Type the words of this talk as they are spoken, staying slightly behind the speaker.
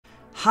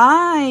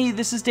Hi,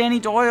 this is Danny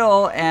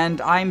Doyle,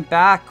 and I'm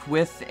back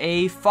with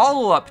a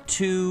follow-up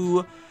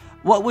to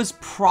what was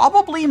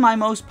probably my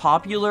most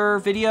popular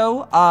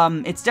video.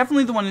 It's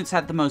definitely the one that's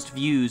had the most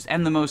views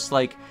and the most,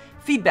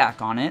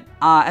 feedback on it.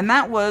 And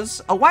that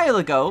was, a while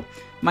ago,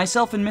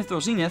 myself and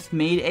Mythril Zenith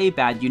made a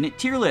bad unit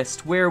tier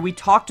list, where we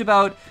talked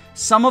about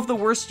some of the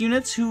worst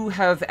units who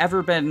have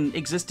ever been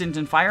existent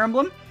in Fire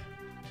Emblem,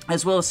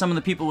 as well as some of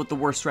the people with the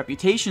worst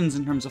reputations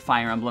in terms of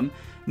Fire Emblem,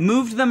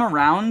 moved them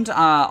around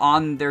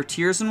on their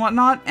tiers and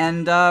whatnot,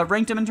 and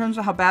ranked them in terms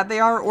of how bad they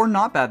are or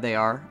not bad they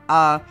are.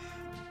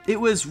 It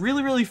was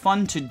really, really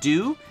fun to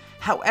do.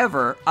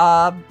 However,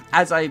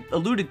 as I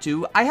alluded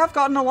to, I have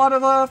gotten a lot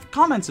of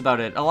comments about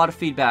it, a lot of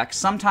feedback.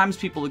 Sometimes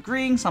people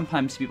agreeing,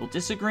 sometimes people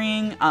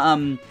disagreeing,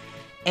 and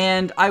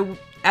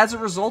as a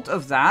result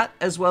of that,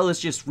 as well as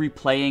just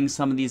replaying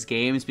some of these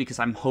games, because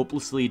I'm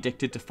hopelessly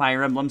addicted to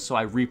Fire Emblem, so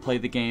I replay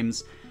the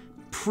games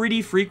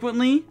pretty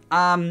frequently,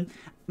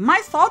 my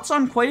thoughts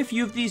on quite a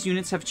few of these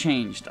units have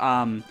changed,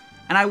 and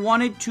I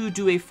wanted to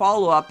do a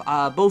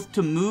follow-up, both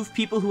to move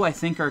people who I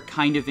think are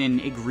kind of in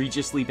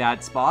egregiously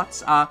bad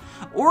spots,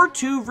 or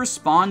to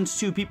respond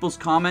to people's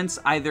comments,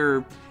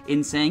 either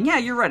in saying, yeah,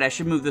 you're right, I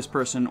should move this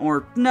person,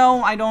 or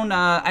no, I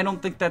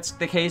don't think that's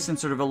the case, and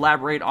sort of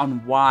elaborate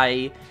on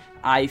why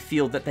I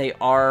feel that they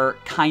are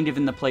kind of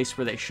in the place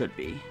where they should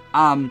be.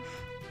 And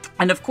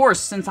of course,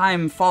 since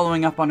I'm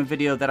following up on a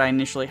video that I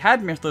initially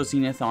had Mythril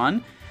Zenith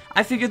on,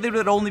 I figured that it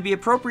would only be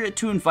appropriate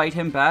to invite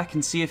him back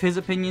and see if his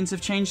opinions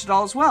have changed at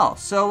all as well.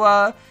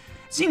 So,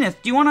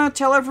 Zenith, do you want to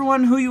tell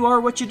everyone who you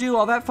are, what you do,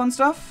 all that fun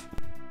stuff?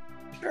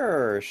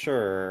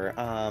 Sure.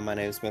 My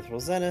name is Mythril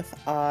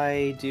Zenith.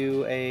 I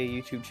do a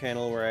YouTube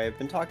channel where I've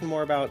been talking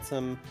more about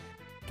some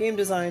game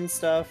design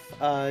stuff,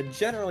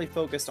 generally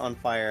focused on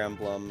Fire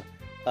Emblem,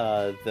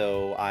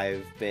 though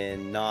I've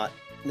been not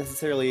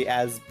necessarily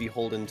as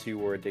beholden to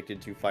or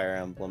addicted to Fire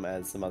Emblem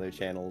as some other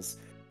channels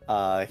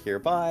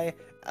hereby.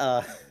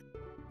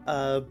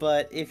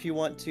 But if you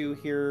want to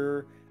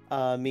hear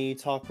me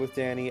talk with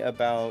Danny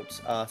about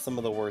some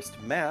of the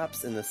worst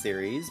maps in the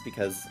series,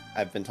 because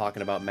I've been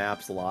talking about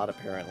maps a lot,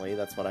 apparently,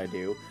 that's what I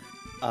do,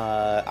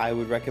 I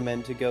would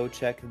recommend to go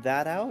check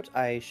that out.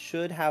 I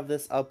should have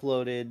this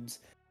uploaded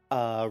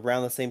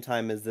around the same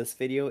time as this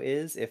video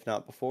is, if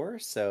not before,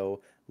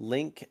 so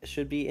link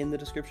should be in the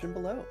description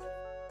below.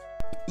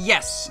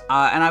 Yes,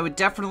 and I would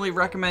definitely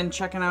recommend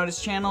checking out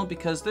his channel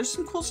because there's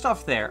some cool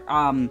stuff there.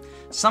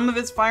 Some of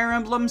it's Fire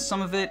Emblem,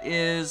 some of it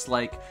is,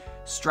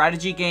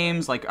 strategy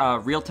games,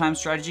 real-time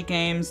strategy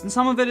games, and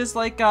some of it is,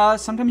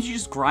 sometimes you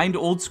just grind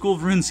old-school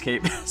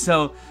RuneScape.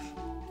 So,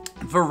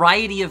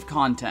 variety of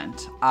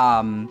content.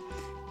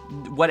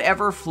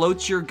 Whatever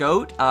floats your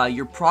goat,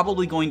 you're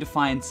probably going to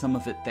find some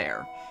of it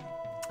there.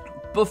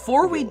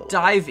 Before we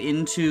dive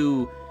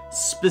into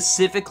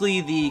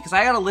specifically because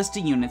I got a list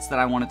of units that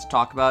I wanted to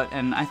talk about,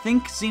 and I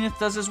think Zenith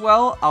does as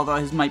well, although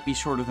his might be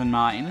shorter than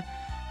mine.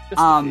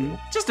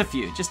 Just a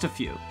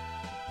few.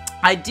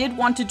 I did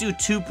want to do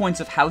 2 points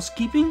of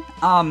housekeeping.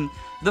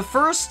 The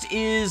first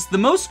is, the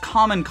most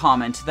common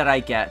comment that I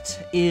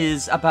get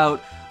is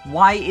about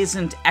why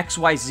isn't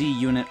XYZ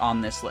unit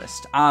on this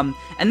list? And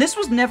this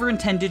was never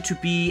intended to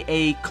be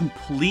a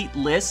complete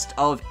list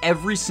of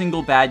every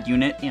single bad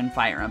unit in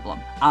Fire Emblem.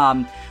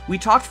 We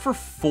talked for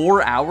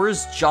 4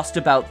 hours just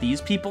about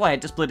these people. I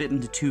had to split it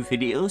into 2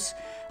 videos.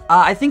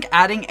 I think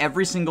adding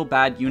every single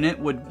bad unit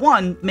would,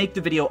 1, make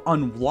the video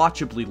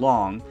unwatchably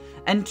long,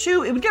 and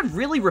 2, it would get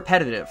really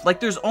repetitive.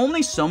 There's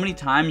only so many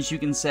times you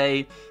can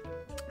say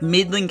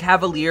Middling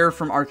Cavalier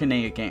from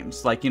Arcanea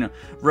games,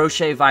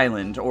 Rocher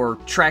Violent, or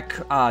Trek,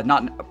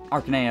 not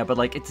Arcanea, but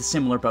it's a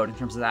similar boat in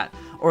terms of that.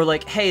 Or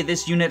hey,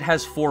 this unit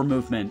has 4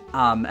 movement,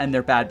 and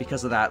they're bad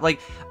because of that.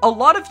 A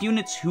lot of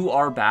units who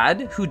are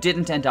bad, who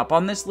didn't end up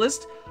on this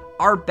list,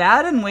 are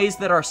bad in ways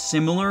that are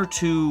similar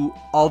to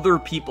other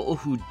people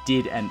who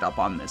did end up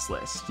on this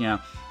list,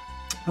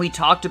 We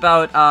talked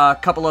about a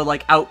couple of,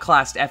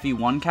 outclassed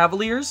FE1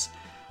 Cavaliers.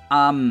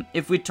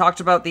 If we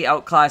talked about the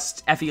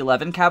outclassed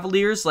FE11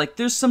 Cavaliers,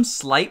 there's some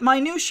slight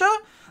minutia,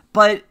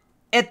 but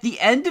at the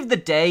end of the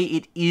day,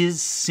 it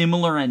is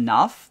similar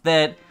enough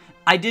that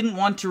I didn't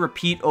want to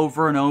repeat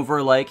over and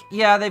over,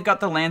 yeah, they've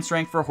got the Lance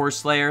rank for Horse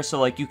Slayer,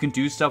 so, you can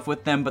do stuff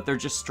with them, but they're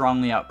just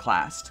strongly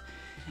outclassed.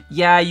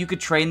 Yeah, you could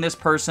train this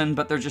person,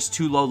 but they're just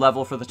too low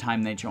level for the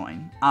time they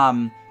join.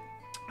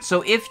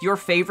 So if your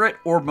favorite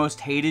or most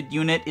hated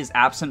unit is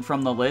absent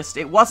from the list,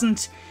 it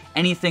wasn't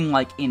anything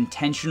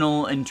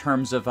intentional in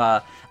terms of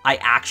I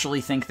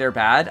actually think they're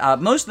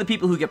bad. Most of the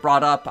people who get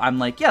brought up,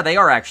 I'm yeah, they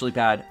are actually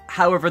bad.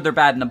 However, they're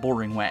bad in a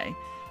boring way.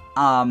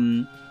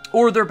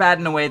 Or they're bad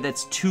in a way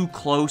that's too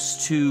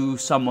close to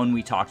someone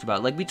we talked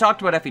about. We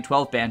talked about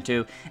FE12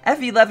 Bantu.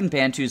 FE11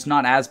 Bantu is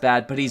not as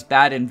bad, but he's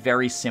bad in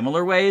very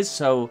similar ways,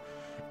 so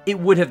it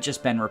would have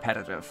just been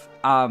repetitive.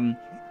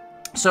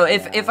 So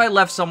if I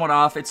left someone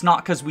off, it's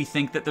not because we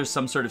think that there's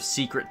some sort of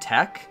secret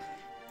tech.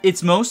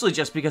 It's mostly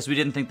just because we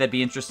didn't think that'd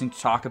be interesting to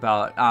talk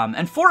about.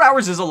 And 4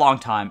 hours is a long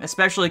time,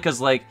 especially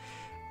because,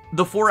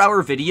 the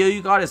 4-hour video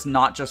you got is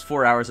not just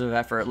 4 hours of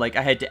effort. Like,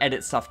 I had to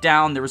edit stuff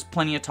down. There was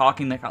plenty of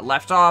talking that got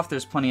left off.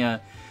 There's plenty of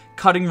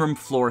cutting room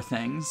floor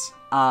things.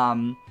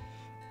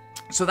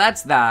 So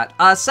that's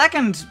that.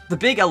 Second, the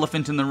big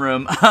elephant in the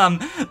room.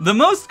 The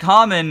most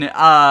common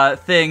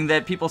thing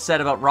that people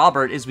said about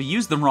Robert is we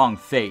used the wrong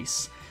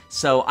face.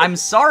 So I'm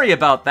sorry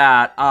about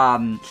that.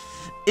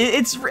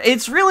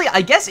 It's really,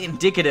 I guess,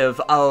 indicative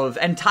of,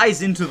 and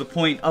ties into the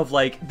point of,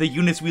 like, the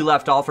units we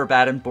left off are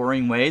bad in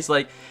boring ways.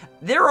 Like,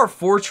 there are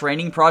 4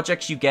 training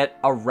projects you get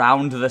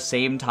around the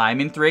same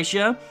time in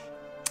Thracia,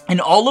 and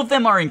all of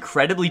them are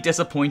incredibly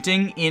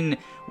disappointing in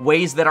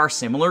ways that are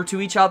similar to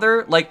each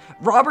other. Like,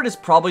 Robert is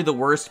probably the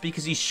worst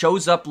because he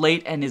shows up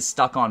late and is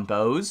stuck on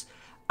bows.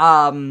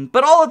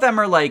 But all of them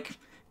are, like,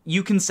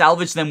 you can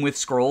salvage them with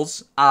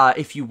scrolls,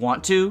 if you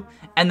want to.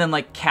 And then,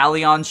 like,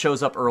 Callion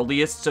shows up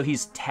earliest, so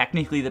he's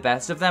technically the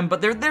best of them.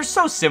 But they're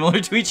so similar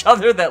to each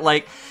other that,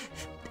 like,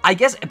 I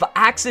guess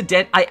I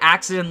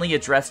accidentally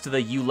addressed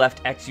the "you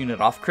left X unit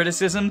off"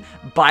 criticism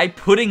by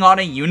putting on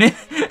a unit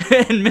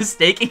and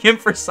mistaking him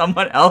for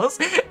someone else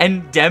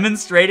and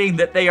demonstrating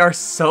that they are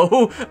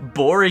so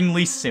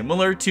boringly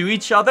similar to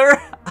each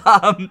other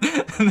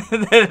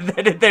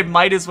that they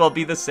might as well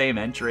be the same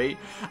entry.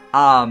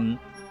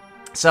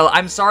 So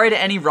I'm sorry to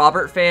any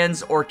Robert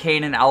fans or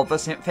Kane and Alba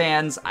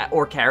fans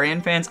or Carrion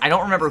fans. I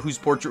don't remember whose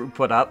portrait we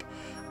put up.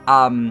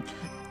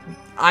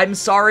 I'm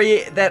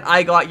sorry that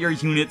I got your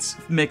units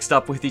mixed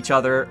up with each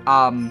other.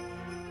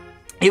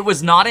 It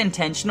was not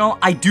intentional.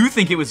 I do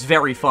think it was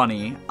very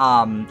funny.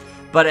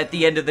 But at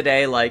the end of the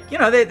day, like, you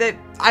know,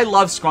 I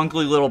love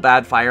scrunkly little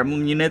bad Fire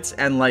Emblem units,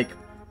 and, like,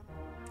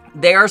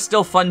 they are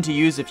still fun to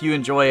use if you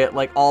enjoy it.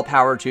 Like, all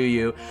power to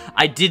you.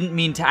 I didn't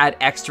mean to add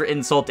extra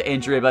insult to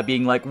injury by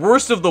being like,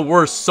 worst of the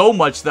worst so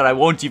much that I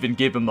won't even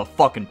give him the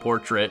fucking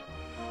portrait.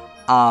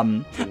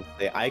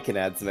 I can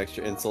add some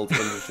extra insult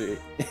to injury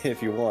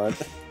if you want.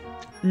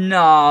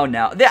 No.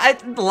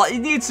 It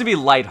needs to be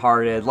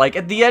lighthearted. Like,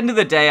 at the end of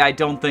the day, I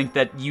don't think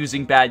that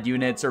using bad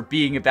units or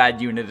being a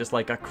bad unit is,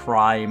 like, a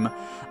crime.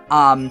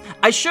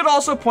 I should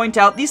also point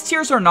out, these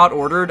tiers are not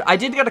ordered. I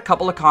did get a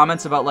couple of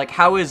comments about, like,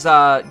 how is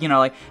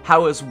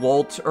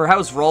Wolt, or how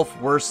is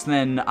Rolf worse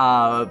than,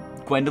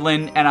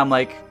 Gwendolyn? And I'm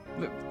like,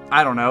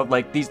 I don't know,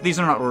 like, these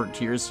are not ordered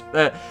tiers.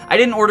 I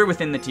didn't order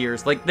within the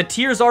tiers. Like, the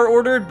tiers are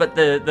ordered, but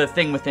the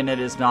thing within it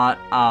is not.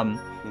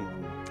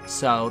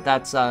 So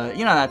that's,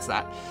 that's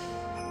that.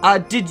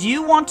 Did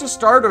you want to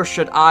start, or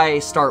should I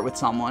start with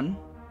someone?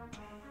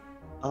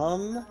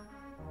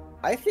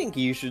 I think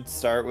you should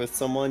start with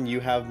someone. You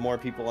have more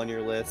people on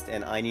your list,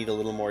 and I need a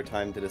little more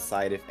time to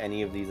decide if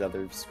any of these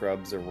other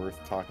scrubs are worth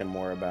talking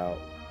more about.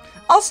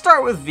 I'll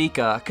start with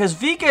Viika, because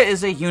Viika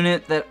is a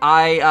unit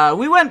that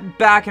we went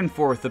back and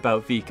forth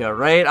about Viika,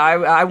 right?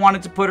 I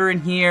wanted to put her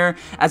in here.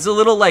 As a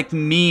little, like,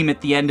 meme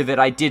at the end of it,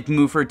 I did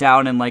move her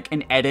down in, like,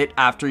 an edit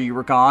after you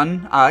were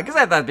gone, because I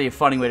thought that'd be a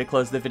funny way to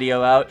close the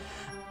video out.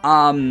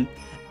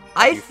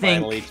 I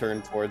think finally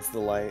turned towards the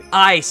light.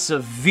 I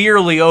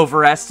severely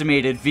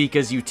overestimated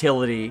Viika's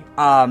utility.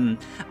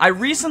 I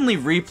recently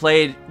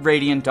replayed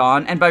Radiant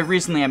Dawn, and by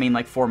recently I mean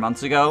like 4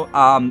 months ago.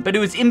 But it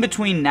was in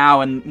between now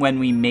and when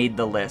we made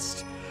the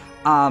list.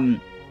 And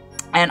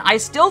I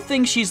still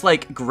think she's,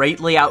 like,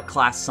 greatly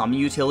outclassed some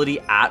utility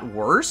at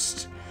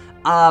worst.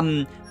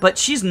 But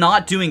she's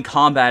not doing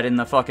combat in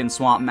the fucking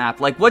swamp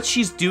map. Like, what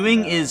she's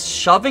doing is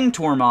shoving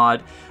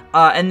Tormod.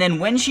 And then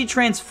when she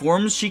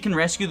transforms, she can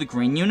rescue the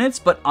green units,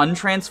 but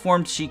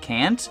untransformed, she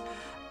can't.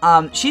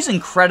 She's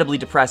incredibly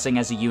depressing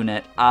as a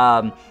unit.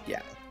 Yeah.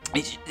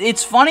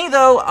 It's funny,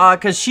 though,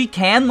 because she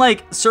can,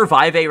 like,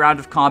 survive a round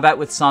of combat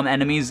with some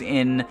enemies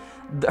in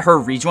her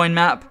rejoin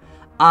map.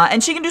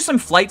 And she can do some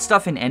flight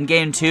stuff in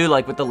endgame, too,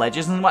 like, with the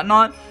ledges and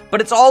whatnot. But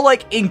it's all,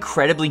 like,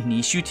 incredibly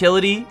niche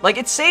utility. Like,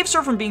 it saves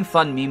her from being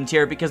fun meme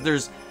tier, because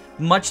there's,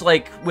 much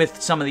like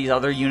with some of these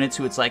other units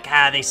who it's like,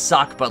 they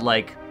suck, but,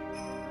 like,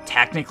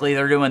 technically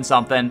they're doing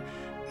something.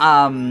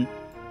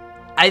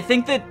 I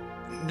think that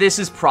this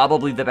is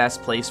probably the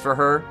best place for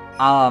her.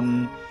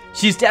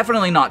 She's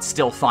definitely not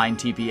still fine,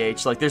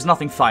 TBH. Like, there's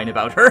nothing fine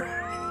about her.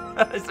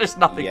 There's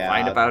nothing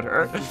fine about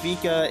her.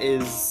 Viika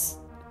is...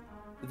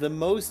 The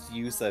most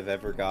use I've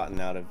ever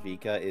gotten out of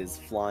Viika is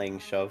Flying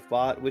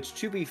Shovebot, which,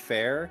 to be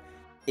fair,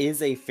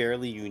 is a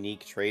fairly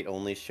unique trait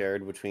only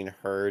shared between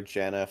her,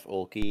 Janeth,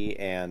 Ulki,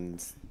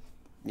 and,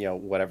 you know,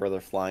 whatever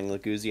other flying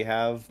Lagoos you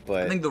have,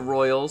 but... I think the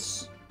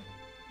Royals...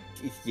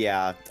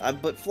 Yeah,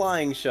 but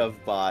Flying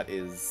Shovebot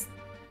is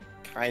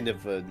kind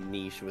of a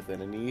niche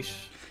within a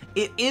niche.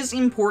 It is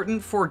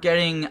important for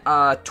getting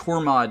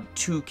Tormod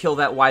to kill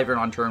that Wyvern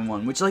on turn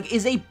 1, which, like,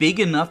 is a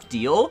big enough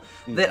deal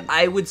that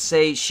I would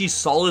say she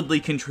solidly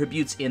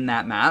contributes in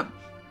that map.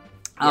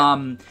 Yeah.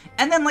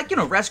 And then, like, you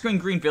know, rescuing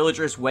green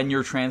villagers when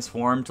you're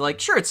transformed, like,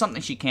 sure, it's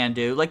something she can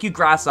do. Like, you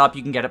grass up,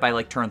 you can get it by,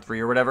 like, turn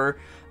 3 or whatever.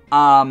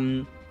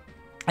 And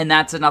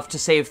that's enough to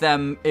save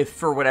them if,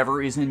 for whatever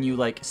reason, you,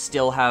 like,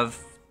 still have...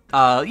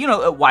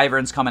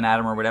 Wyverns coming at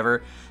him or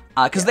whatever.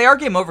 Because they are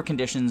game over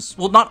conditions.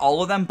 Well, not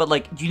all of them, but,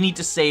 like, you need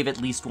to save at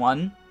least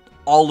one.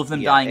 all of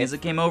them dying is a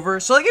game over.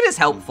 So, like, it is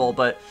helpful,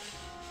 but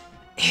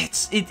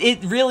it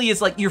really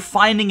is, like, you're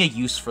finding a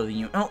use for the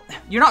unit. Well,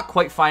 you're not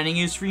quite finding a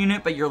use for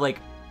unit, but you're, like,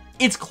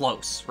 it's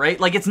close, right?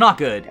 Like, it's not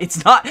good.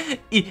 It's not...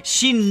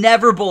 she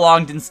never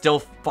belonged in Still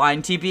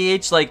Fine,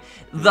 TBH. Like,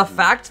 the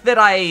fact that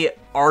I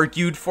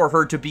argued for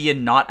her to be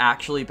in Not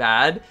Actually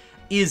Bad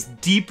is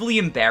deeply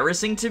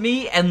embarrassing to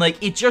me, and,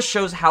 like, it just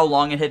shows how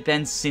long it had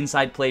been since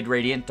I'd played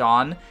Radiant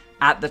Dawn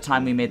at the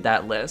time we made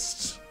that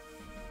list.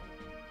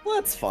 Well,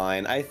 that's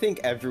fine. I think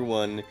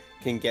everyone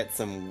can get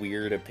some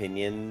weird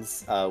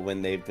opinions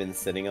when they've been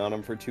sitting on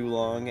them for too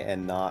long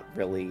and not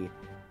really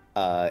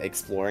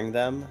exploring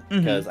them.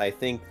 Because I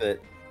think that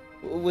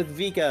with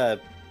Viika,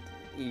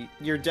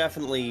 you're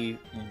definitely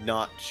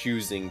not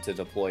choosing to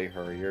deploy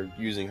her. You're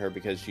using her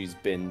because she's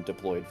been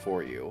deployed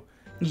for you.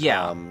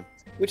 Yeah.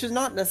 Which is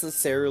not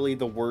necessarily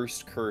the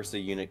worst curse a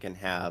unit can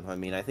have. I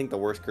mean, I think the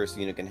worst curse a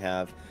unit can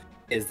have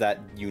is that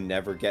you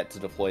never get to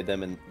deploy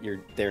them and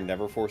they're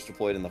never force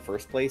deployed in the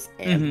first place,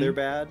 and they're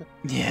bad.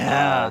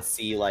 Yeah.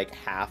 See, like,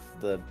 half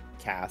the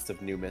cast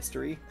of New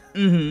Mystery.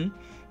 I'm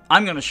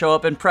gonna show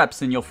up in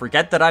preps and you'll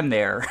forget that I'm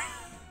there.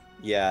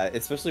 Yeah,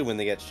 especially when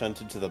they get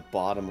shunted to the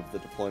bottom of the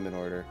deployment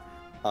order.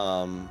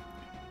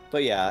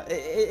 But yeah,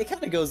 it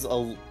kind of goes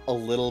a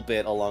little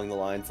bit along the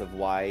lines of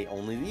why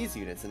only these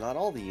units and not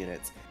all the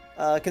units.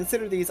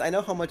 Consider these, I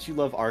know how much you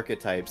love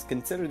archetypes,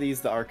 consider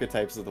these the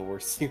archetypes of the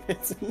worst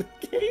units in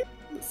the game,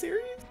 in the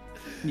series?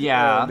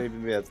 Yeah.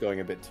 Maybe that's going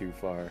a bit too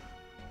far.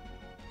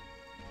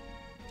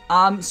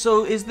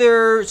 So is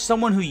there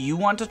someone who you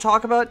want to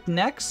talk about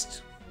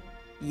next?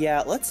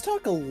 Yeah, let's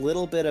talk a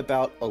little bit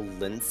about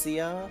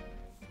Elincia,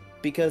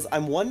 because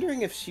I'm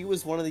wondering if she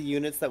was one of the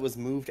units that was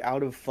moved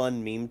out of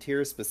Fun Meme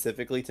Tier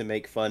specifically to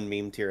make Fun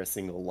Meme Tier a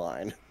single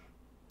line.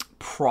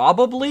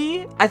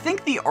 Probably. I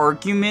think the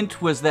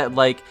argument was that,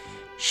 like,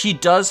 she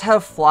does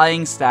have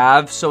flying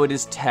staff, so it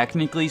is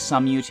technically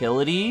some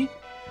utility,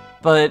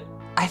 but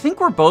I think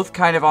we're both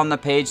kind of on the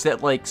page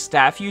that, like,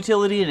 staff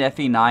utility in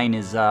FE9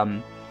 is,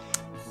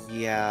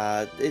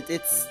 Yeah,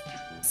 it's...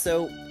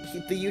 So,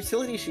 the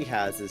utility she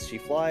has is she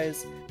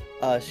flies,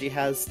 she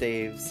has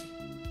staves,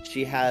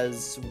 she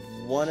has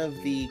one of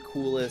the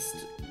coolest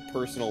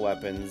personal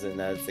weapons, and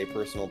that's a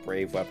personal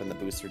brave weapon that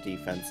boosts her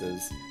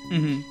defenses.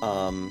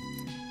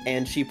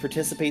 And she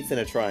participates in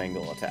a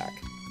triangle attack.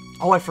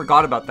 Oh, I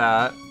forgot about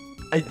that.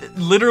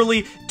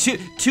 Literally,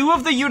 two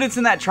of the units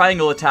in that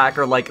triangle attack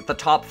are, like, the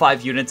top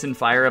 5 units in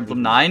Fire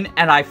Emblem 9,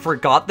 and I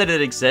forgot that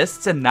it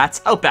exists, and that's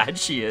how bad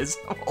she is.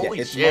 Holy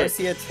it's shit.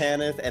 Marcia,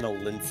 Tanith, and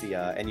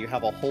Elincia, and you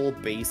have a whole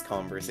base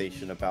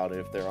conversation about it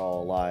if they're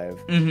all alive.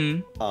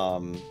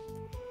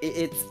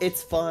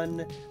 It's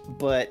fun,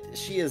 but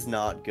she is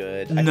not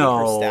good. I think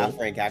her staff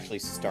rank actually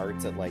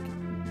starts at, like,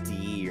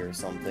 D or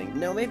something.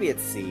 No, maybe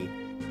it's C.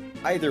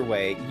 Either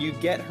way, you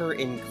get her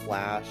in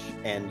Clash,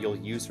 and you'll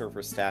use her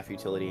for staff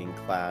utility in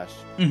Clash,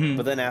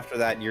 but then after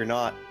that, you're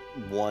not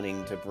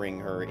wanting to bring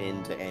her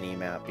into any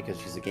map because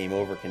she's a game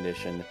over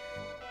condition,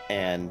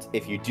 and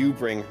if you do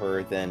bring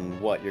her, then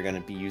what, you're going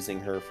to be using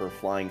her for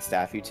flying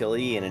staff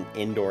utility in an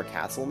indoor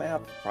castle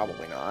map?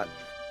 Probably not.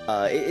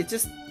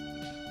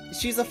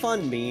 She's a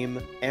fun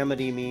meme.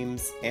 Amity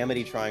memes,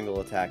 Amity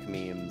triangle attack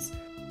memes,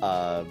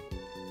 but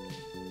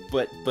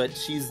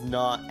she's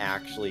not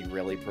actually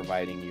really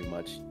providing you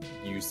much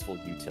useful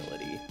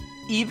utility.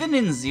 Even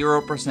in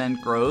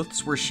 0%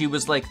 growths, where she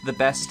was, like, the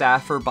best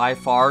staffer by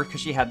far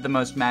because she had the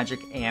most magic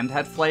and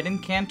had flight in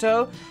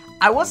Kanto,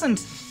 I wasn't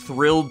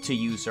thrilled to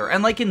use her.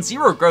 And, like, in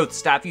 0 growth,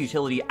 staff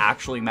utility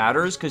actually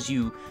matters because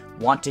you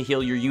want to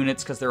heal your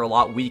units because they're a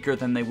lot weaker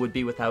than they would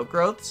be without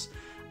growths.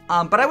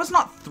 But I was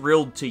not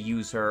thrilled to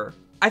use her.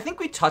 I think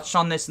we touched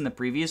on this in the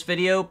previous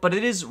video, but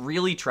it is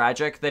really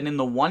tragic that in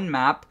the one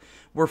map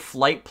where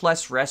flight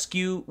plus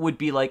rescue would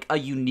be, like, a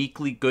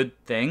uniquely good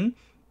thing,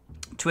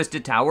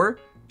 Twisted Tower,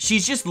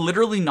 she's just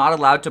literally not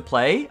allowed to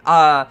play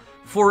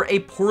for a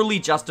poorly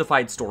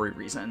justified story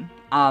reason.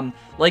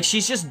 Like,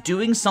 she's just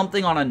doing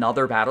something on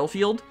another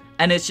battlefield,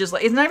 and it's just,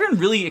 like, it's not even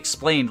really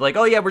explained. Like,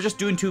 oh yeah, we're just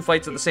doing 2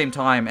 fights at the same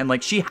time, and,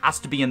 like, she has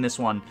to be in this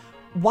one.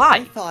 Why?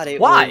 I thought it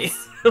Why?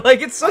 was...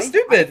 Like, it's so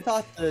stupid. I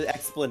thought the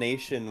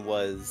explanation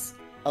was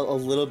a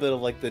little bit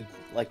of, like,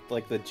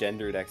 the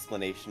gendered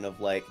explanation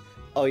of, like,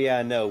 oh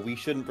yeah, no, we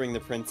shouldn't bring the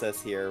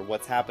princess here.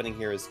 What's happening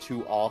here is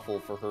too awful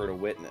for her to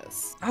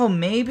witness. Oh,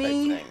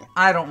 maybe?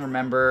 I don't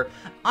remember.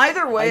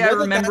 Either way, I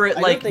remember it,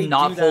 like,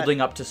 not holding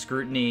up to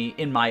scrutiny,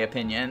 in my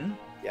opinion.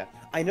 Yeah.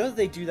 I know that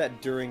they do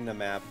that during the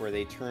map, where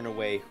they turn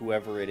away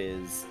whoever it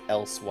is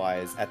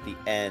elsewise at the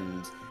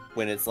end,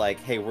 when it's like,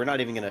 hey, we're not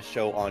even going to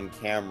show on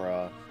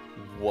camera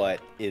what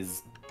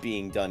is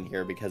being done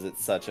here because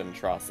it's such an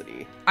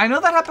atrocity. I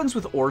know that happens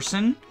with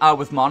Orson,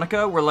 with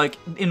Monica, where, like,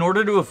 in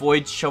order to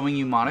avoid showing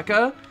you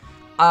Monica,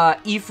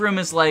 Ephraim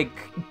is like,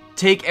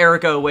 take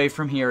Erica away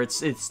from here.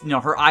 It's you know,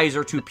 her eyes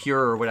are too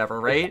pure or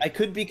whatever, right? I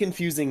could be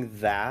confusing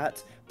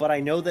that, but I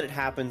know that it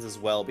happens as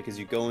well because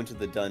you go into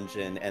the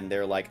dungeon and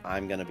they're like,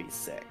 I'm gonna be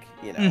sick,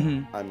 you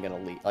know, I'm gonna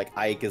leave. Like,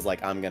 Ike is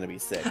like, I'm gonna be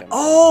sick.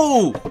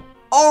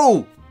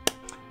 Oh,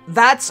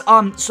 that's,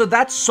 so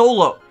that's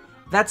Solo.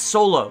 That's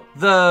Solo.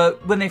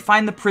 When they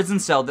find the prison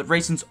cell that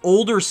Raisin's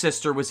older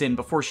sister was in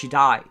before she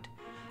died.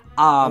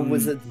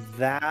 Was it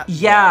that?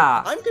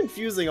 Yeah. I'm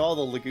confusing all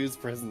the Laguz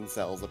prison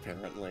cells,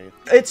 apparently.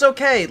 It's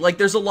okay. Like,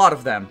 there's a lot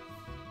of them.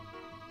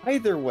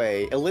 Either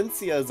way,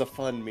 Elincia is a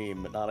fun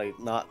meme, but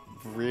not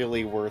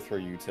really worth her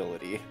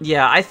utility.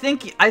 Yeah, I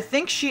think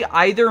she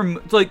either,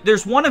 like,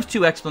 there's one of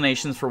two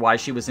explanations for why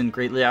she was in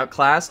Greatly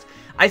Outclassed.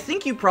 I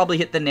think you probably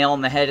hit the nail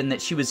on the head in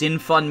that she was in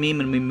Fun Meme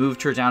and we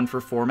moved her down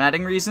for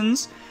formatting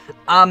reasons.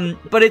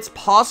 But it's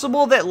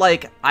possible that,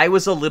 like, I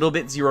was a little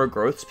bit Zero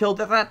Growths pilled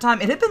at that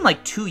time. It had been,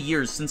 like, 2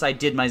 years since I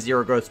did my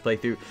Zero Growths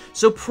playthrough,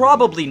 so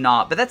probably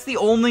not, but that's the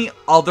only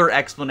other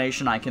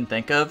explanation I can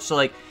think of. So,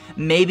 like,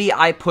 maybe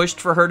I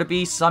pushed for her to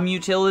be some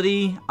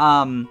utility,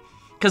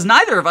 because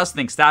neither of us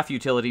think staff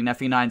utility in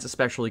FE9 is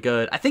especially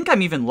good. I think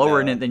I'm even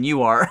lower in it than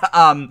you are.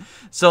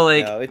 So,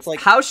 like, no, it's like,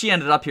 how she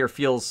ended up here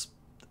feels...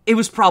 It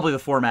was probably the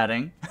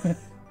formatting.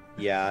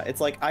 Yeah,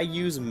 it's like, I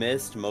use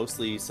Mist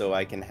mostly so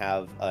I can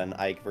have an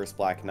Ike versus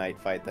Black Knight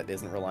fight that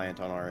isn't reliant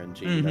on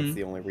RNG. That's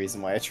the only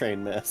reason why I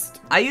train Mist.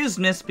 I use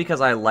Mist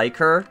because I like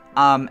her,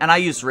 and I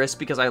use Risk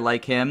because I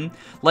like him.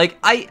 Like,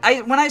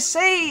 when I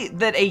say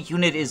that a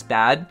unit is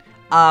bad,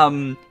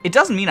 it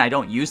doesn't mean I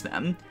don't use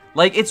them.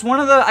 Like, it's one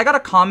of the... I got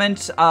a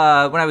comment when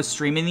I was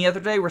streaming the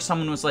other day where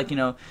someone was like, you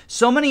know,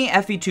 so many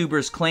FE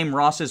tubers claim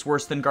Ross is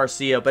worse than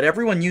Garcia, but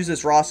everyone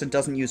uses Ross and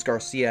doesn't use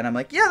Garcia. And I'm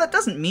like, yeah, that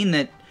doesn't mean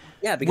that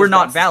we're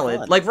not Ross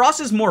valid. Like, Ross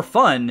is more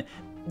fun.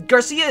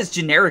 Garcia is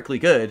generically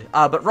good,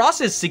 but Ross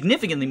is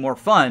significantly more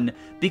fun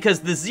because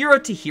the 0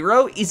 to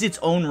hero is its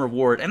own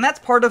reward. And that's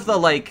part of the,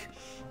 like...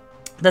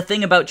 The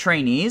thing about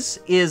trainees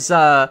is,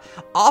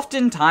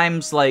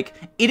 oftentimes, like,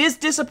 it is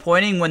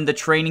disappointing when the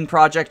training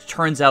project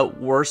turns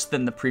out worse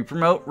than the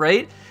pre-promote,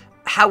 right?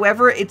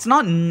 However, it's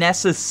not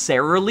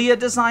necessarily a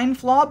design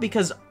flaw,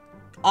 because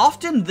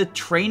often the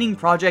training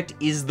project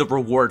is the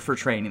reward for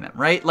training them,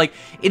 right? Like,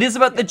 it is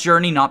about the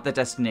journey, not the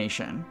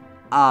destination.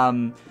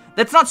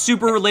 That's not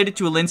super related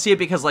to Elincia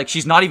because, like,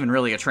 she's not even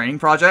really a training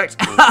project.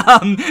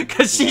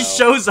 Because she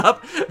shows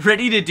up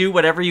ready to do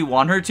whatever you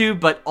want her to,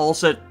 but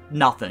also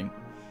nothing.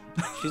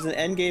 She's an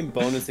endgame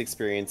bonus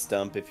experience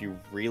dump if you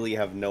really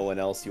have no one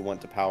else you want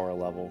to power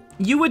level.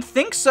 You would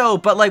think so,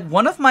 but like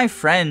one of my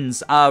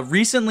friends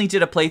recently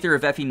did a playthrough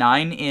of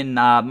FE9 in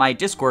my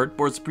Discord,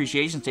 Boards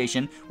Appreciation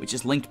Station, which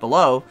is linked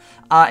below,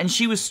 and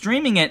she was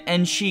streaming it,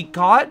 and she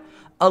got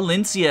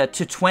Elincia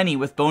to 20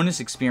 with bonus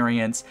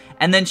experience,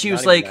 and then she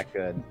was like,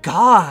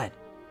 God,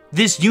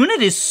 this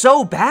unit is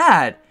so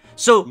bad.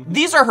 So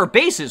these are her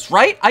bases,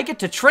 right? I get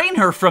to train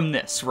her from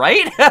this,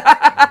 right?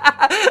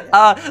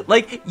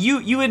 Like,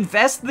 you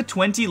invest the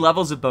 20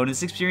 levels of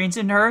bonus experience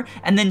in her,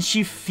 and then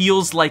she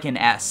feels like an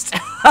Est.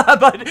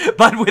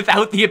 but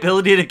without the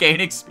ability to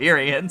gain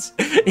experience.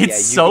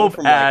 It's so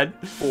bad.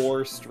 Like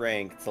 4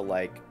 strength to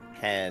like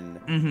 10.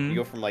 You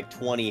go from like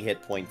 20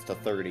 hit points to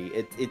 30.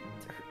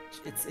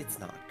 It's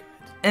not good.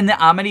 And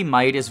the Amity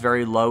Might is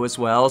very low as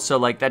well, so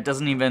like that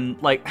doesn't even,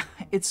 like,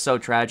 it's so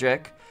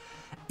tragic.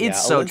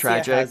 It's so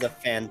tragic. Has a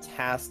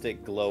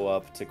fantastic glow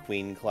up to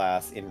Queen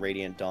class in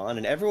Radiant Dawn,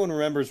 and everyone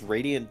remembers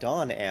Radiant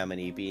Dawn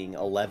Amity being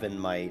 11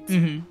 might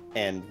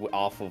and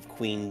off of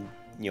Queen,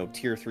 you know,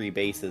 tier 3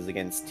 bases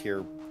against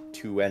tier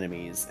 2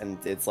 enemies, and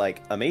it's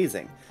like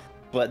amazing.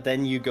 But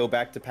then you go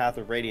back to Path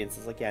of Radiance,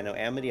 it's like, yeah, no,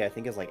 Amity I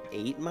think is like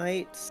 8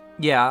 might.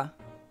 Yeah.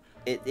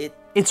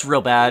 It's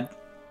real bad.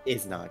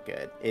 It's not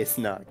good. It's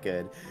not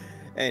good.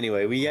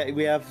 Anyway,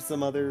 we have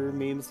some other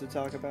memes to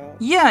talk about.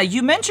 Yeah,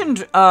 you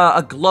mentioned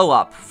a glow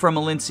up from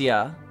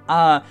Elincia,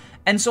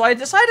 and so I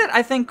decided,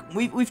 I think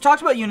we've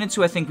talked about units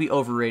who I think we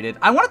overrated.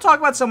 I want to talk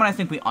about someone I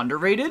think we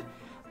underrated.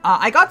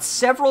 I got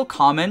several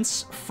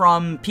comments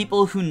from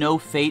people who know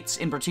Fates,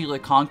 in particular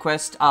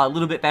Conquest, a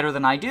little bit better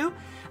than I do,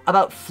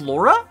 about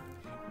Flora,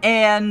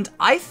 and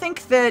I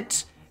think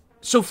that...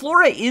 So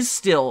Flora is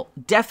still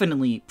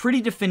definitely,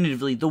 pretty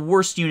definitively, the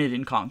worst unit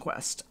in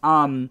Conquest.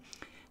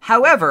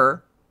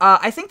 However...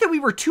 I think that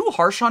we were too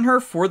harsh on her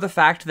for the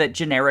fact that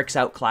generics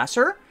outclass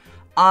her.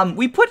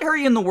 We put her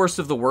in the worst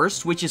of the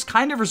worst, which is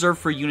kind of reserved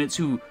for units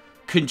who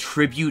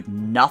contribute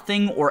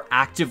nothing or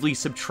actively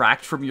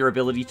subtract from your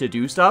ability to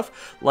do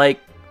stuff. Like,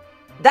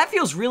 that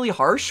feels really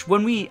harsh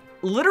when we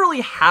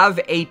literally have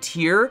a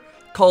tier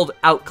called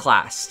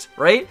outclassed,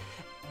 right?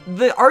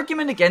 The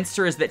argument against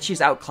her is that she's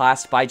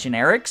outclassed by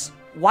generics.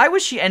 Why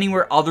was she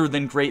anywhere other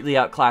than greatly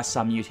outclassed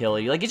some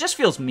utility? Like, it just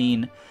feels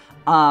mean.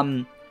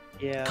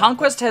 Yeah,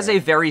 Conquest has a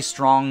very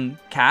strong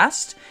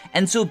cast,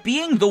 and so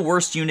being the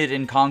worst unit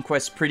in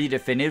Conquest pretty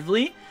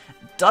definitively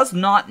does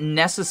not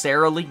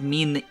necessarily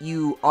mean that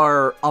you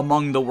are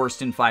among the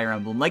worst in Fire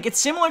Emblem. Like,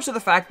 it's similar to the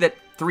fact that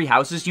 3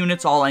 Houses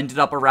units all ended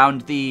up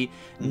around the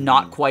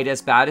not quite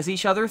as bad as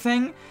each other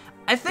thing.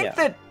 I think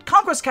that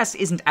Conquest cast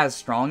isn't as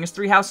strong as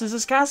 3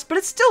 Houses' cast, but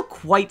it's still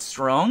quite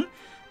strong.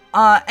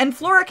 And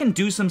Flora can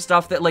do some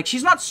stuff that, like,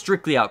 she's not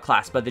strictly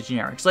outclassed by the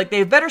generics. Like, they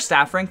have better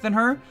staff rank than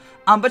her,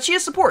 but she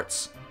has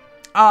supports.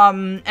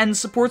 And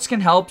supports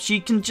can help.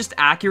 She can just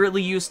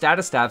accurately use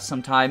status staffs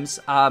sometimes.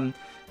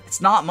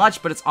 It's not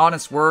much, but it's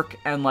honest work,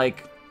 and,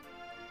 like,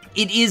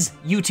 it is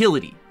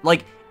utility.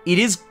 Like, it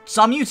is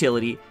some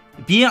utility.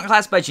 Being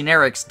outclassed by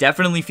generics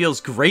definitely feels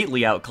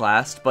greatly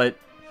outclassed, but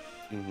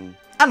I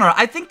don't know.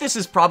 I think this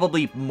is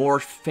probably more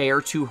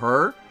fair to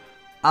her,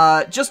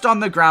 just on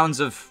the grounds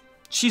of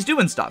she's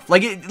doing stuff.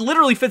 Like, it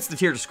literally fits the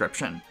tier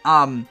description.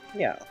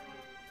 Yeah.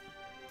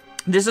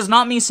 This is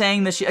not me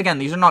saying that again,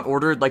 these are not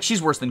ordered. Like,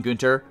 she's worse than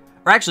Gunter.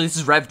 Or actually, this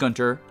is Rev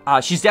Gunter.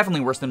 She's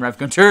definitely worse than Rev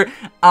Gunter.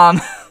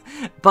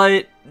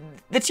 But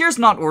the tier's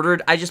not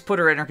ordered. I just put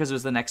her in her because it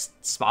was the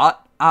next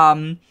spot.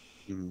 I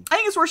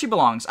think it's where she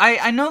belongs.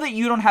 I know that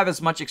you don't have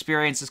as much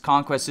experience as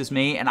Conquest as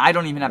me, and I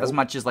don't even have as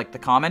much as, like, the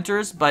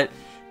commenters, but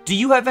do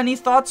you have any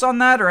thoughts on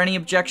that, or any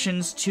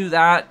objections to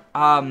that?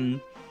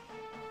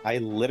 I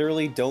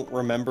literally don't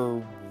remember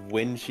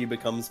when she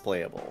becomes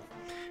playable.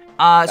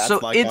 That's so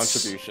my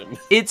contribution.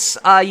 It's,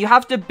 you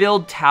have to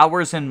build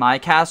towers in my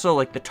castle,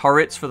 like the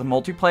turrets for the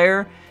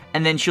multiplayer,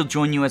 and then she'll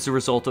join you as a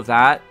result of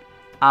that.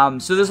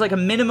 So there's, like, a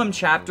minimum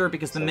chapter,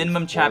 because the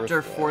minimum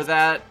chapter for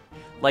that,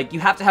 like, you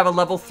have to have a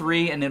level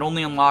 3, and it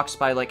only unlocks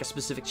by, like, a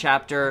specific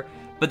chapter,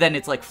 but then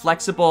it's, like,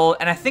 flexible,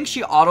 and I think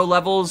she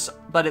auto-levels,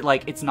 but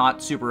it's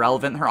not super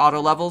relevant, her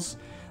auto-levels.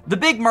 The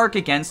big mark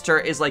against her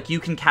is, like, you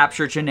can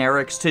capture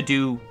generics to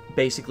do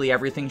basically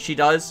everything she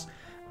does.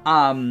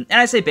 And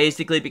I say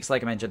basically because,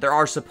 like I mentioned, there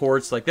are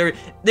supports, like,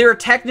 there are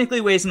technically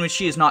ways in which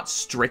she is not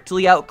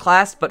strictly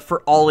outclassed, but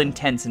for all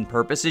intents and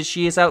purposes,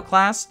 she is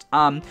outclassed.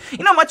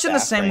 You know, much in the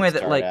same way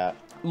that, like,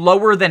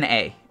 lower than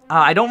A.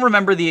 I don't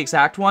remember the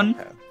exact one.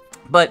 Okay.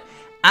 But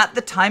at the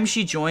time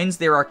she joins,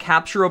 there are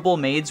capturable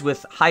maids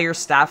with higher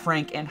staff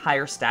rank and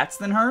higher stats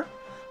than her.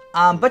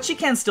 But she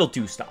can still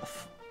do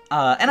stuff.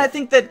 And I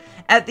think that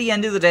at the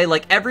end of the day,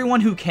 like, everyone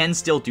who can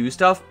still do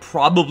stuff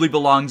probably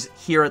belongs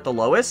here at the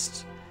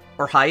lowest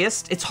or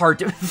highest. It's hard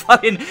to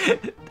fucking...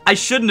 I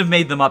shouldn't have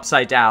made them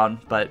upside down,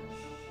 but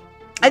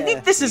I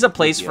think this is a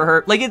place for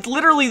her. Like, it's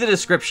literally the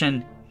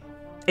description.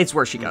 It's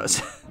where she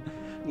goes.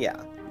 Yeah.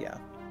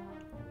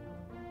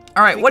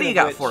 All right, what do you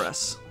got for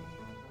us?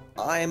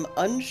 I'm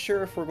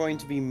unsure if we're going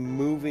to be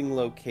moving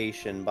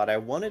location, but I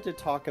wanted to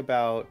talk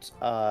about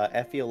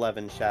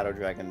FE11 Shadow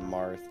Dragon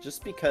Marth,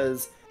 just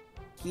because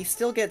he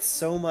still gets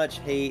so much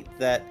hate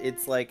that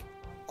it's like,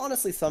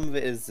 honestly, some of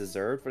it is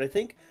deserved, but I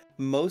think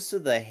most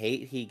of the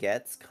hate he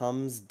gets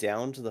comes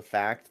down to the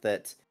fact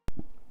that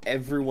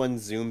everyone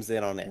zooms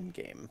in on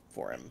Endgame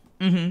for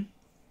him.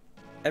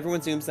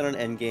 Everyone zooms in on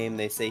Endgame,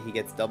 they say he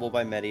gets double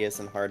by Medius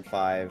and Hard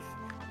 5,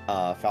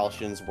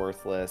 Falchion's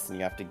worthless, and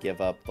you have to give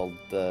up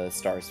the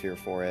Star Sphere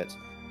for it.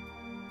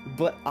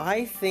 But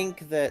I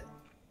think that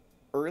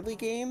early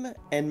game,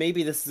 and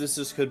maybe this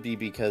just could be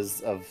because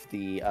of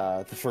the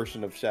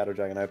version of Shadow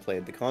Dragon I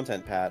played, the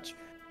content patch,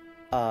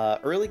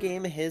 early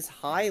game, his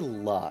high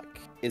luck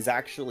is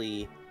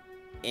actually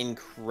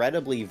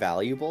incredibly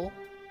valuable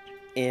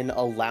in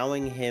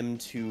allowing him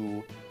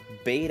to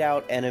bait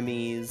out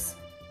enemies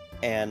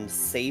and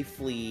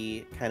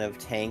safely kind of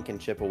tank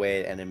and chip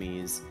away at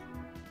enemies,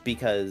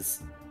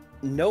 because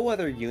no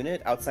other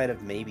unit outside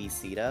of maybe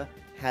Sita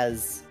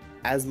has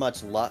as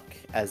much luck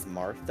as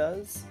Marth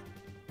does,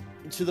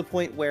 to the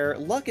point where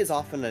luck is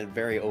often a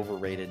very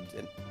underrated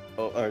and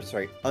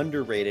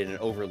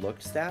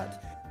overlooked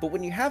stat, but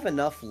when you have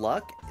enough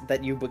luck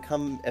that you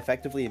become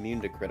effectively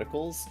immune to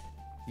criticals,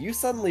 you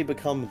suddenly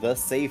become the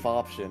safe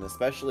option,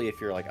 especially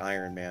if you're, like,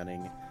 Iron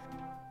Manning.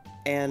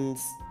 And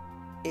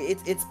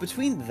it's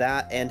between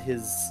that and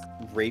his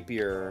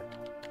Rapier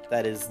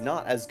that is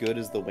not as good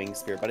as the Wing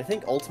Spear, but I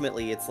think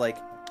ultimately it's like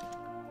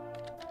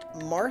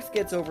Marth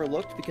gets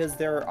overlooked because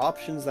there are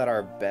options that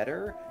are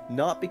better,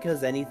 not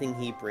because anything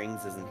he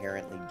brings is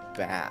inherently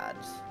bad.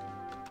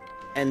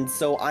 And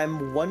so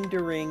I'm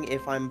wondering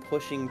if I'm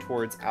pushing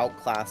towards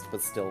outclassed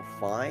but still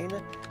fine,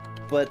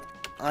 but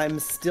I'm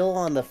still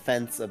on the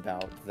fence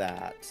about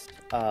that.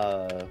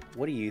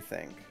 What do you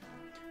think?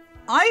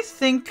 I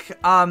think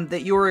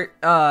that your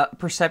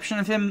perception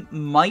of him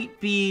might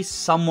be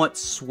somewhat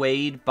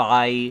swayed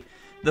by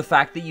the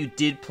fact that you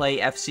did play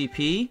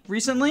FCP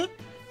recently.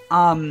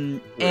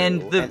 And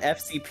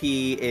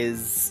FCP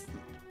is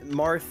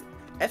Marth.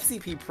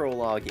 FCP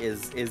Prologue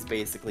is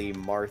basically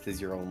Marth is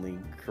your only,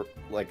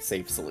 like,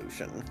 safe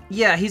solution.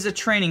 Yeah, he's a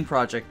training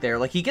project there.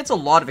 Like, he gets a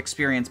lot of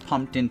experience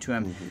pumped into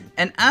him.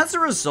 And as a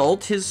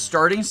result, his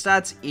starting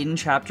stats in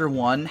Chapter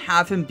 1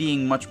 have him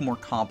being much more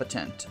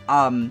competent.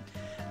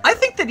 I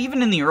think that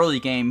even in the early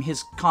game,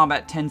 his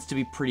combat tends to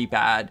be pretty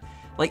bad.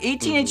 Like,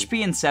 18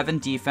 HP and 7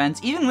 defense,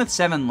 even with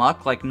 7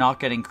 luck, like, not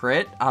getting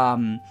crit,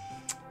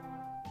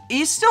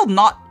 he's still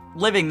not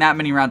living that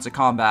many rounds of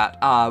combat.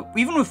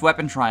 Even with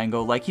Weapon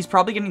Triangle, like, he's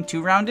probably getting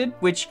 2-rounded,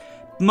 which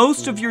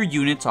most of your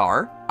units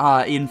are,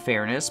 in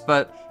fairness,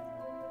 but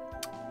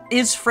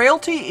his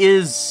frailty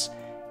is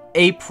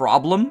a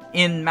problem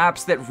in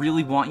maps that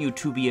really want you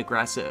to be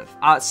aggressive.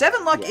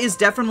 7 luck is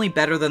definitely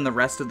better than the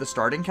rest of the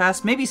starting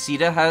cast. Maybe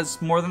Sita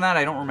has more than that,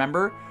 I don't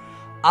remember.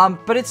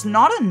 But it's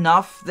not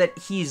enough that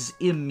he's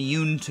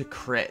immune to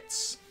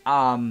crits.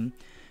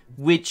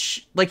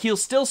 Which, like, he'll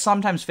still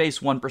sometimes face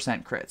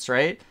 1% crits,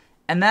 right?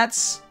 And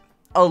that's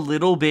a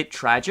little bit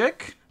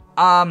tragic.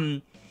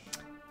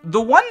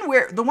 the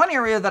one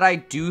area that I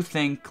do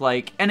think,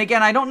 like, and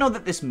again, I don't know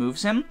that this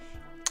moves him,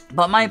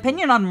 but my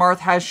opinion on Marth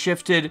has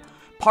shifted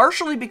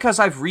partially because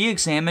I've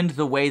re-examined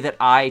the way that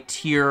I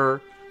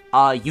tier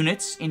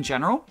units in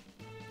general,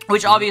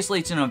 which obviously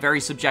it's, very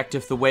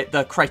subjective,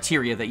 the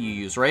criteria that you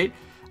use, right?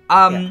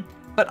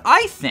 But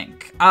I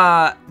think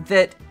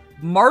that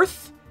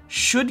Marth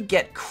should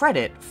get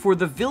credit for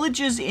the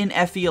villages in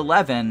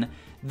FE11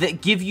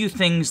 that give you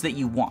things that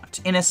you want,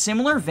 in a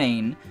similar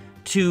vein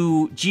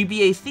to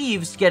GBA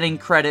Thieves getting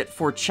credit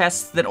for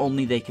chests that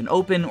only they can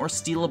open or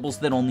stealables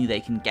that only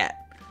they can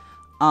get.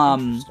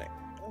 Interesting.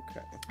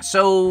 Okay.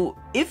 So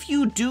if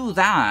you do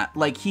that,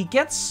 like, he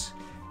gets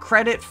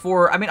credit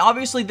for, I mean,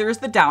 obviously there is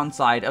the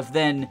downside of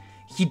then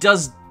he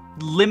does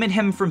limit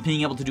him from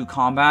being able to do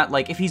combat.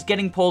 Like, if he's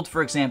getting pulled,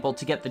 for example,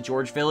 to get the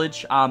George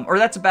village, or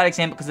that's a bad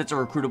example because it's a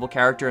recruitable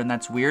character and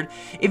that's weird.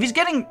 If he's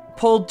getting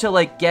pulled to,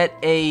 like, get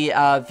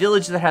a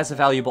village that has a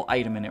valuable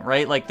item in it,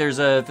 right? Like, there's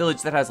a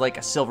village that has, like,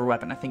 a silver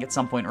weapon, I think, at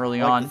some point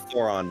early on. The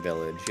Thoron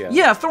village, yeah.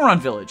 Yeah,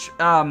 Thoron village.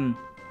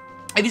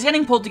 If he's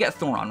getting pulled to get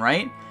Thoron,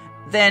 right?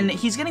 Then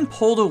he's getting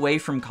pulled away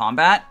from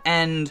combat,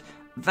 and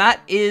that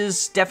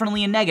is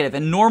definitely a negative.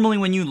 And normally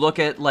when you look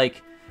at,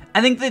 like, I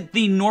think that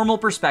the normal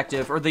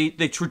perspective, or the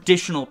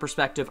traditional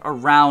perspective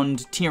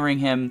around tiering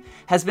him,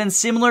 has been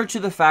similar to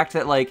the fact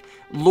that, like,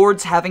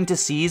 Lords having to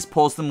seize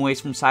pulls them away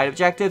from side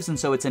objectives, and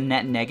so it's a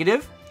net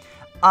negative.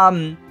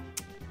 Marth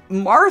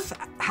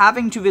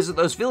having to visit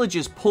those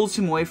villages pulls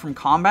him away from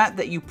combat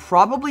that you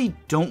probably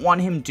don't want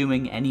him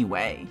doing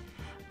anyway.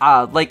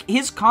 Like,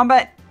 his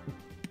combat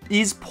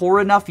is poor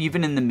enough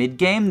even in the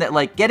mid-game that,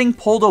 like, getting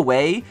pulled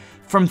away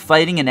from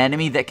fighting an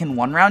enemy that can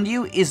one-round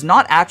you is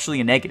not actually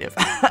a negative,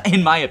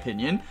 in my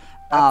opinion.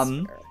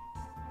 And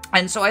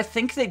so I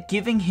think that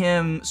giving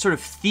him sort of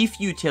thief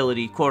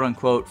utility,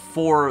 quote-unquote,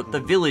 for the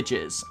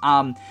villages,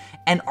 and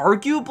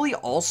arguably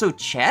also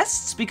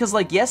chests, because,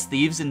 like, yes,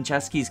 thieves and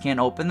chest keys can't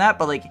open that,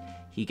 but, like,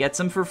 he gets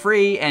them for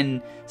free,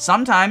 and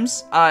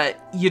sometimes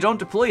you don't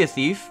deploy a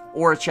thief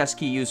or a chest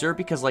key user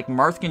because, like,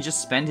 Marth can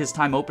just spend his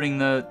time opening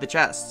the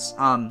chests.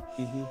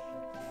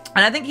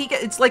 And I think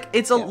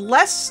it's a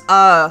less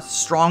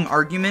strong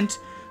argument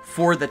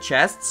for the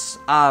chests.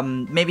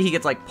 Maybe he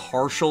gets, like,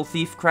 partial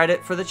thief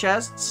credit for the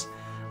chests.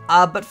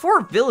 But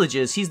for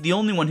villages, he's the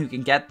only one who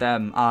can get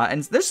them.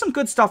 And there's some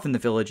good stuff in the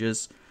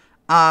villages.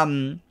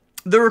 The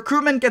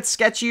recruitment gets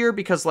sketchier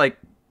because, like,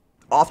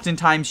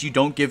 oftentimes you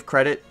don't give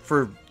credit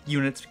for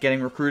units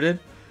getting recruited.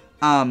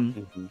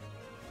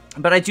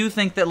 But I do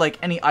think that, like,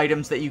 any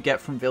items that you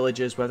get from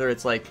villages, whether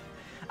it's, like,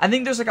 I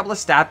think there's a couple of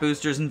stat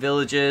boosters in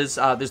villages.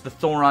 There's the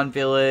Thoron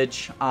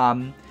village.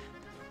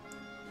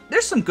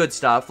 There's some good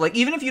stuff. Like,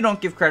 even if you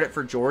don't give credit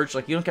for George,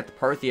 like, you don't get the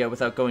Parthia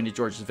without going to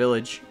George's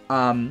village.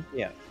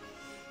 Yeah.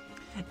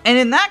 And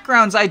in that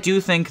grounds, I do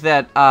think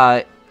that,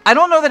 I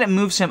don't know that it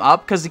moves him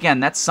up, because, again,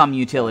 that's some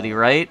utility,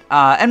 right?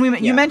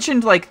 And you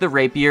mentioned, like, the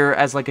Rapier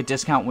as, like, a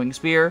discount wing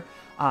spear.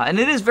 And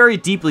it is very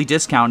deeply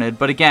discounted,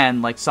 but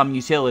again, like, some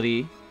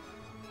utility.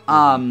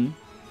 I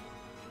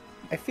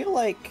feel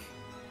like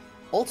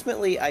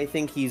ultimately, I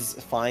think he's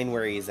fine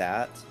where he's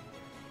at.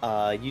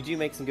 You do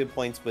make some good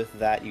points with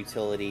that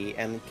utility,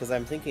 and because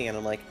I'm thinking, and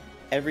I'm like,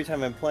 every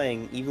time I'm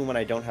playing, even when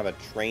I don't have a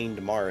trained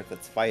Marth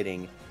that's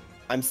fighting,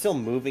 I'm still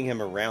moving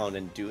him around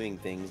and doing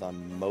things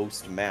on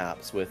most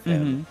maps with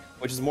him,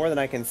 which is more than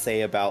I can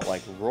say about,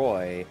 like,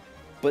 Roy.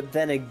 But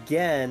then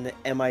again,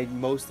 am I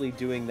mostly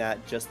doing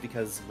that just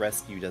because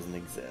Rescue doesn't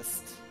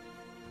exist?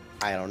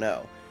 I don't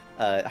know.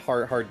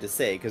 Hard to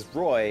say, because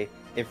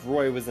if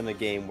Roy was in a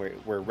game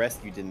where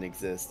Rescue didn't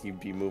exist, you'd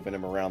be moving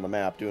him around the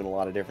map, doing a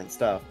lot of different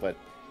stuff, but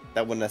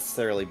that wouldn't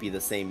necessarily be the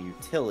same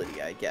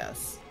utility, I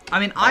guess. I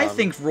mean, I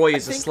think Roy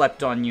is a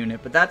slept-on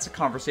unit, but that's a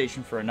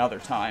conversation for another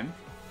time.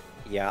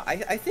 Yeah,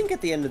 I think at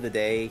the end of the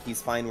day,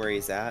 he's fine where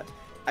he's at.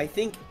 I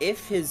think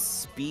if his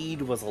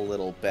speed was a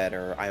little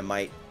better, I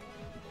might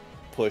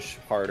push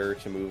harder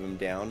to move him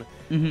down,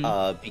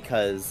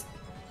 because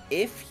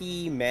if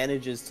he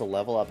manages to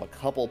level up a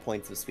couple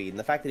points of speed, and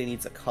the fact that he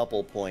needs a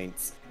couple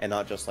points and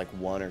not just like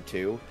 1 or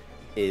 2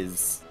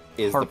 is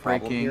the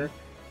problem here.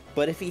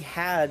 But if he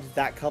had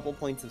that couple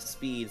points of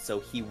speed so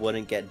he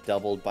wouldn't get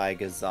doubled by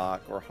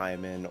Gazak or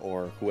Hyman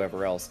or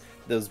whoever else,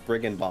 those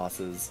brigand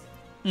bosses,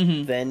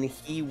 then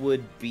he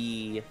would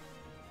be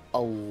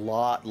a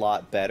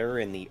lot better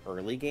in the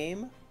early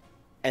game.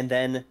 And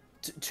then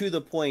to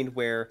the point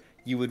where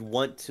you would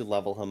want to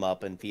level him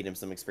up and feed him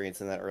some experience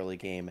in that early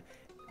game,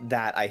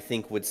 that I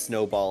think would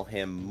snowball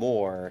him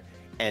more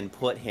and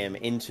put him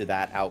into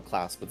that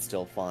outclass but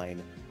still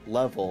fine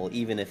level,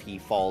 even if he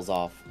falls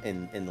off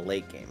in the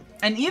late game.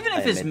 And even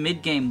if his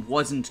mid-game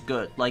wasn't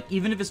good, right?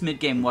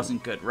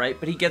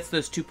 But he gets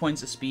those 2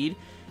 points of speed,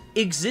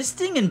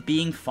 existing and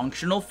being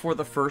functional for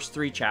the first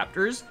 3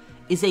 chapters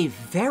is a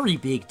very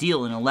big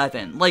deal in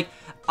 11. Like,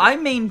 I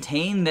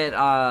maintain that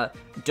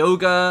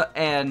Doga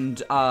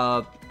and,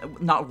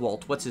 not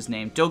Wolt, what's his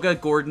name? Doga,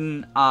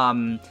 Gordon,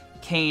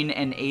 Kane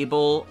and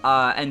Abel,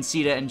 and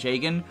Sita and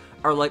Jagan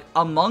are, like,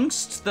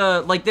 amongst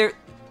the, like,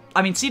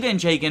 Sita and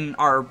Jagan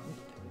are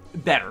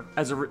better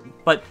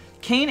but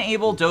Cain,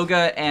 Abel,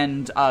 Doga,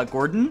 and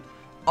Gordon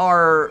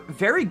are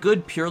very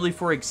good purely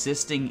for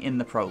existing in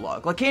the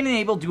prologue. Like, Cain and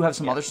Abel do have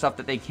some other stuff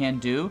that they can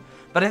do,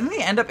 but I think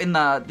they end up in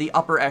the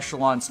upper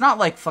echelons, not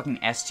like fucking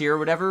S tier or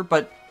whatever,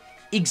 but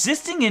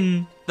existing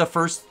in the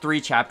first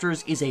 3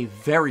 chapters is a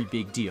very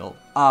big deal,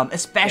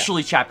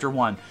 especially Chapter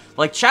 1.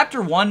 Like,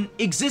 Chapter 1,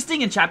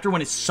 existing in Chapter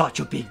 1 is such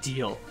a big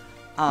deal.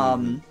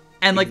 And,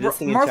 like,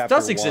 Marth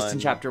does exist in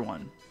Chapter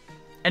 1.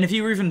 And if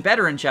you were even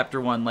better in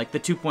Chapter 1, like, the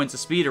 2 points of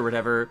speed or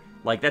whatever,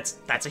 like,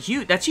 that's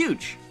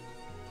huge.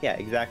 Yeah,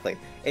 exactly.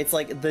 It's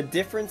like the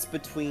difference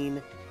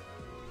between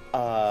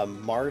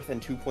Marth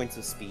and 2 points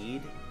of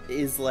speed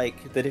is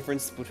like the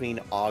difference between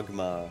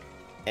Ogma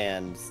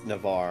and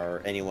Navarre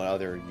or any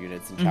other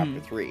units in Chapter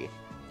 3.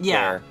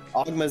 Yeah. Where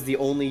Ogma's the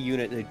only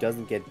unit who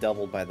doesn't get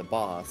doubled by the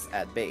boss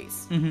at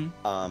base.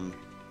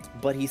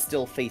 But he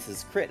still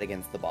faces crit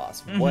against the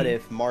boss. What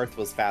if Marth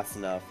was fast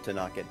enough to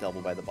not get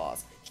doubled by the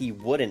boss? He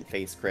wouldn't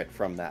face crit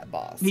from that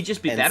boss. He'd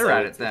just be better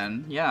at it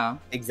then, yeah.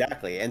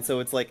 Exactly. And so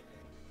it's like,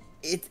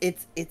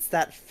 it's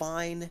that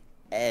fine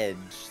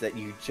edge that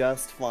you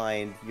just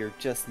find you're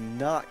just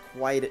not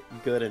quite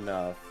good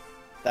enough,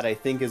 that I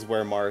think is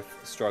where Marth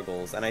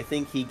struggles. And I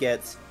think he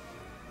gets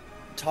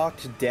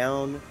talked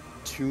down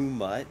too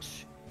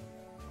much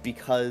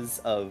because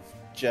of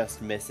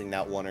just missing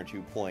that 1 or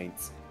 2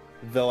 points.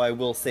 Though I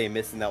will say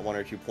missing that 1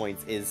 or 2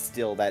 points is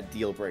still that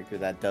deal breaker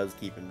that does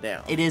keep him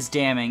down. It is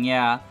damning,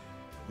 yeah.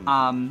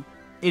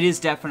 It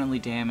is definitely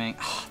damning.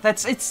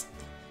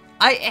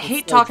 I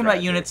hate talking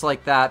about units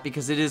like that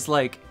because it is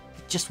like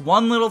just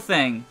one little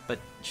thing, but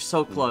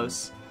so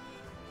close.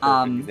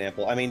 Perfect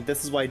example. I mean,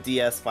 this is why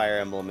DS Fire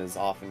Emblem is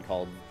often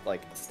called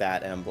like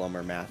Stat Emblem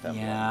or Math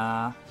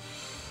Emblem.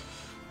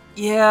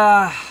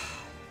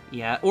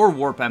 Yeah, or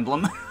Warp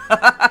Emblem.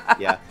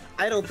 Yeah.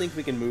 I don't think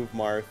we can move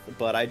Marth,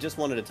 but I just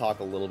wanted to talk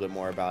a little bit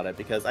more about it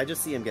because I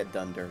just see him get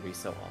done dirty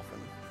so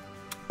often.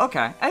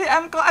 Okay,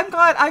 I'm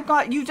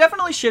glad you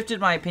definitely shifted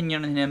my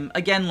opinion on him.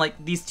 Again,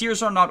 like, these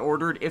tiers are not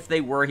ordered. If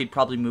they were, he'd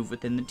probably move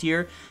within the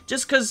tier.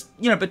 Just because,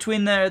 you know,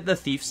 between the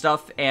thief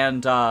stuff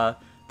and the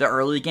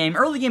early game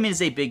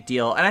is a big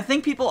deal. And I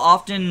think people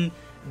often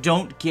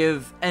don't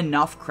give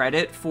enough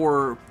credit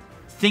for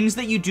things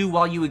that you do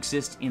while you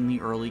exist in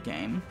the early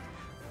game.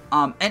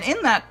 And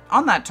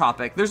on that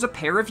topic, there's a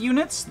pair of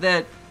units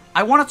that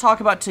I want to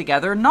talk about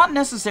together, not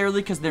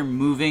necessarily because they're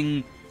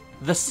moving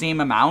the same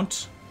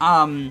amount,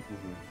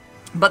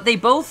 but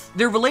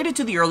they're related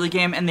to the early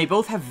game, and they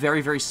both have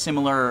very, very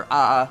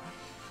similar,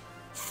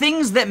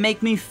 things that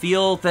make me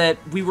feel that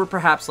we were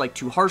perhaps, like,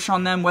 too harsh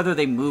on them, whether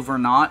they move or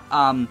not.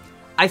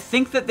 I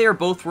think that they are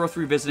both worth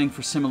revisiting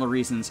for similar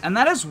reasons, and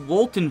that is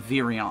Wolt and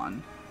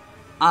Virion.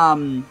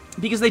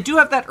 Because they do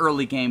have that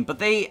early game, but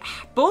they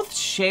both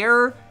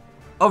share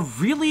a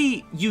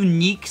really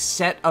unique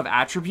set of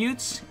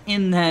attributes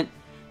in that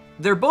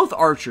they're both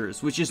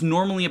archers, which is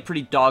normally a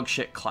pretty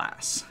dogshit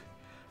class.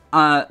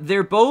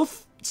 They're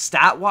both,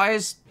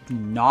 stat-wise,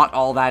 not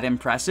all that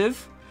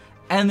impressive,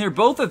 and they're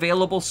both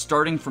available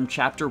starting from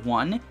Chapter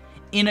 1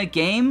 in a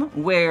game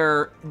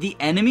where the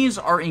enemies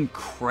are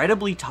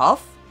incredibly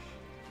tough.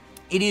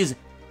 It is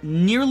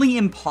nearly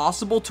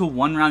impossible to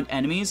one-round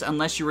enemies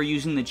unless you are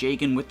using the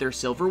Jagan with their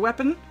silver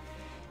weapon.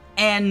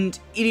 And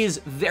it is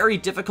very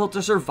difficult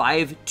to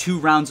survive 2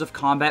 rounds of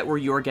combat where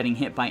you're getting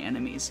hit by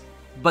enemies.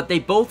 But they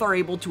both are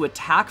able to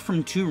attack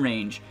from 2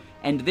 range,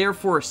 and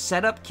therefore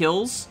set up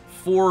kills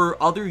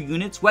for other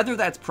units, whether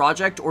that's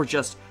Project or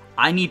just,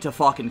 I need to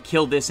fucking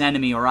kill this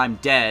enemy or I'm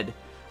dead,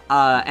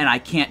 and I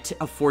can't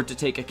afford to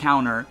take a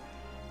counter.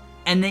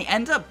 And they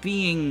end up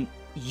being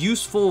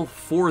useful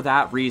for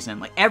that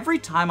reason. Like, every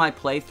time I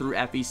play through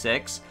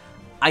FE6,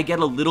 I get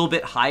a little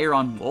bit higher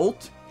on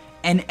Wolt,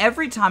 and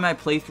every time I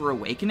play through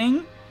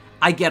Awakening,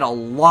 I get a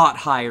lot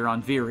higher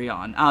on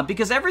Virion.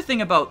 Because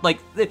everything about, like,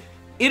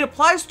 it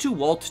applies to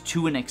Wolt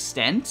to an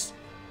extent.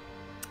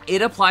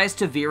 It applies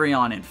to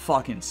Virion in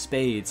fucking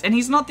spades. And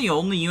he's not the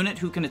only unit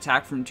who can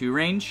attack from 2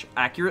 range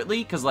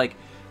accurately, because, like,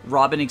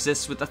 Robin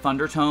exists with the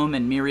Thunder Tome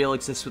and Mythril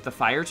exists with the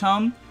Fire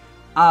Tome.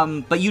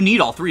 But you need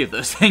all 3 of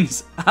those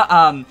things.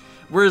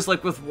 Whereas,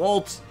 like, with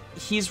Wolt,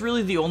 he's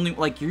really the only,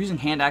 like, you're using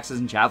hand axes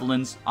and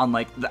javelins on,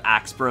 like, the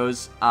Axe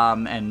Bros,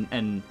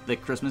 and the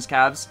Christmas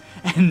Calves,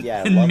 and,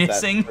 yeah, and love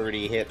missing. That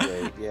 30 hit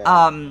rate,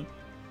 yeah.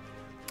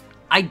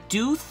 I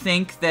do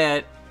think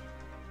that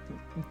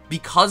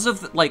because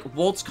of, like,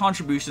 Wolt's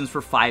contributions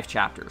for 5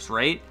 chapters,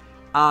 right?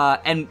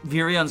 And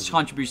Virion's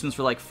contributions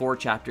for, like, 4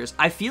 chapters,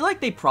 I feel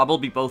like they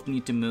probably both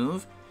need to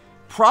move.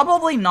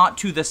 Probably not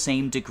to the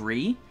same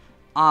degree.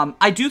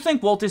 I do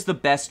think Wolt is the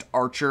best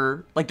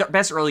archer, like, the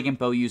best early game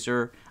bow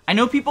user. I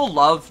know people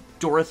love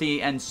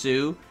Dorothy and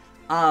Sue,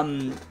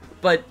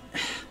 but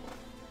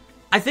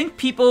I think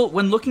people,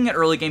 when looking at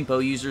early game bow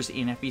users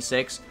in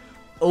FE6,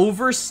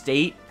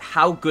 overstate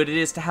how good it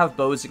is to have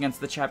bows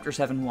against the Chapter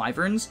 7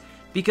 Wyverns,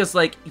 because,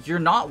 like, you're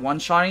not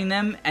one-shotting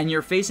them, and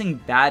you're facing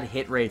bad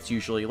hit rates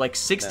usually, like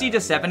 60 to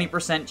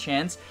 70%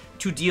 chance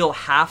to deal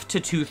half to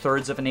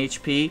 2/3 of an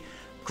HP.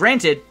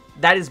 Granted,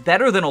 that is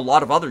better than a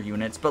lot of other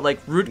units, but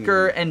like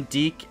Rutger and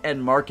Deke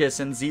and Marcus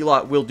and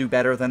Zealot will do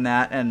better than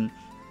that, and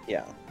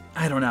yeah,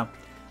 I don't know.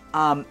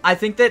 I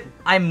think that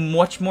I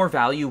much more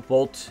value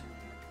Wolt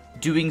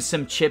doing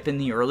some chip in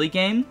the early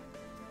game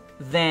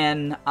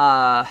than,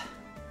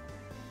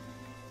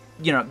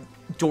 you know,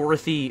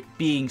 Dorothy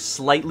being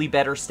slightly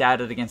better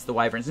statted against the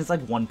Wyverns. It's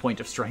like 1 point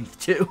of strength,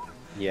 too.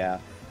 Yeah.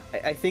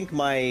 I think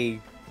my,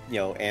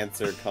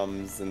 answer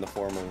comes in the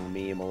form of a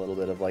meme a little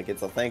bit of, like,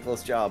 it's a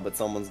thankless job, but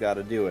someone's got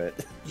to do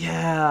it.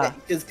 Yeah.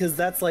 Because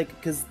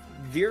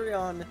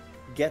Virion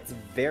gets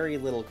very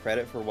little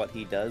credit for what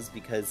he does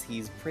because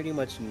he's pretty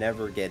much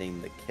never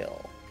getting the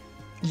kill.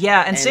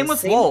 Yeah, and same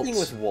with Wolt. Same thing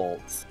with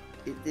Wolt.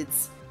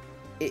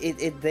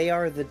 They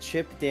are the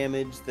chip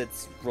damage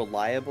that's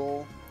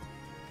reliable.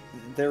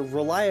 They're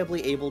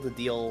reliably able to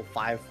deal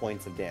 5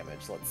 points of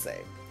damage, let's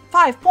say.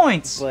 5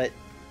 points! But,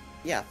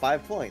 yeah,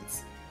 5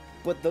 points.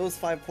 But those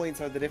 5 points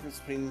are the difference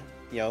between,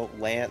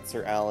 Lance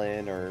or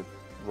Alan or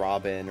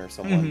Robin or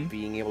someone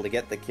being able to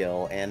get the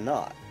kill and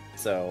not.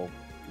 So,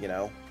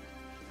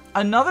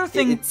 Another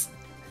thing...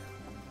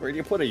 Where do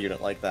you put a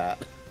unit like that?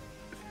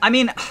 I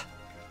mean,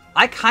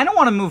 I kind of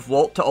want to move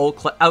Wolt to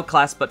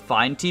Outclass but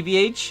Fine,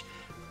 TBH.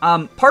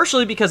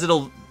 Partially because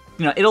it'll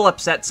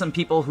upset some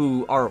people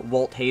who are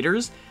Wolt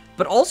haters,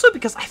 but also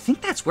because I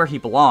think that's where he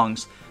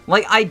belongs.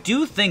 Like, I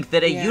do think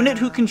that a unit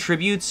who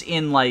contributes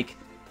in, like,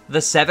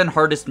 the 7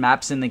 hardest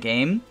maps in the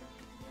game,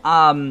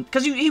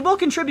 because he will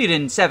contribute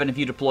in 7 if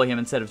you deploy him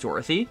instead of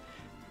Dorothy.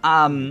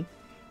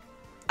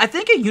 I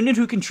think a unit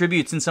who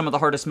contributes in some of the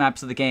hardest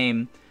maps of the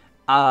game,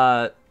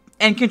 and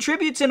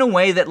contributes in a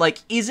way that, like,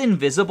 is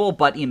invisible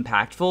but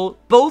impactful,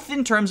 both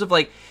in terms of,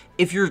 like,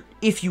 if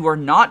you are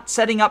not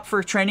setting up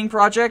for training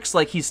projects,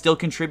 like, he's still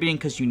contributing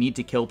because you need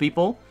to kill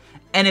people,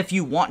 and if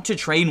you want to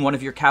train one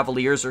of your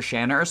Cavaliers or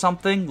Shanna or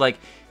something, like,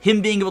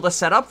 him being able to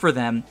set up for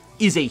them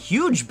is a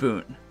huge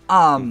boon.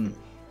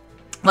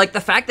 Like,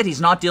 the fact that he's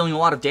not dealing a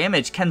lot of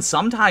damage can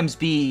sometimes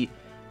be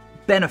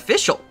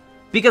beneficial,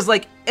 because,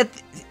 like,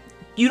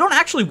 you don't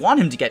actually want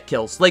him to get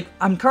kills. Like,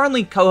 I'm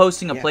currently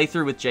co-hosting a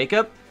playthrough with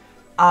Jacob,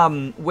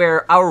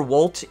 where our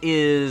Wolt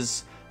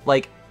is,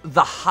 like,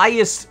 the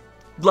highest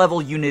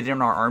level unit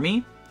in our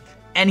army,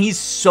 and he's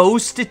so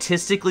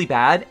statistically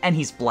bad, and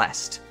he's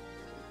blessed.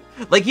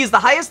 Like, he's the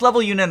highest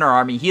level unit in our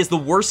army, he has the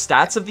worst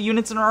stats of the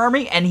units in our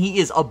army, and he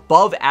is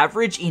above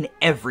average in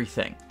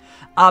everything.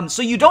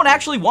 So you don't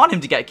actually want him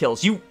to get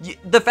kills.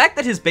 The fact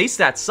that his base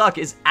stats suck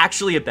is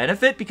actually a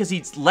benefit, because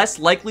he's less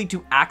likely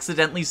to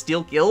accidentally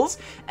steal kills,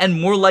 and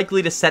more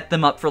likely to set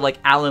them up for, like,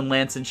 Alan,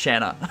 Lance, and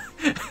Shanna.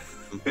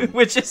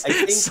 Which is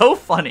so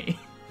funny.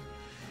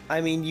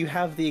 I mean, you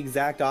have the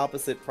exact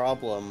opposite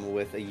problem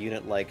with a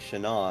unit like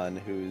Shannon,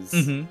 who's,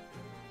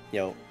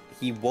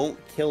 he won't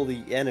kill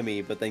the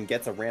enemy, but then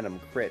gets a random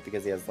crit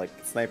because he has, like,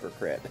 sniper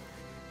crit.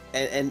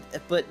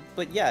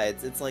 But yeah,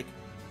 it's like,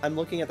 I'm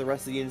looking at the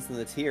rest of the units in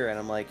the tier, and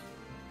I'm like,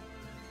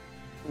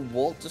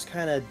 Wolt just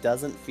kind of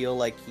doesn't feel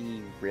like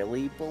he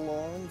really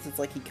belongs. It's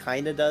like he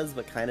kind of does,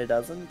 but kind of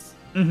doesn't.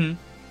 And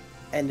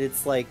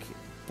it's like,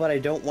 but I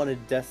don't want to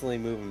definitely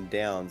move him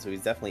down, so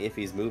he's definitely, if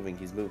he's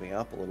moving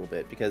up a little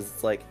bit, because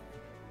it's like,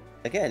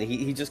 again,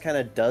 he just kind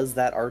of does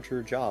that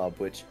archer job,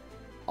 which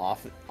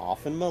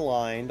often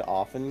maligned,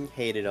 often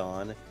hated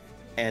on,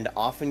 and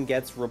often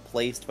gets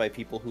replaced by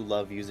people who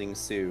love using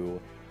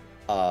Sue.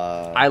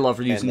 I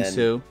love using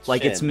Sue.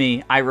 Like, it's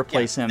me. I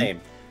replace him.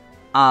 Same.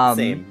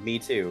 Same. Me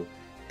too.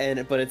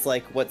 But it's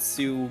like what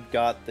Sue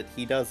got that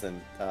he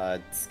doesn't.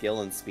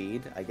 Skill and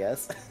speed, I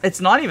guess. It's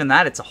not even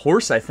that. It's a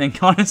horse, I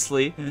think,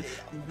 honestly.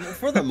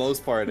 For the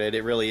most part,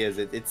 it really is.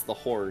 It's the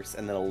horse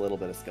and then a little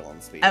bit of skill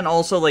and speed. And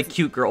also, like,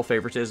 cute girl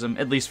favoritism,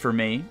 at least for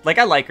me. Like,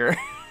 I like her.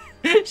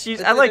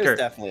 I like her. There's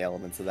definitely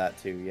elements of that,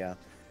 too, yeah.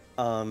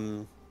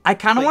 I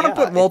kind of want to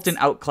put Wolt in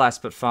Outclass,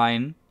 but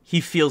fine.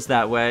 He feels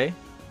that way.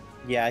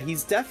 Yeah,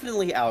 he's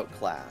definitely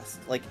outclassed.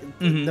 Like,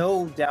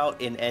 no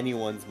doubt in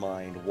anyone's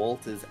mind,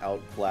 Wolt is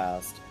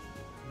outclassed.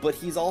 But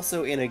he's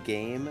also in a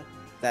game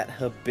that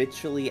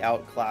habitually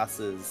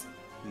outclasses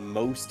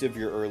most of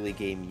your early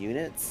game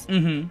units.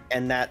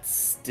 And that's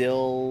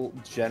still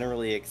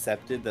generally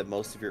accepted, that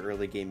most of your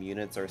early game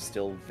units are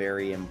still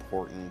very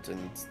important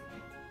and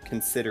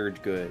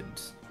considered good,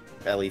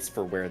 at least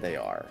for where they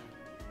are.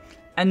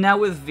 And now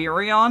with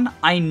Virion,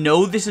 I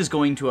know this is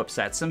going to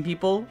upset some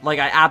people. Like,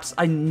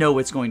 I know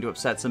it's going to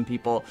upset some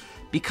people,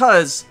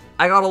 because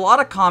I got a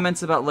lot of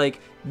comments about, like,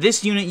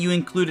 this unit you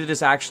included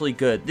is actually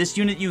good. This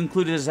unit you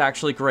included is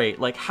actually great.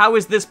 Like, how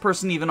is this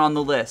person even on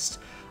the list?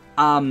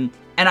 And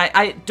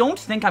I don't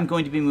think I'm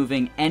going to be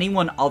moving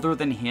anyone other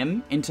than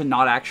him into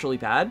not actually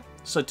bad,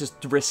 so just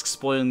risk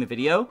spoiling the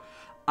video.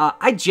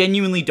 I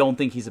genuinely don't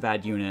think he's a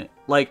bad unit.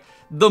 Like,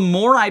 the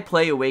more I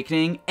play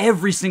Awakening,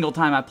 every single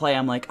time I play,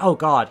 I'm like, oh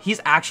god,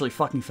 he's actually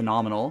fucking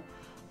phenomenal.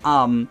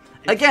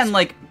 Again,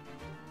 like,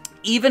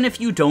 even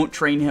if you don't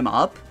train him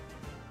up,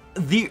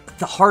 the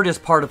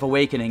hardest part of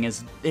Awakening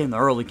is in the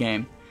early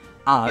game.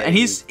 And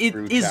his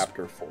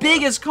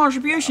biggest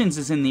contributions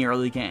is in the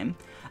early game.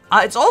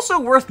 It's also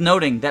worth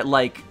noting that,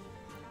 like,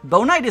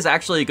 Bow Knight is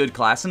actually a good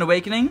class in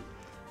Awakening,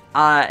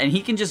 and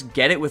he can just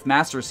get it with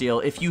Master Seal.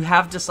 If you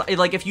have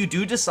if you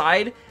do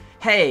decide,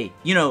 hey,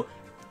 you know,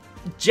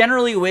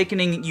 generally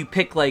Awakening, you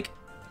pick like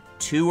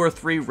 2 or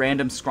 3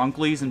 random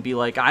Skrunklies and be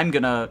like, I'm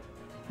gonna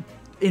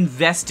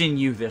invest in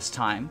you this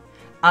time.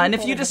 And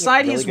if you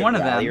decide he's one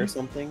of them, or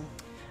something.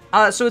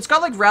 So it's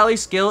got like rally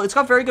skill. It's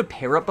got very good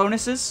pair up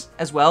bonuses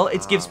as well.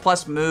 It gives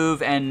plus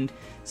move and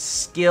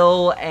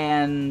skill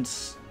and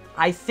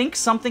I think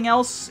something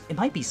else. It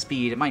might be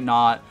speed. It might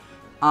not.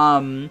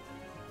 But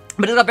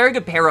it got very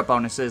good pair up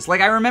bonuses.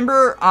 Like I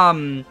remember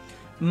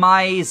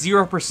my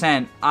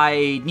 0%,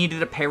 I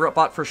needed a pair up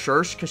bot for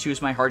Shursh because she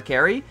was my hard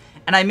carry.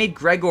 And I made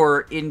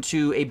Gregor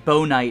into a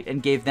Bow Knight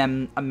and gave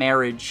them a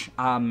marriage.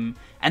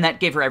 And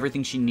that gave her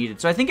everything she needed.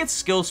 So I think it's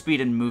skill,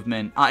 speed, and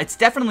movement. It's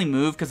definitely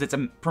move because it's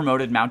a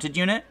promoted mounted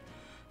unit.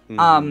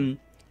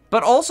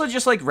 But also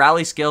just like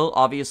rally skill,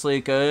 obviously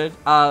good.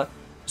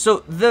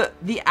 So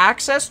the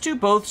access to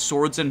both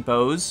swords and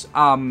bows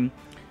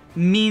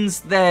means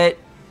that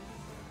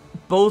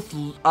both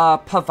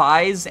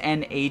Pavise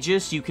and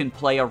Aegis you can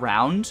play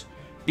around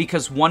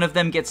because one of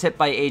them gets hit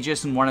by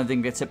Aegis and one of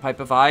them gets hit by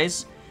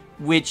Pavise,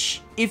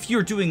 which if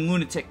you're doing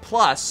Lunatic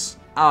Plus,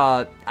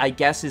 I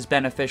guess is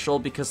beneficial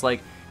because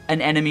like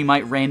an enemy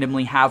might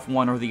randomly have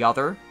one or the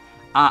other.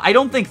 I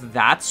don't think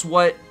that's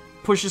what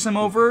pushes him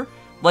over.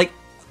 Like,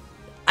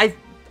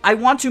 I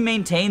want to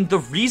maintain the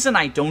reason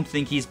I don't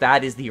think he's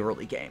bad is the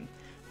early game.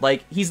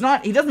 Like, he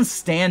doesn't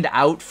stand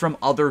out from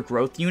other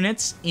growth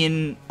units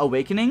in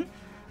Awakening.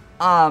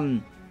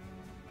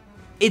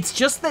 It's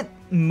just that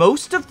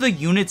most of the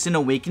units in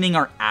Awakening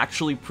are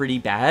actually pretty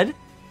bad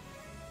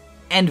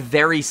and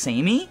very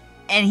samey,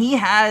 and he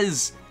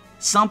has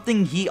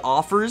something he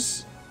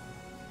offers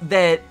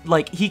that,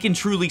 like, he can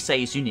truly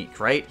say is unique,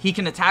 right? He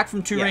can attack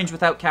from 2 range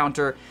without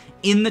counter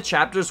in the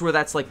chapters where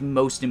that's, like,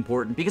 most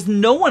important, because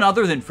no one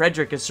other than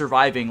Frederick is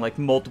surviving, like,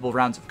 multiple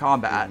rounds of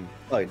combat.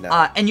 Oh,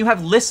 no. And you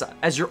have Lissa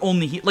as your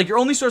only your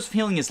only source of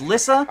healing is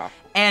Lissa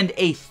and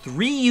a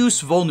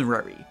 3-use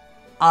Vulnerary.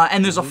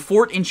 And there's a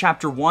fort in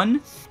Chapter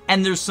 1,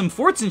 and there's some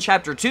forts in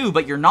Chapter 2,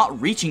 but you're not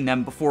reaching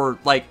them before,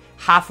 like,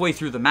 halfway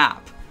through the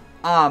map.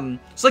 So,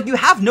 like, you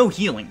have no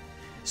healing.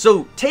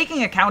 So,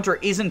 taking a counter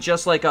isn't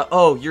just like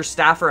oh, your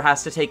staffer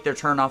has to take their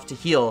turn off to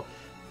heal.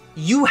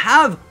 You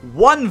have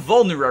 1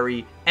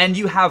 Vulnerary, and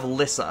you have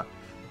Lissa.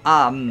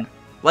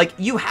 Like,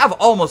 you have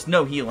almost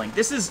no healing.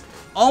 This is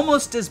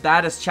almost as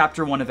bad as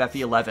Chapter 1 of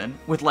FE11,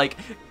 with, like,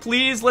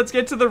 please, let's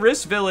get to the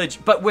Riss Village,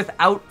 but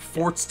without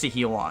forts to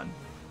heal on.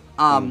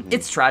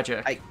 It's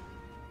tragic.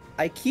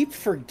 I keep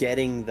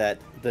forgetting that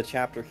the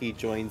chapter he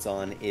joins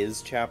on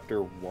is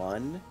Chapter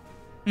 1.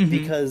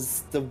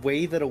 Because the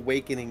way that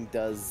Awakening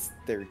does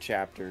their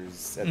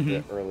chapters at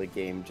the early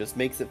game just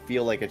makes it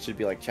feel like it should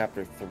be like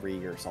Chapter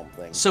 3 or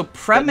something. So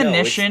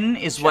Premonition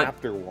is what...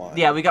 Chapter 1.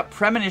 Yeah, we got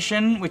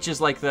Premonition, which is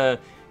like the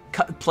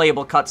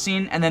playable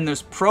cutscene, and then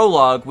there's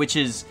Prologue, which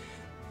is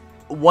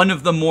one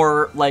of the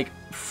more, like,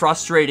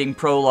 frustrating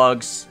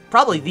prologues,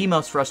 probably the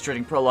most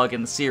frustrating prologue in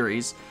the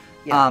series.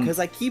 Yeah, because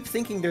I keep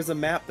thinking there's a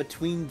map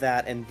between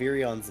that and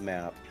Virion's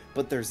map,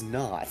 but there's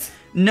not.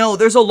 No,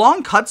 there's a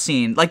long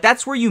cutscene. Like,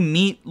 that's where you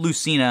meet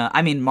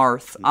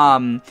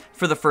Marth,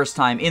 for the first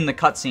time in the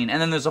cutscene.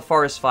 And then there's a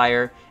forest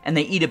fire, and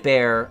they eat a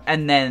bear,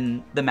 and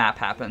then the map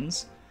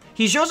happens.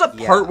 He shows up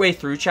partway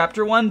through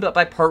Chapter 1, but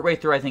by partway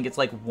through, I think it's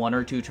like 1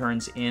 or 2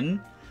 turns in.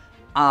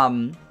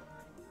 Yeah,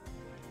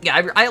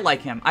 I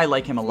like him. I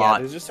like him a lot.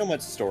 There's just so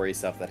much story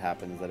stuff that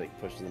happens that it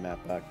pushes the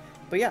map back.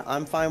 But yeah,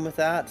 I'm fine with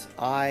that.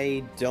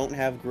 I don't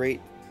have great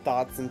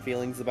thoughts and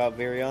feelings about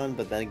Virion,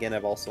 but then again,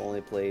 I've also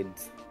only played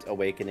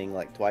Awakening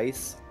like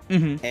twice.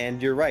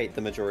 And you're right,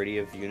 the majority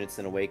of units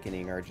in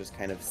Awakening are just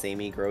kind of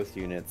samey growth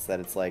units that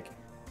it's like,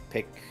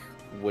 pick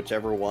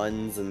whichever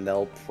ones and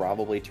they'll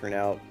probably turn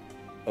out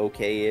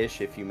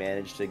okay-ish if you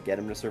manage to get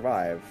them to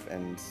survive.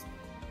 And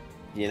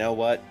you know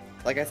what?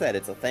 Like I said,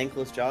 it's a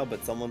thankless job,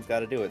 but someone's got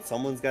to do it.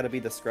 Someone's got to be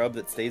the scrub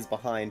that stays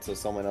behind so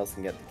someone else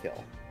can get the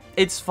kill.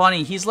 It's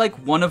funny, he's like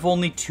one of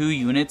only 2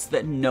 units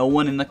that no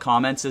one in the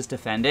comments is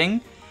defending,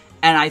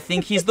 and I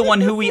think he's the one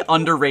who we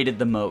underrated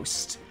the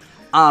most.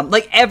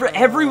 Like,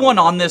 everyone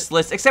on this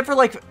list, except for,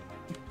 like,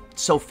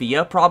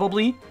 Sophia,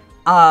 probably.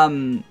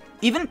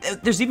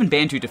 There's even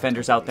Banjo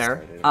defenders out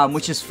there,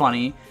 which is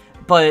funny.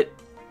 But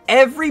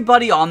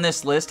everybody on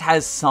this list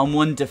has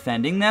someone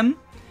defending them,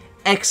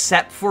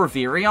 except for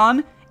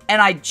Virion,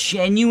 and I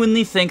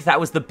genuinely think that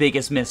was the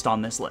biggest missed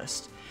on this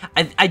list.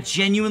 I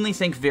genuinely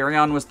think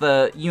Virion was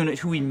the unit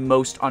who we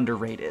most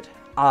underrated.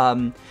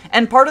 And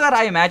part of that,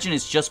 I imagine,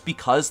 is just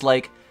because,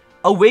 like,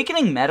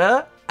 Awakening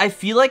meta, I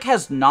feel like,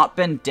 has not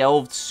been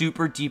delved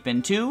super deep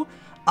into,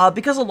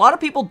 because a lot of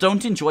people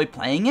don't enjoy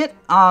playing it.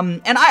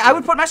 And I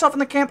would put myself in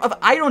the camp of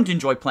I don't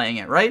enjoy playing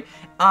it, right?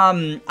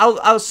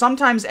 I'll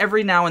sometimes,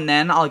 every now and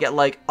then, I'll get,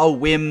 like, a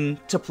whim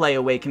to play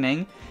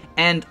Awakening,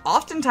 and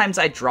oftentimes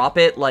I drop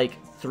it, like,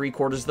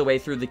 3/4 of the way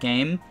through the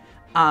game,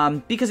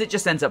 because it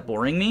just ends up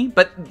boring me,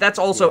 but that's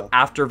also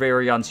after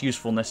Virion's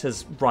usefulness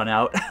has run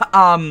out.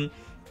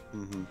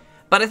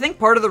 But I think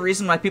part of the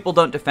reason why people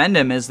don't defend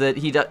him is that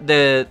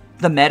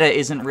the meta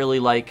isn't really,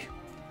 like,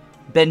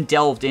 been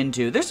delved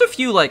into. There's a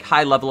few, like,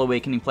 high-level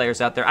Awakening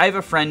players out there. I have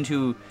a friend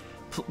who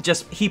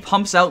he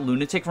pumps out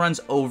lunatic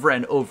runs over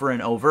and over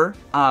and over.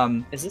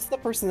 Is this the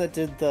person that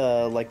did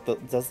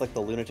does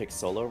the lunatic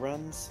solo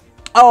runs?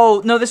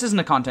 Oh, no, this isn't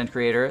a content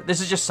creator.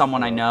 This is just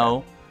someone I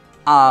know.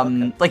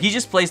 Okay. Like, he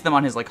just plays them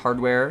on his, like,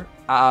 hardware.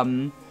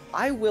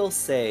 I will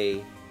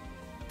say,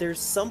 there's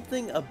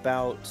something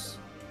about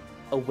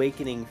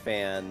Awakening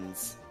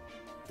fans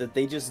that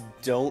they just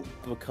don't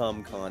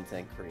become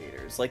content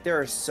creators. Like, there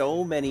are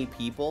so many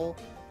people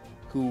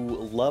who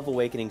love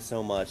Awakening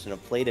so much and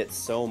have played it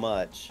so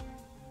much,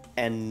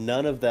 and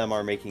none of them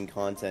are making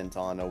content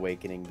on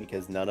Awakening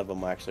because none of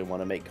them actually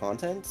want to make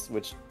content,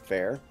 which,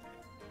 fair.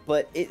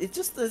 But it's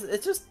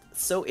just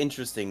so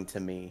interesting to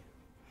me.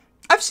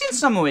 I've seen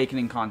some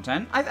Awakening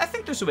content. I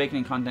think there's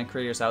Awakening content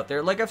creators out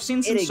there. Like, I've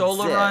seen some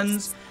solo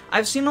runs.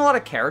 I've seen a lot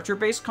of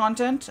character-based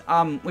content,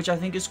 which I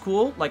think is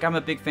cool. Like, I'm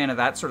a big fan of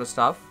that sort of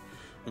stuff.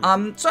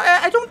 So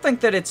I don't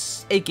think that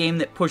it's a game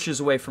that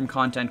pushes away from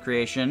content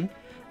creation.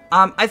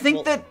 I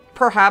think that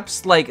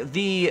perhaps, like,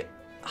 the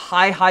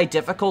high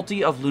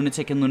difficulty of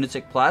Lunatic and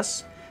Lunatic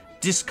Plus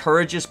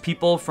discourages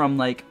people from,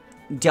 like,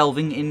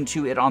 delving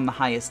into it on the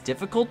highest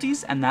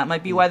difficulties, and that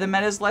might be why the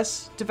meta is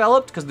less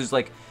developed, because there's,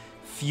 like,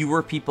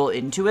 fewer people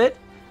into it.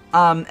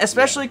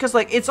 Especially because,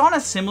 like, it's on a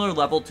similar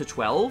level to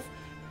 12,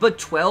 but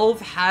 12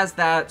 has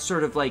that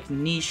sort of, like,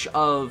 niche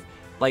of,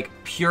 like,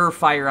 pure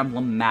Fire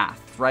Emblem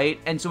math, right?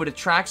 And so it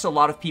attracts a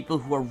lot of people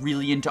who are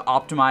really into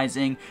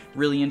optimizing,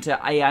 really into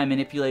AI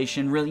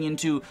manipulation, really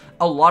into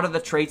a lot of the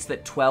traits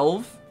that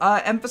 12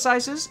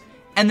 emphasizes.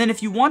 And then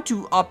if you want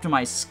to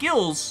optimize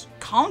skills,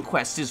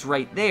 Conquest is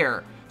right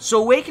there.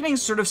 So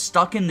Awakening's sort of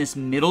stuck in this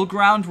middle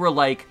ground where,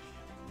 like,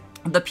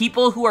 the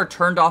people who are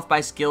turned off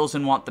by skills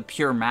and want the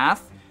pure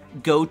math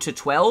go to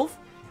 12,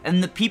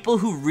 and the people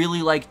who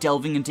really like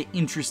delving into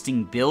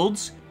interesting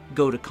builds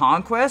go to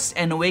Conquest,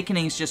 and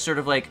Awakening's just sort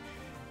of like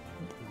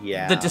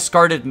the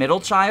discarded middle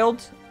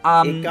child.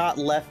 It got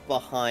left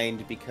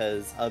behind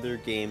because other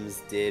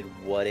games did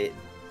what it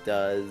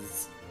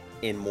does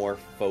in more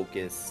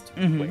focused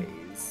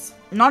ways.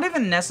 Not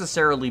even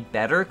necessarily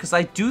better, because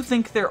I do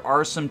think there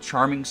are some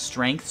charming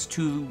strengths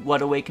to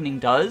what Awakening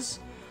does.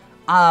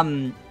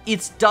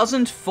 It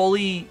doesn't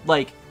fully,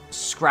 like,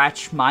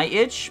 scratch my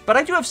itch, but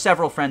I do have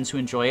several friends who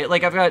enjoy it.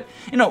 Like, I've got,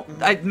 you know,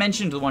 I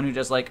mentioned the one who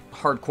does, like,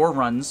 hardcore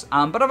runs,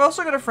 but I've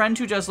also got a friend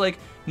who does, like,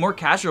 more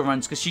casual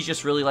runs, because she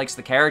just really likes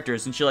the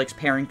characters, and she likes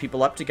pairing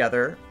people up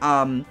together,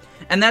 and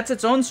that's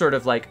its own sort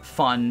of, like,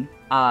 fun.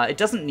 It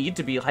doesn't need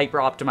to be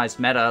hyper-optimized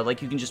meta.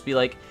 Like, you can just be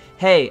like,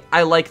 hey,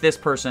 I like this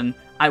person,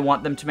 I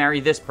want them to marry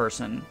this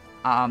person.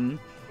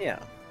 Yeah.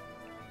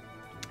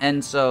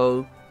 And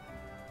so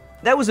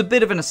that was a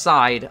bit of an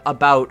aside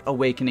about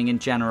Awakening in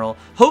general.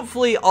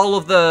 Hopefully all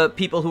of the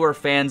people who are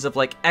fans of,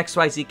 like,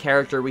 XYZ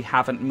character we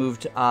haven't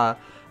moved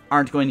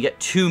aren't going to get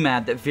too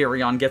mad that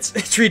Virion gets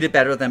treated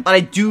better than. But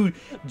I do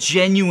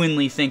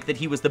genuinely think that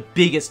he was the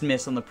biggest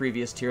miss on the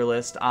previous tier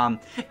list.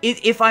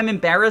 If I'm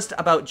embarrassed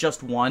about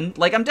just one,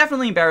 like, I'm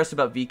definitely embarrassed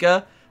about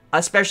Viika,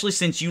 especially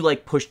since you,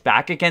 like, pushed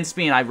back against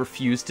me and I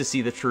refused to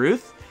see the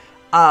truth.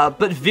 But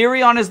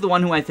Virion is the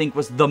one who I think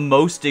was the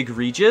most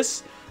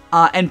egregious,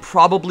 and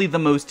probably the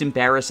most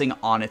embarrassing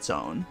on its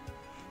own.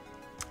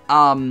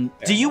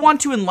 Do you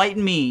want to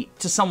enlighten me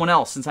to someone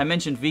else? Since I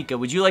mentioned Viika,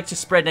 would you like to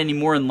spread any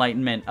more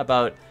enlightenment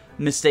about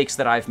mistakes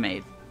that I've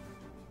made?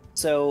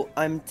 So,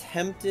 I'm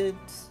tempted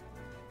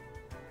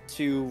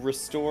to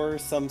restore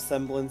some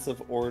semblance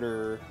of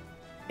order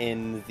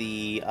in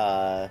the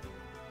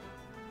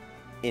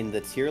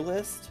tier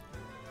list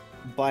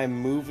by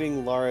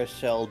moving La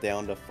Rochelle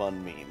down to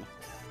Fun Meme.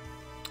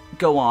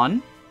 Go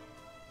on.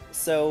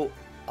 So,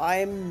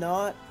 I'm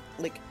not,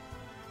 like,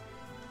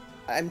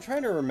 I'm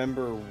trying to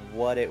remember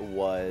what it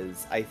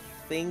was. I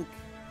think,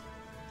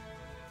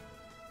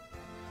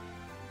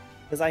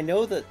 because I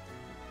know that,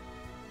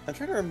 I'm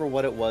trying to remember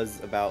what it was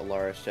about La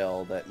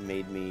Rochelle that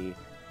made me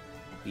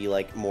be,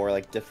 like, more,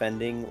 like,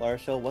 defending La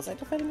Rochelle. Was I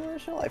defending La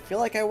Rochelle? I feel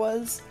like I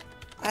was.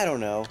 I don't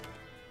know.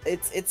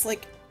 It's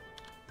like,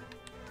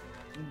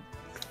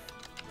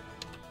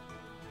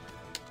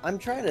 I'm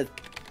trying to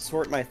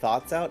sort my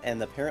thoughts out,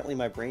 and apparently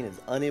my brain is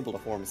unable to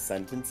form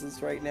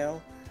sentences right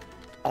now.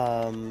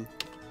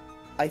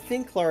 I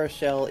think La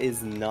Rochelle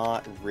is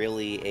not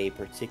really a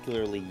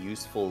particularly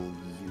useful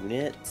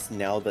unit.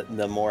 Now that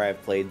the more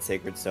I've played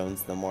Sacred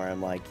Stones, the more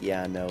I'm like,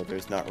 yeah, no,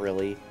 there's not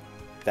really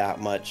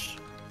that much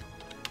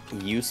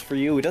use for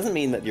you. It doesn't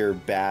mean that you're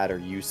bad or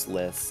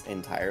useless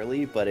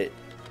entirely, but it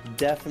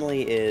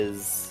definitely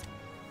is...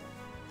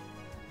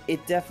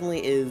 It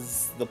definitely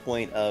is the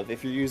point of,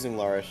 if you're using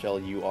La Rochelle,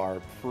 you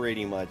are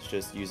pretty much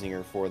just using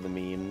her for the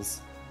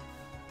memes.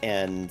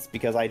 And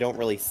because I don't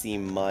really see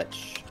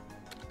much...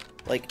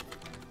 Like,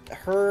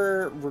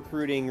 her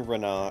recruiting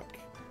Renak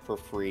for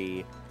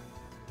free,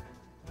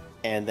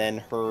 and then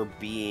her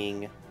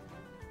being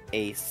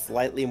a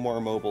slightly more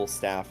mobile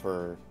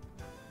staffer,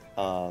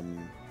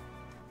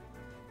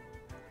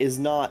 is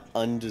not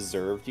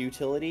undeserved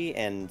utility,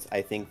 and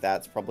I think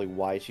that's probably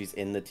why she's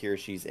in the tier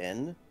she's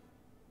in.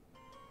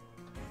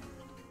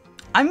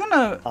 I'm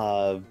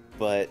gonna...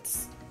 But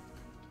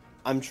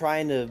I'm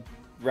trying to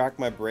rack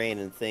my brain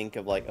and think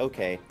of, like,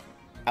 okay,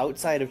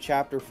 outside of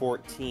Chapter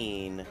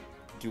 14,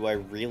 do I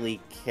really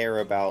care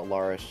about La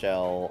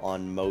Rochelle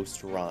on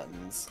most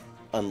runs?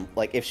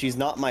 Like, if she's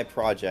not my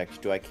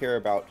project, do I care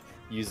about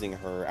using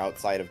her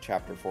outside of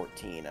Chapter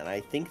 14? And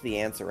I think the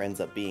answer ends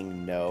up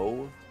being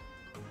no.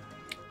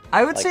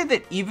 I would say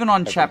that even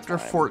on Chapter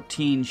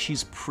 14,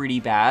 she's pretty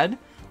bad.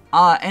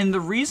 And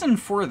the reason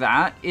for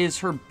that is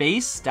her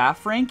base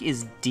staff rank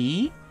is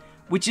D,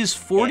 which is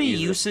 40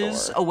 uses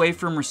Restore. Away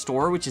from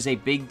Restore, which is a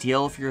big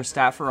deal if you're a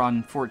staffer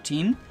on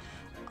 14.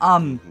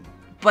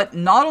 But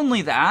not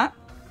only that,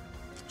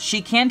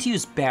 she can't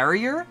use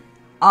Barrier.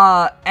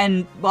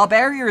 And while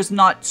Barrier is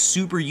not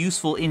super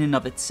useful in and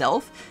of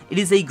itself, it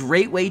is a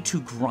great way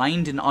to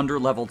grind an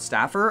underleveled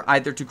staffer,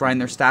 either to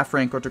grind their staff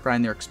rank or to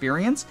grind their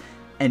experience.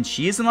 And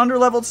she is an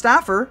underleveled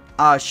staffer.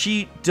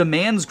 She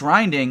demands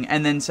grinding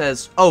and then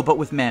says, oh, but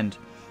with Mend.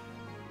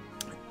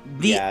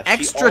 The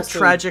extra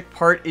tragic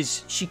part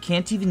is she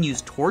can't even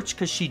use Torch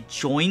because she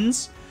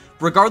joins,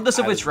 regardless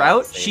of which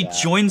route, she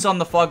joins on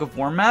the Fog of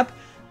War map,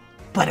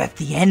 but at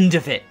the end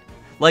of it.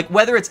 Like,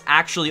 whether it's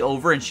actually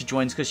over and she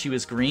joins because she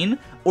was green,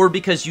 or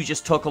because you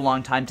just took a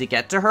long time to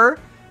get to her,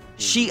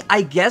 she,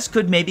 I guess,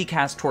 could maybe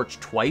cast Torch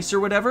twice or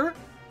whatever,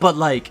 but,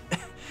 like,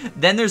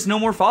 then there's no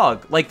more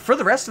Fog. Like, for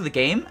the rest of the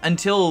game,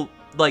 until,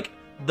 like,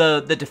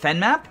 the defend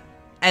map,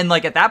 and,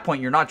 like, at that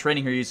point, you're not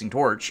training her using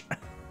Torch.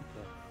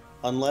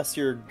 Unless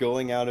you're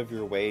going out of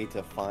your way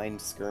to find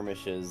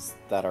skirmishes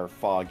that are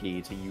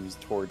foggy to use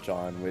Torch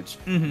on, which,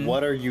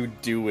 what are you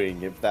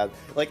doing if that...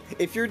 Like,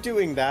 if you're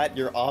doing that,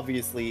 you're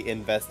obviously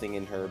investing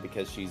in her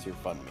because she's your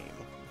fun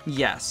meme.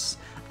 Yes.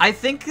 I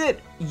think that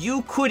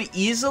you could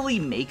easily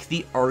make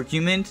the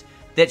argument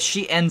that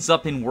she ends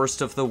up in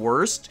Worst of the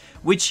Worst,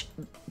 which,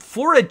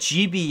 for a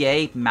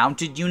GBA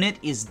mounted unit,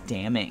 is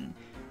damning.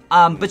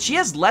 But she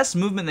has less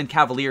movement than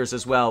Cavaliers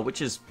as well,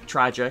 which is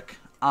tragic.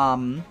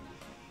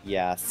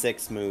 Yeah,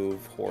 6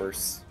 move,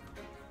 horse.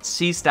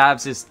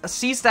 C-Stabs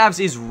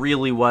is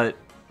really what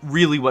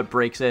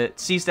breaks it.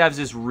 C-Stabs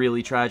is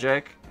really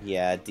tragic.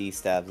 Yeah,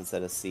 D-Stabs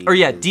instead of C. Or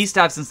yeah,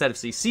 D-Stabs instead of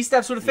C.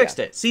 C-Stabs would have fixed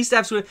it.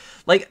 C-Stabs would,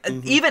 like,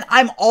 even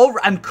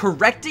I'm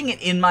correcting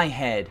it in my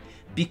head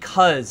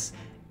because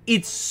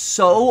it's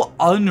so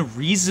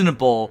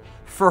unreasonable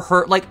for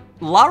her. Like,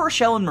 La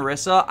Rochelle and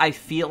Marissa, I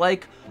feel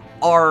like,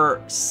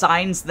 are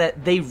signs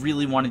that they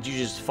really wanted you to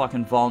just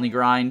fucking volley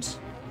grind.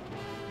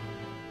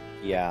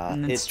 Yeah,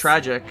 and it's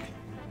tragic.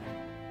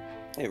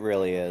 It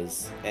really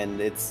is,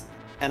 and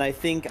I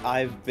think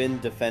I've been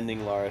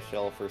defending La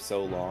Rochelle for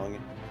so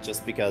long,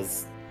 just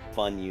because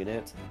fun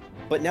unit.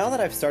 But now that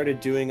I've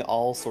started doing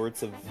all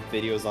sorts of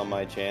videos on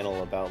my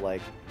channel about,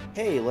 like,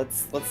 hey,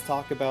 let's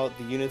talk about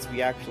the units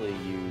we actually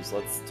use.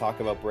 Let's talk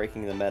about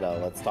breaking the meta.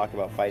 Let's talk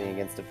about fighting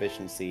against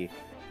efficiency.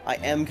 I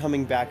am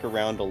coming back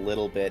around a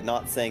little bit.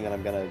 Not saying that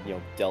I'm gonna,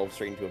 delve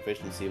straight into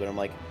efficiency, but I'm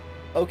like,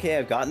 okay,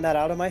 I've gotten that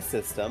out of my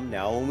system.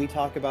 Now when we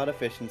talk about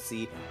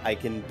efficiency, I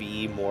can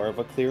be more of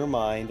a clear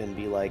mind and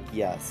be like,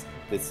 yes,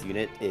 this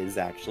unit is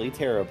actually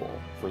terrible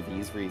for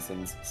these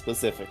reasons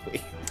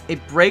specifically.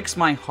 It breaks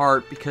my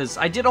heart because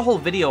I did a whole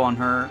video on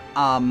her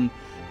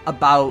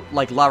about,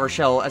 like, La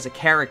Rochelle as a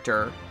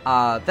character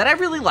that I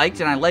really liked,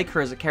 and I like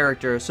her as a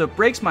character, so it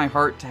breaks my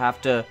heart to have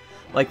to,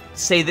 like,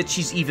 say that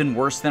she's even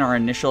worse than our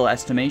initial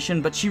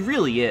estimation, but she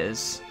really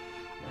is.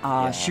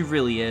 She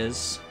really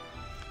is.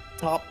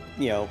 Top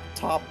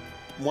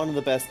one of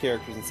the best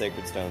characters in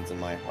Sacred Stones in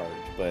my heart,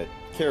 but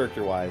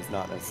character-wise,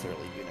 not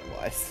necessarily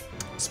unit-wise.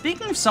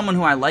 Speaking of someone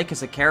who I like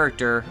as a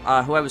character,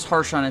 who I was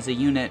harsh on as a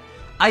unit,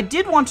 I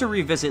did want to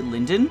revisit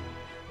Lindon.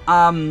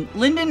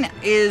 Lindon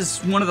is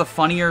one of the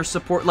funnier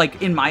support,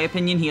 like, in my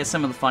opinion, he has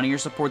some of the funnier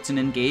supports in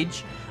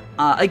Engage.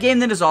 A game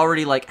that is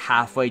already, like,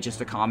 halfway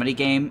just a comedy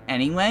game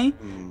anyway.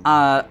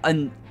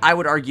 And I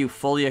would argue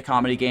fully a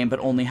comedy game, but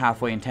only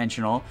halfway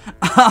intentional.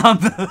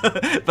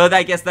 But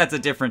I guess that's a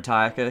different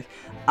topic.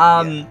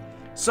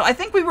 So I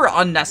think we were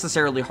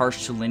unnecessarily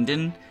harsh to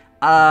Lindon.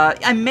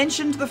 I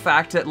mentioned the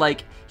fact that,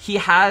 like, he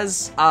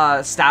has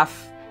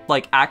staff,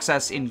 like,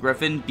 access in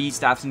Griffin, B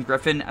staffs in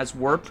Griffin as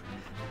Warp.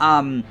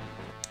 And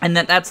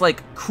that's,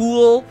 like,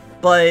 cool,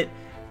 but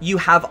you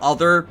have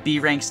other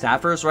B-rank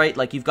staffers, right?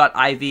 Like, you've got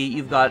Ivy,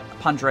 you've got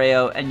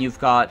Pandreo, and you've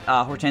got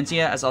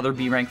Hortensia as other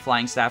B-rank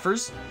flying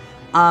staffers.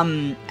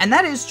 And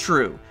that is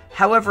true.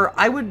 However,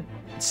 I would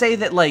say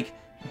that, like,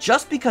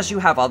 just because you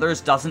have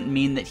others doesn't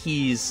mean that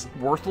he's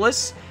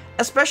worthless.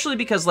 Especially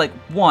because, like,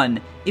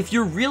 one, if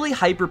you're really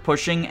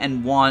hyper-pushing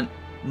and want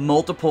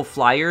multiple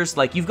flyers,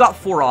 like, you've got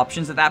 4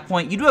 options at that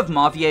point. You do have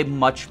Mavier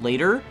much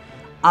later.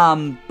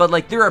 But,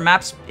 like, there are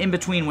maps in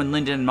between when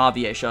Lindon and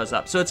Mavier shows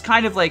up. So it's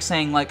kind of like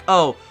saying, like,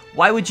 oh,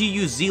 why would you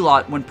use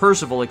Zealot when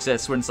Percival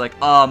exists? When it's like,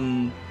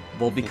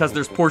 well, because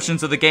there's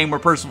portions of the game where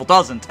Percival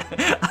doesn't.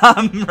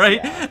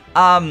 Right?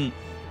 Yeah.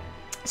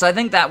 So I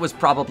think that was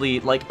probably,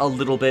 like, a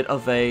little bit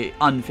of a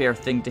unfair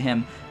thing to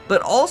him.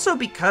 but also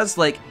because,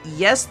 like,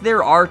 yes,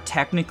 there are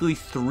technically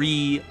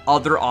 3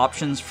 other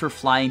options for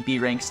flying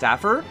B-rank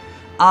staffer,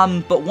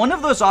 but one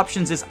of those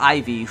options is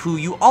Ivy, who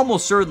you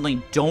almost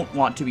certainly don't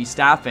want to be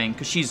staffing,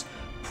 because she's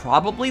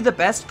probably the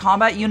best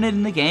combat unit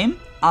in the game.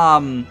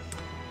 And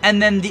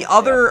then the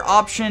other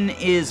option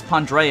is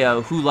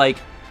Pandrea, who, like,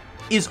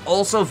 is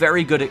also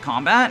very good at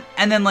combat.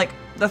 And then, like,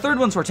 the third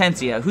one's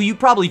Hortensia, who you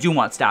probably do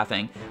want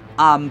staffing.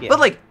 But,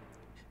 like,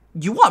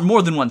 you want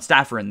more than one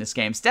staffer in this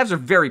game. Staffs are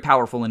very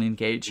powerful in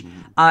Engage.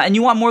 And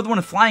you want more than one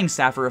flying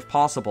staffer if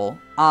possible.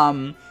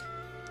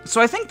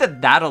 So I think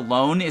that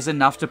alone is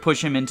enough to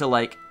push him into,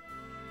 like...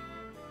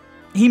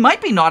 He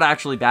might be not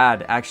actually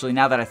bad, actually,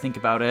 now that I think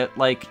about it.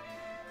 Like,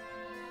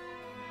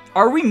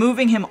 are we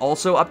moving him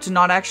also up to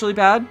not actually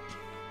bad?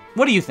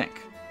 What do you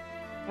think?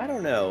 I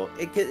don't know.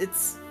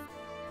 It's...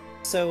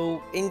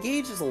 So,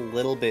 Engage is a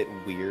little bit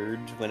weird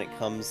when it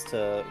comes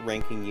to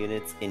ranking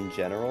units in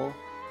general.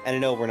 And I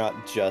know we're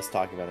not just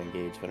talking about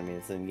Engage, but I mean,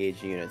 it's an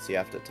Engage unit, so you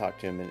have to talk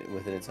to him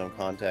within its own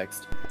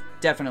context.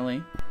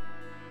 Definitely.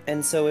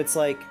 And so it's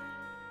like...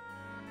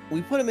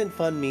 We put him in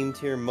fun meme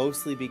tier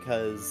mostly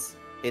because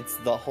it's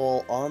the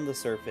whole, on the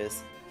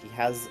surface, he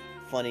has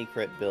funny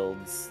crit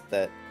builds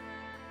that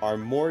are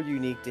more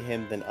unique to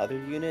him than other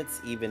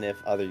units, even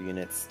if other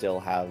units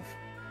still have...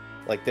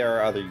 Like, there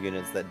are other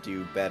units that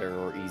do better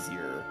or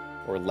easier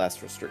or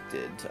less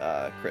restricted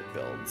crit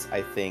builds.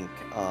 I think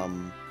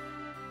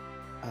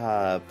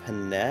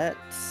Bunet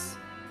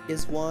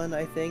is one,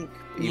 I think.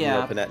 Even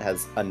though Bunet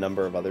has a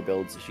number of other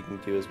builds that she can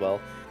do as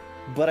well.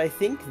 But I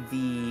think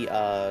the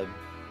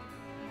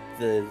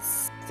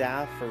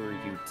staffer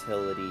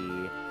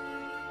utility,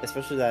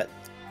 especially that...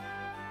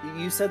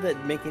 You said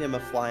that making him a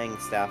flying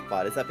staff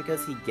bot, is that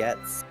because he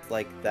gets,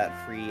 like,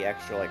 that free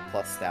extra, like,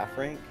 plus staff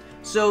rank?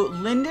 So,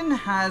 Lindon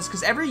has...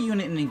 Because every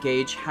unit in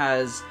Engage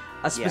has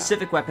a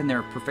specific weapon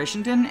they're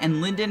proficient in,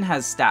 and Lindon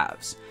has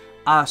staves.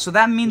 So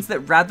that means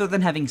that rather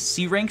than having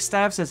C-rank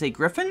staves as a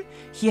Griffin,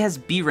 he has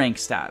B-rank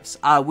staves,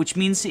 which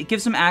means it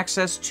gives him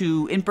access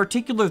to, in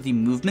particular, the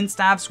movement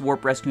staves,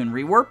 Warp, Rescue, and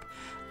Rewarp,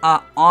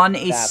 on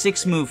a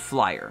 6-move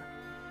flyer.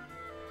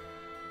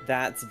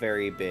 That's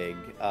very big,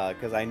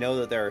 because I know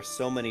that there are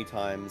so many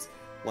times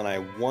when I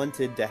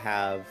wanted to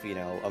have, you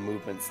know, a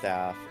movement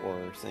staff or,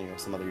 you know,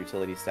 some other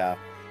utility staff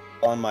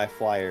on my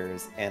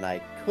flyers, and I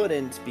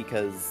couldn't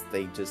because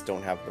they just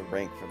don't have the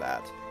rank for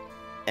that.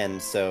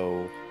 And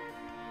so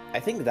I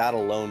think that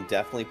alone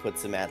definitely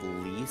puts him at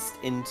least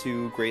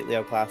into greatly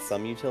outclassed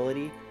some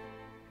utility,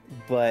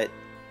 but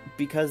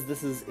because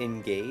this is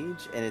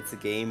Engage, and it's a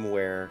game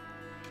where,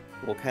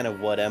 well, kind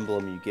of what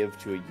emblem you give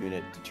to a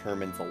unit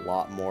determines a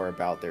lot more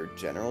about their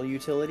general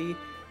utility,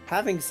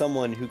 having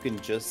someone who can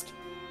just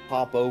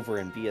pop over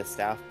and be a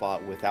staff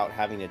bot without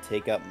having to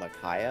take up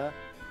Micaiah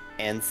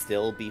and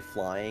still be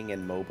flying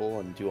and mobile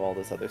and do all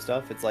this other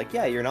stuff, it's like,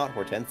 yeah, you're not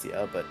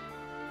Hortensia, but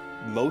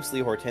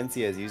mostly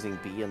Hortensia is using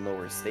B in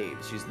lower stage.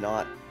 She's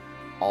not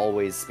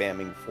always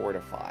spamming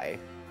Fortify,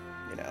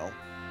 you know?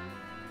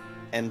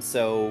 And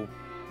so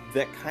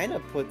that kind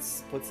of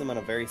puts him on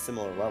a very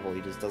similar level.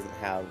 He just doesn't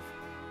have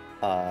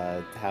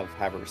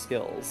her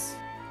skills.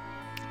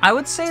 I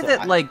would say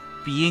that, like,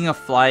 being a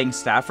flying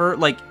staffer,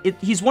 like,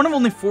 he's one of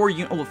only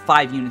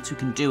 5 units who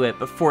can do it,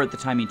 but 4 at the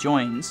time he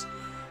joins.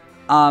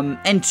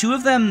 And 2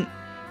 of them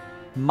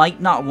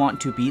might not want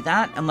to be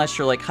that unless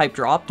you're, like, hyped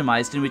or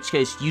optimized, in which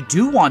case you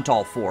do want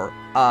all 4.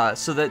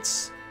 So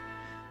that's,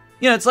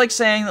 you know, it's like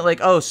saying that, like,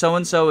 oh,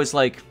 so-and-so is,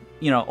 like,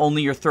 you know,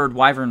 only your 3rd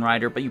Wyvern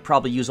rider, but you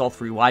probably use all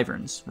 3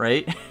 Wyverns,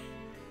 right?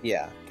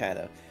 Yeah, kind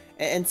of.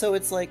 And so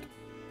it's like,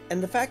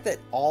 and the fact that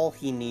all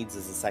he needs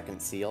is a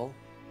 2nd seal,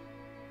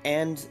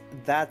 and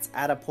that's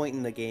at a point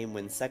in the game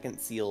when 2nd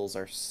seals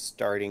are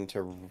starting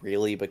to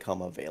really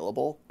become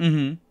available.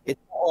 Mm-hmm.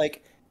 It's not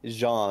like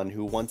Jean,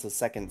 who wants a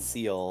 2nd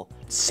seal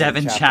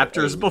 7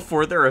 chapters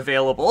before they're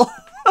available.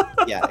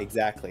 Yeah,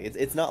 exactly.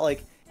 It's not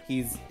like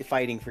he's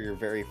fighting for your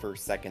very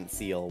first 2nd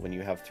seal when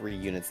you have 3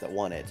 units that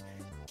want it.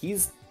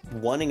 He's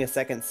wanting a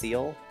 2nd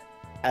seal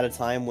at a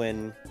time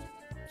when,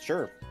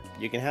 sure,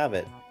 you can have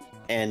it.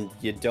 And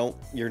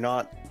you're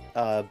not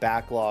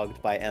backlogged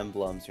by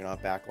emblems, you're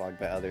not backlogged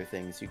by other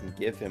things. You can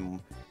give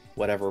him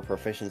whatever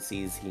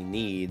proficiencies he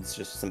needs,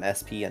 just some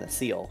SP and a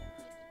seal.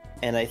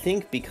 And I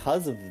think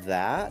because of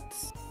that,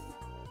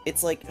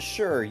 it's like,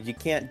 sure, you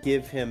can't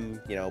give him,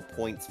 you know,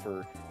 points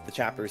for the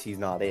chapters he's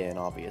not in,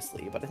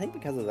 obviously. But I think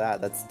because of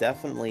that, that's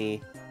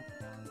definitely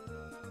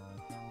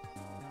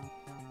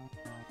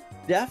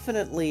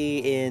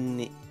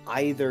in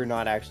either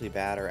not actually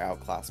bad or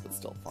outclassed, but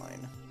still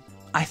fine.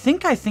 I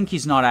think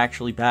he's not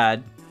actually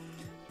bad.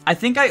 I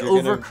think I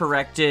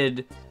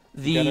overcorrected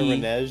the... You're gonna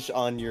renege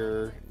on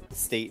your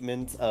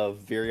statement of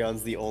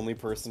Virion's the only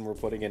person we're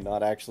putting in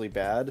not actually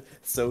bad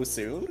so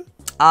soon?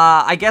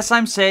 I guess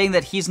I'm saying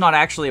that he's not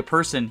actually a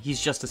person, he's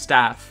just a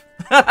staff.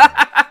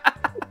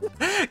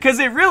 Because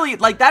it really,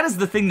 like, that is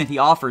the thing that he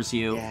offers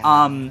you.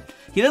 Yeah.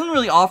 He doesn't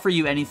really offer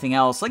you anything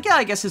else. Like, yeah,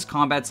 I guess his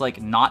combat's,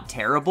 like, not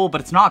terrible,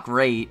 but it's not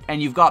great,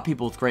 and you've got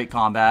people with great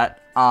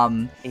combat.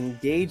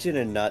 Engage in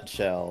a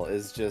nutshell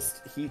is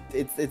just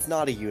it's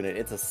not a unit,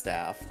 it's a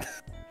staff.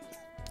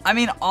 I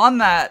mean, on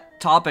that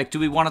topic, do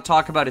we want to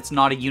talk about it's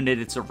not a unit,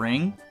 it's a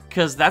ring?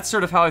 Because that's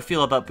sort of how I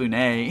feel about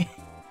Bunet.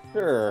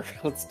 Sure,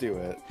 let's do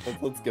it.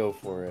 Let's go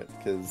for it,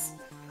 because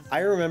I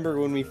remember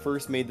when we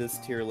first made this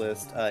tier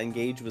list,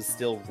 Engage was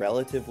still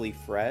relatively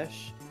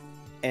fresh,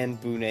 and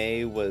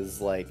Bunet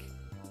was like,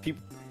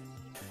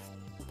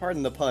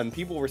 pardon the pun,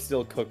 people were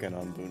still cooking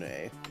on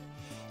Bunet.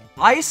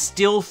 I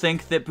still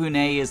think that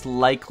Bunet is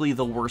likely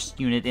the worst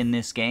unit in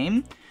this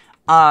game.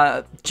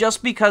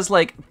 Just because,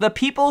 like, the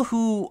people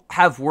who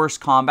have worse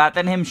combat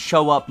than him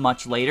show up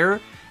much later,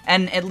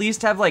 and at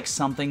least have, like,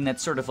 something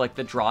that's sort of, like,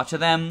 the draw to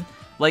them.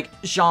 Like,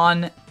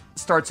 Jean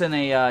starts in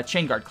a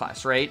Chain Guard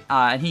class, right?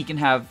 And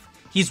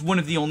he's one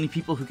of the only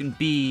people who can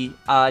be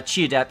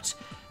Chi Adept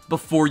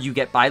before you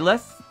get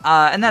Byleth.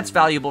 And that's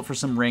valuable for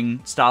some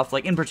ring stuff,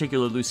 like, in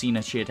particular,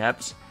 Lucina Chi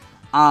Adept.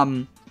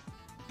 Ana,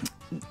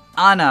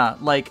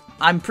 like,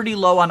 I'm pretty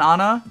low on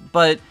Ana,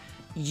 but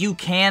you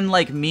can,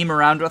 like, meme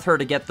around with her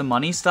to get the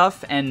money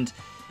stuff, and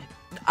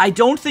I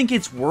don't think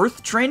it's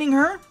worth training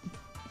her,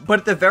 but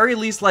at the very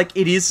least, like,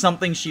 it is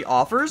something she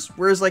offers,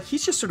 whereas, like,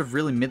 he's just sort of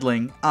really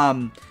middling,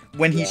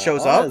 when he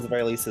shows up. At the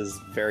very least is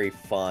very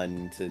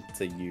fun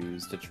to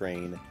use, to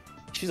train.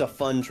 She's a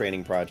fun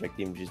training project,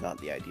 even if she's not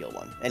the ideal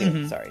one.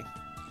 Anyway, sorry.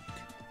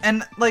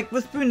 And, like,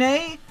 with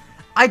Bunet,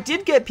 I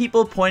did get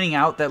people pointing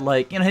out that,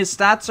 like, you know, his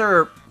stats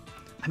are,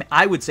 I mean,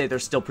 I would say they're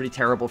still pretty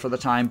terrible for the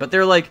time, but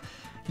they're, like,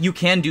 you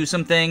can do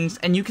some things,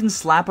 and you can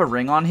slap a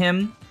ring on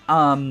him,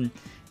 and,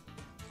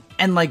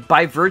 like,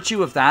 by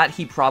virtue of that,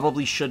 he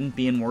probably shouldn't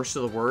be in worst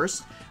of the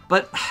worst,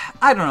 but,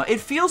 I don't know, it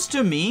feels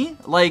to me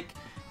like,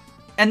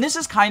 and this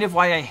is kind of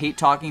why I hate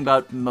talking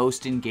about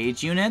most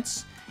Engage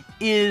units,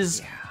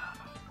 is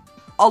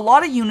a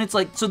lot of units,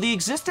 like, so the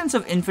existence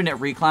of infinite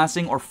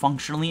reclassing, or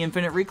functionally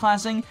infinite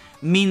reclassing,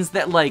 means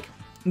that, like,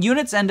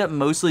 units end up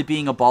mostly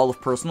being a ball of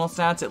personal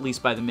stats, at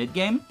least by the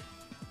mid-game.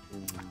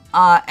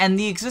 And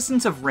the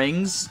existence of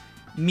rings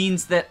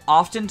means that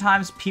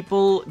oftentimes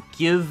people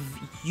give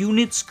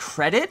units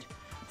credit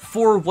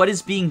for what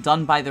is being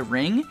done by the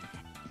ring,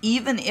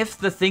 even if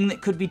the thing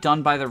that could be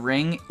done by the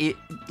ring, it,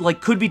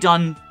 like, could be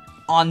done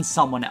on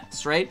someone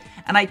else, right?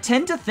 And I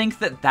tend to think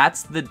that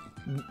that's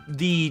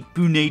the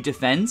Bunet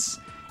defense,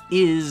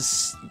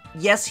 is,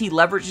 yes, he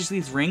leverages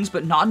these rings,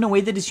 but not in a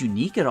way that is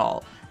unique at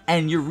all.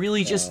 And you're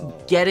really just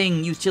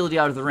getting utility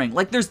out of the ring.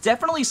 Like, there's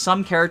definitely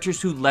some characters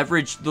who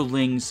leverage the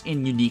rings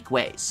in unique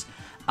ways.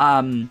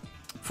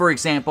 For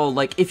example,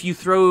 like, if you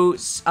throw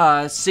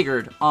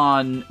Sigurd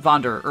on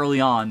Vander early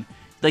on,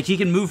 like, he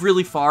can move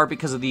really far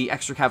because of the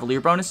extra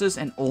Cavalier bonuses,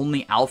 and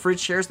only Alfred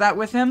shares that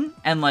with him.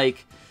 And,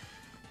 like,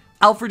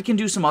 Alfred can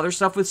do some other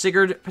stuff with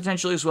Sigurd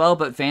potentially as well,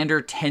 but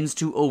Vander tends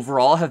to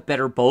overall have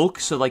better bulk,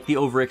 so, like, the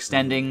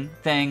overextending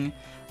thing.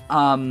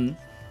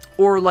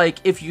 Or, like,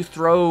 if you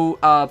throw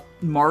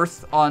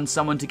Marth on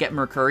someone to get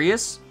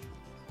Mercurius,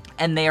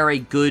 and they are a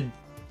good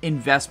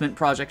investment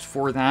project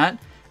for that,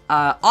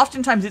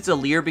 oftentimes it's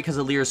Alir, because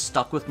Alir is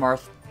stuck with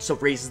Marth, so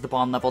raises the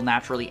bond level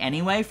naturally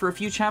anyway for a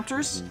few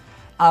chapters.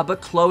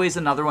 But Chloe's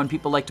another one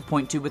people like to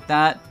point to with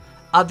that.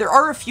 There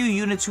are a few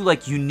units who,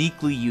 like,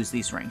 uniquely use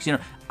these rings. You know,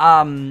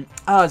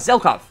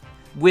 Zelkov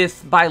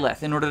with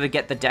Byleth in order to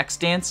get the Dex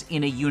Dance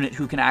in a unit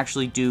who can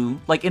actually do,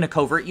 like, in a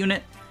covert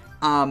unit,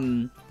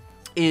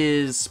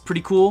 is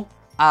pretty cool,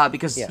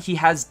 because he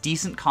has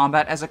decent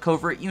combat as a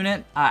covert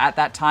unit at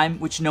that time,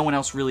 which no one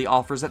else really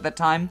offers at that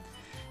time.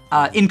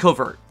 In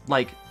covert,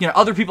 like, you know,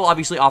 other people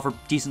obviously offer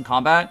decent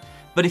combat,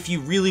 but if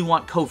you really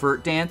want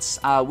covert dance,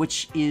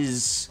 which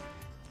is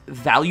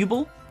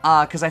valuable,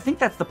 because I think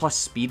that's the plus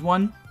speed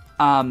one,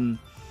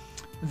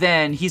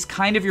 then he's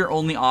kind of your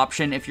only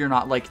option if you're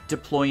not, like,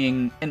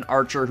 deploying an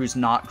archer who's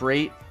not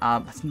great.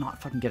 Let's not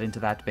fucking get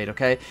into that debate,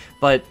 okay?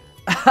 But,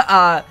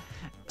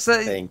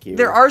 so thank you.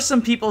 There are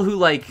some people who,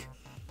 like,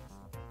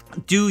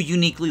 do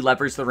uniquely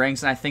leverage the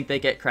rings, and I think they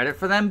get credit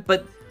for them,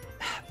 but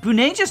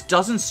Bunet just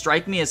doesn't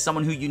strike me as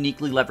someone who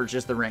uniquely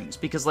leverages the rings,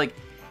 because, like,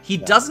 he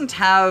doesn't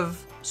have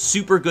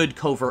super good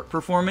covert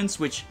performance,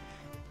 which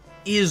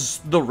is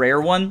the rare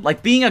one.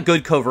 Like, being a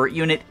good covert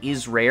unit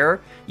is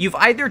rare. You've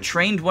either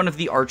trained one of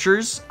the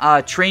archers,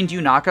 trained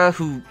Yunaka,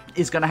 who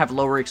is going to have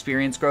lower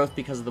experience growth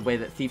because of the way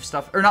that thief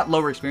stuff, or not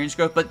lower experience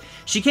growth, but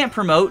she can't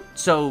promote,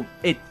 so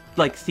it,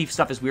 like, thief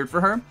stuff is weird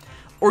for her,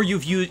 or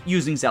you've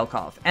using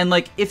Zelkov. And,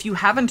 like, if you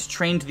haven't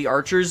trained the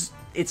archers,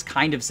 it's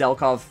kind of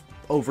Zelkov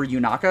over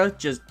Yunaka,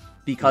 just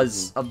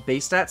because of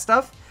base stat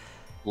stuff.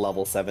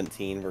 Level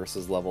 17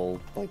 versus level,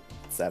 like,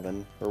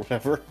 7 or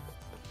whatever.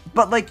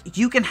 But, like,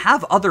 you can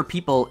have other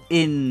people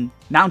in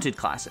mounted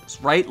classes,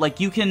 right?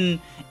 Like, you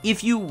can,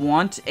 if you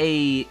want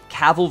a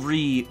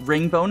cavalry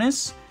ring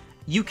bonus,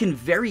 you can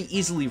very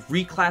easily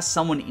reclass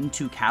someone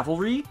into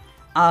cavalry,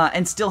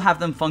 and still have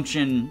them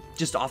function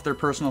just off their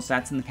personal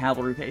stats in the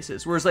cavalry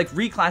bases. Whereas, like,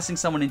 reclassing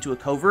someone into a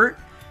covert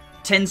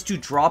tends to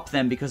drop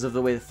them because of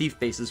the way the thief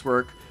bases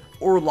work,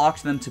 or lock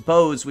them to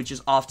bows, which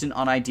is often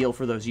unideal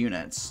for those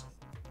units.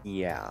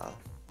 Yeah.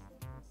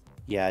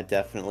 Yeah,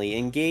 definitely.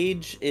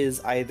 Engage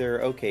is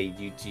either, okay,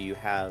 do you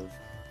have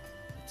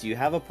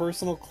a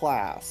personal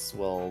class?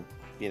 Well,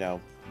 you know,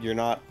 you're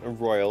not a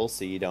royal,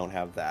 so you don't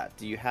have that.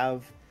 Do you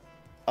have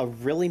a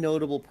really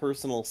notable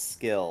personal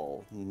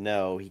skill?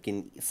 No, he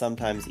can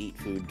sometimes eat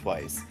food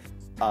twice.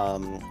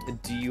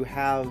 Do you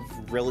have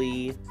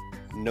really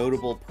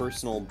notable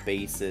personal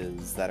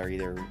bases that are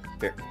either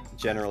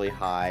generally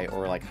high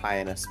or like high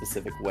in a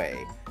specific way?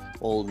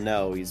 Well,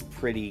 no, he's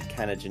pretty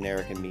kind of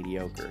generic and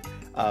mediocre.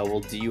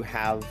 Well, do you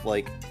have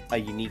like a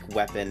unique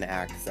weapon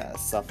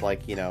access? Stuff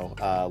like, you know,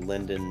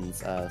 Lindon's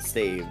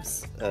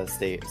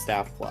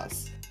staff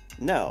plus.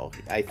 No,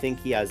 I think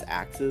he has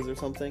axes or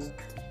something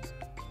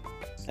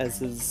as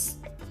his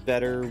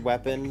better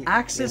weapon.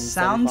 Axis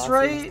sounds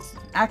right.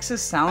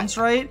 Axis sounds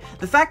right.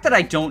 The fact that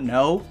I don't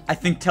know, I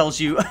think tells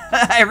you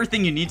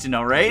everything you need to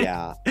know, right?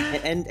 Yeah.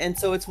 And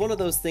so it's one of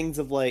those things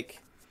of like,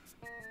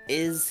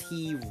 is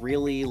he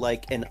really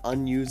like an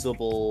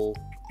unusable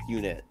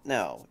unit?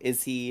 No.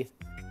 Is he...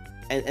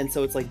 And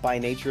so it's like, by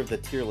nature of the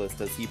tier list,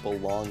 does he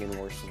belong in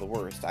worst of the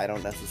worst? I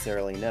don't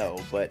necessarily know,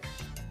 but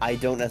I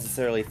don't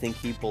necessarily think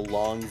he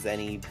belongs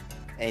any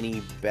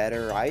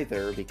better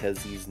either,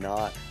 because he's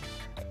not...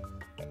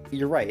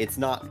 You're right, it's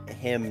not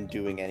him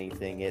doing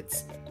anything,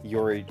 it's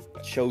your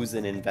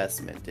chosen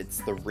investment.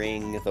 It's the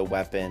ring, the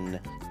weapon,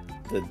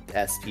 the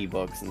SP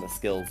books, and the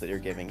skills that you're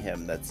giving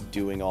him that's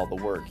doing all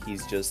the work.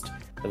 He's just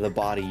the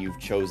body you've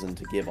chosen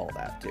to give all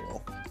that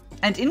to.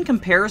 And in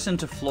comparison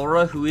to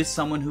Flora, who is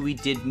someone who we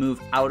did move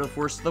out of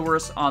worst of the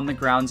worst on the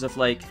grounds of,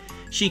 like,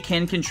 she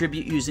can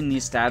contribute using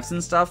these stabs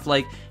and stuff,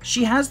 like,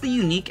 she has the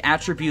unique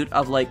attribute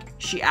of, like,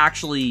 she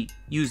actually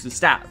uses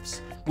stabs,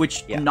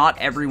 which not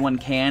everyone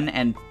can,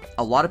 and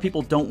a lot of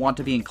people don't want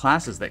to be in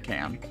classes that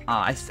can.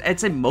 I'd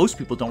say most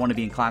people don't want to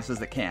be in classes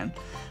that can.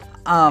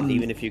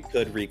 Even if you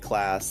could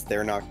reclass,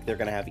 they're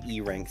gonna have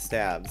E-rank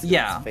stabs.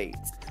 Yeah.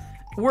 Fates.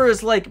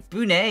 Whereas, like,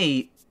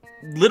 Bunet,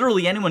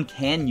 literally anyone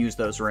can use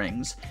those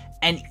rings.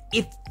 And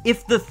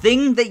if the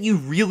thing that you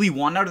really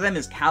want out of them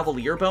is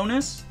Cavalier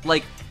bonus,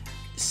 like,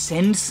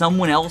 send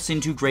someone else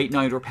into Great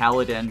Knight or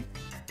Paladin,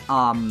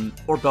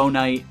 or Bow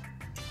Knight.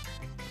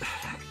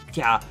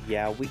 Yeah.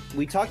 Yeah,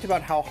 we talked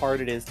about how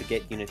hard it is to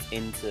get units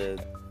into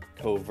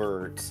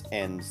Covert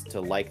and to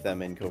like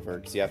them in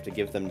Covert, because you have to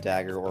give them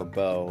Dagger or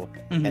Bow,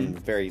 and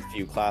very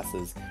few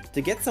classes.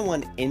 To get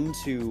someone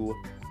into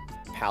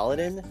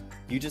Paladin,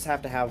 you just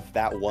have to have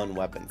that one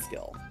weapon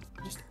skill.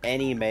 Just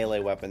any melee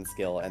weapon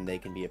skill, and they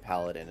can be a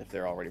Paladin if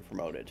they're already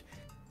promoted.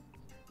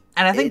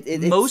 And I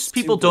think most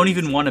people don't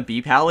even want to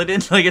be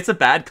Paladin. Like, it's a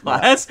bad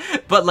class. Yeah.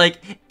 But,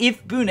 like,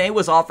 if Bunet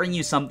was offering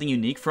you something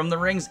unique from the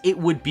rings, it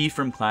would be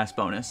from class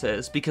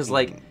bonuses. Because,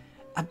 like,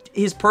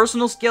 his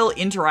personal skill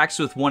interacts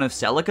with one of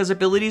Celica's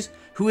abilities,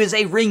 who is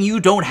a ring you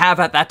don't have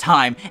at that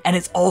time, and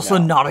it's also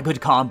not a good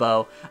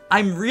combo.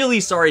 I'm really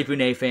sorry,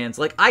 Bunet fans.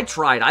 Like, I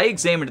tried. I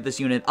examined this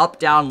unit up,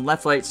 down,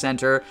 left, right,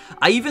 center.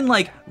 I even,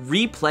 like,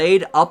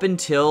 replayed up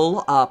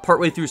until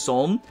partway through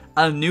Solm,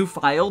 a new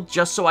file,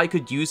 just so I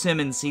could use him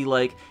and see,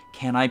 like,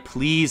 can I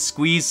please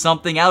squeeze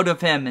something out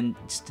of him? And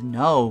just,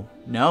 no,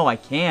 I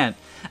can't.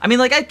 I mean,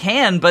 like, I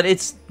can, but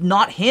it's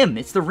not him.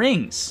 It's the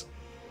rings.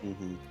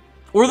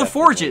 Or the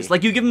forges.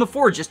 Like, you give him the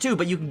forges, too,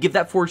 but you can give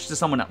that forge to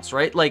someone else,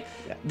 right? Like,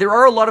 there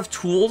are a lot of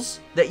tools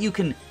that you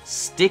can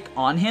stick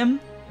on him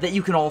that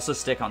you can also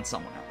stick on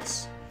someone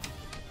else.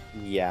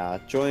 Yeah,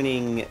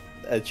 joining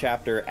a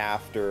chapter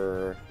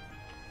after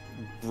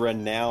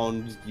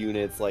renowned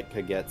units like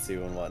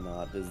Kagetsu and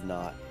whatnot is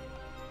not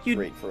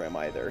great for him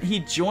either. He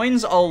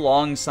joins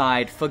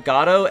alongside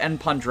Fagato and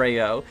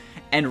Pandreo,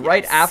 and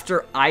right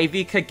after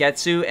Ivy,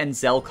 Kagetsu, and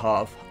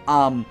Zelkov.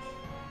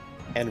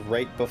 And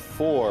right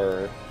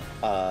before...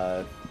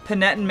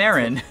 Panet and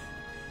Marin.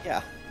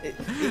 Yeah.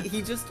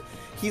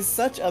 He's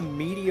such a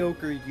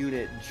mediocre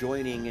unit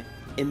joining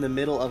in the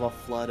middle of a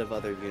flood of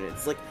other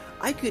units. Like,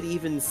 I could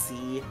even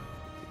see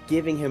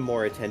giving him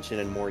more attention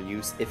and more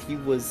use if he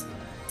was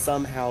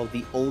somehow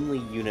the only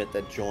unit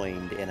that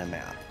joined in a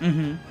map.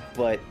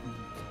 But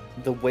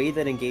the way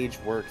that Engage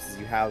works is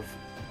you have,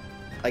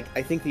 like,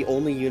 I think the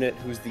only unit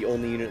who's the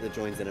only unit that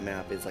joins in a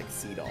map is, like,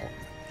 Seedall.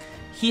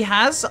 He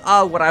has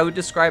what I would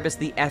describe as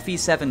the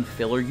FE7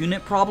 filler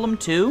unit problem,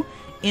 too,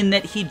 in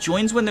that he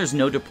joins when there's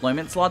no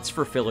deployment slots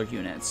for filler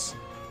units.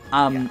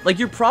 Like,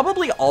 you're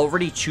probably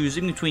already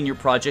choosing between your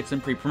projects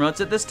and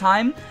pre-promotes at this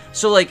time,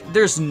 so, like,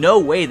 there's no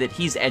way that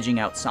he's edging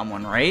out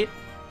someone, right?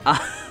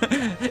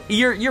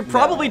 You're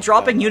probably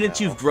dropping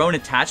units you've grown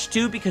attached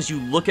to because you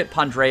look at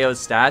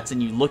Pandreo's stats,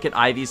 and you look at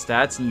Ivy's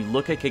stats, and you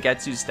look at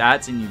Kagetsu's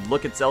stats, and you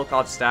look at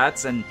Zelkov's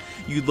stats, and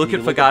you look at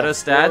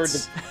Fagato's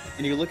stats.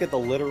 And you look at the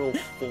literal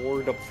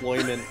 4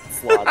 deployment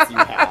slots you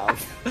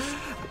have.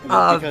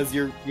 Because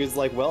you're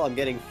like, well, I'm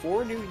getting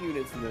 4 new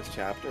units in this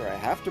chapter, I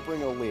have to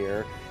bring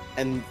O'Lear,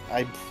 and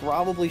I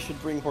probably should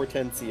bring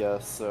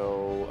Hortensia,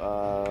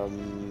 so,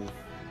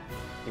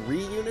 3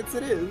 units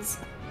it is.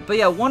 But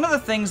yeah, one of the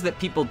things that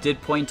people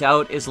did point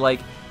out is,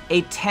 like,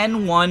 a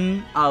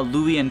 10-1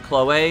 Louis and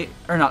Chloe,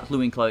 or not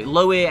Louis and Chloe,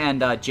 Loe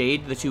and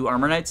Jade, the 2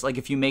 Armor Knights, like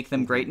if you make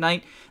them Great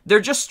Knight,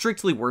 they're just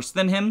strictly worse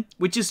than him,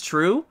 which is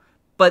true,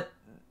 but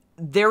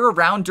they're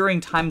around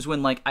during times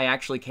when, like, I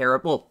actually care.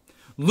 Well,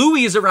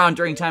 Louis is around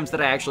during times that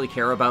I actually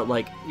care about,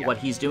 like, what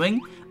he's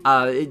doing.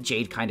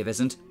 Jade kind of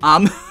isn't.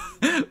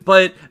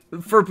 But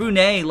for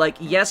Bunet, like,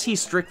 yes, he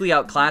strictly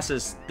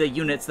outclasses the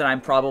units that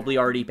I'm probably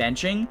already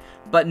benching,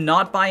 but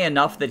not by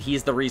enough that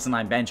he's the reason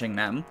I'm benching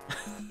them.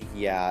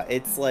 Yeah,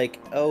 it's like,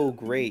 oh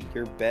great,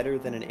 you're better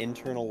than an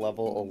internal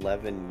level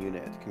 11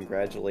 unit.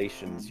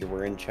 Congratulations, you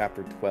were in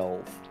chapter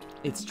 12.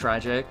 It's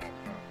tragic.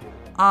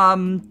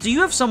 Do you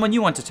have someone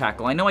you want to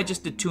tackle? I know I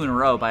just did 2 in a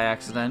row by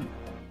accident.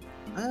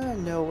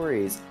 No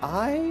worries.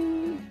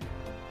 I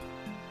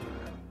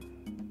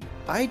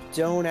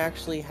don't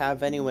actually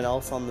have anyone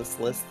else on this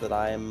list that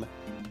I'm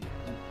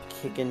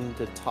kicking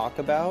to talk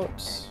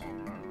about.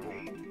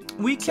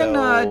 We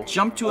can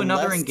jump to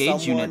another Unless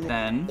engage unit someone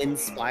then.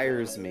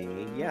 Inspires me.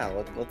 Yeah,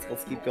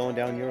 let's keep going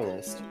down your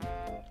list.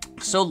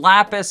 So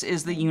Lapis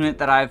is the unit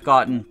that I've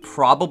gotten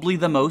probably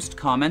the most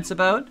comments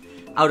about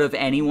out of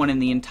anyone in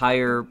the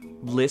entire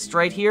list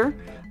right here.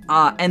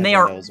 And they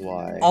are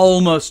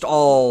almost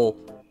all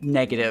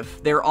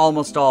negative. They're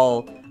almost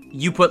all,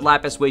 you put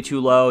Lapis way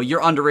too low,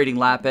 you're underrating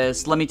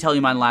Lapis, let me tell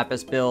you my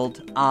Lapis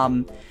build.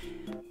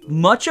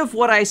 Much of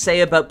what I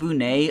say about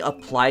Bunet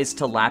applies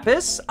to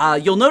Lapis.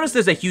 You'll notice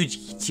there's a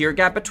huge tier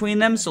gap between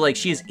them, so like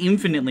she is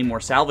infinitely more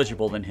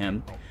salvageable than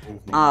him.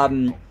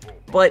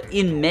 But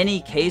in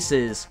many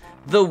cases,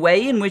 the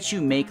way in which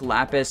you make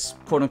Lapis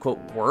quote-unquote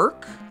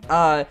work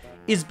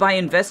is by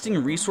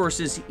investing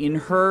resources in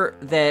her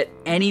that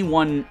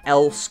anyone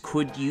else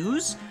could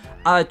use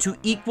to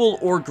equal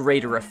or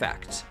greater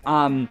effect.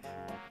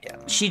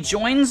 She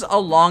joins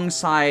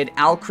alongside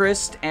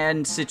Alchrist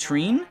and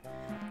Citrine,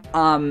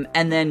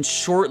 and then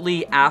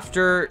shortly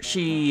after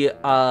she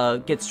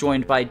gets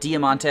joined by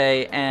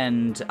Diamante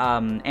and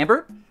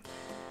Amber.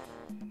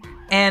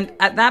 And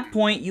at that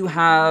point you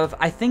have,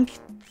 I think,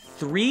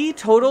 3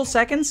 total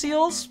second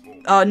seals?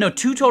 No,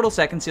 2 total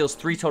second seals,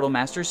 3 total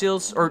master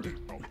seals, or...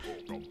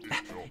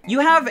 You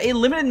have a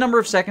limited number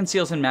of second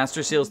seals and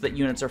master seals that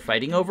units are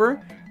fighting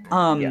over.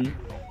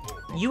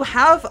 You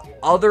have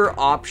other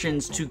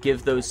options to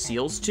give those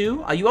seals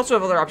to. You also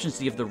have other options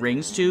to give the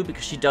rings to,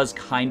 because she does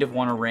kind of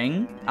want a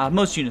ring.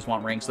 Most units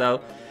want rings, though.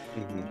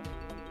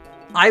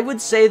 I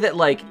would say that,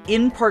 like,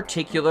 in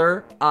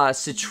particular,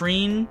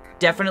 Citrine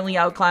definitely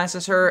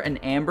outclasses her, and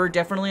Amber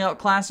definitely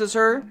outclasses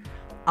her.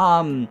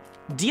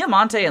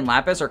 Diamante and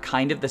Lapis are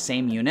kind of the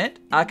same unit,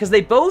 because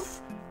they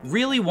both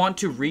really want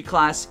to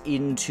reclass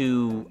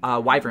into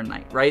Wyvern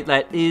Knight, right?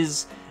 That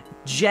is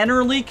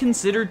generally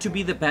considered to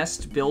be the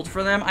best build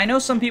for them. I know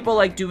some people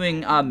like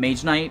doing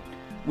Mage Knight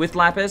with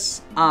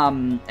Lapis,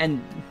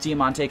 and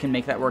Diamante can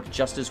make that work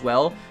just as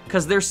well,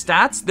 because their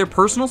stats, their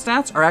personal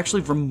stats, are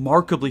actually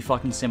remarkably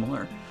fucking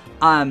similar.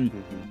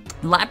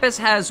 Lapis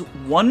has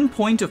 1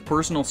 point of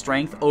personal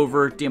strength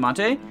over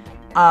Diamante,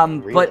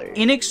 but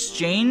in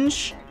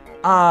exchange,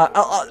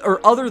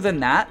 or other than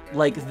that,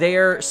 like,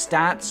 their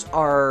stats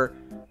are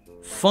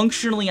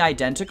functionally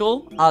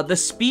identical. The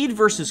speed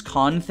versus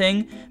con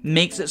thing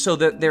makes it so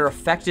that their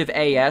effective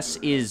AS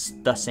is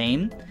the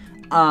same.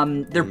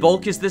 Their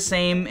bulk is the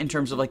same in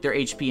terms of like their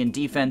HP and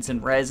defense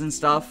and res and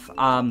stuff.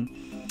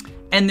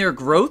 And their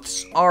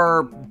growths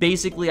are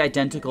basically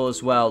identical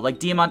as well. Like,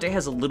 Diamante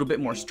has a little bit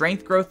more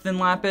strength growth than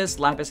Lapis.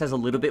 Lapis has a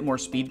little bit more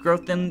speed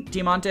growth than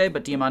Diamante,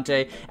 but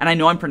Diamante... And I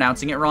know I'm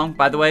pronouncing it wrong,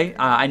 by the way.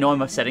 I know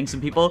I'm upsetting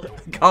some people.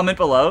 Comment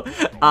below.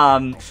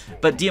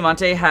 But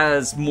Diamante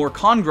has more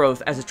con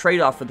growth as a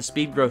trade-off for the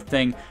speed growth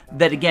thing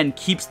that, again,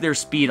 keeps their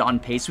speed on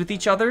pace with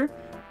each other.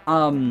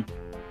 And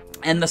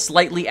the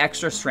slightly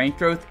extra strength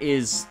growth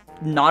is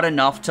not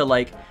enough to,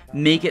 like,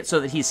 make it so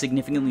that he's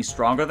significantly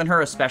stronger than her,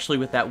 especially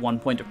with that 1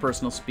 point of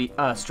personal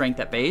strength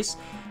at base.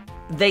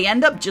 They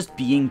end up just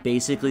being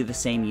basically the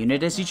same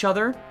unit as each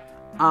other,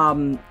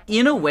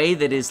 in a way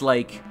that is,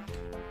 like,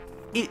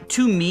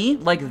 to me,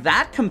 like,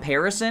 that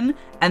comparison,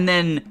 and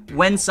then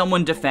when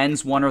someone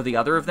defends one or the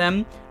other of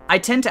them, I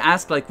tend to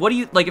ask, like, what do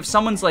you, like, if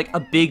someone's, like, a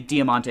big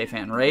Diamante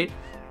fan, right?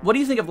 What do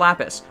you think of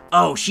Lapis?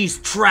 Oh, she's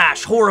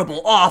trash,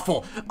 horrible,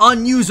 awful,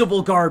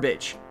 unusable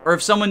garbage. Or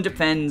if someone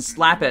defends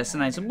Lapis,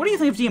 and I say, what do you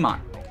think of Diamant?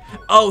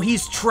 Oh,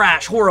 he's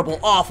trash, horrible,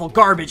 awful,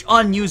 garbage,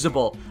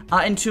 unusable.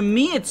 And to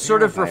me, it's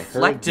sort of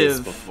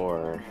reflective.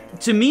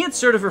 To me, it's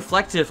sort of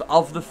reflective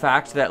of the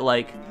fact that,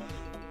 like,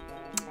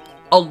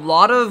 a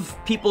lot of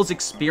people's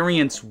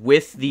experience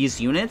with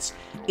these units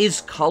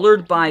is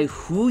colored by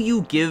who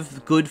you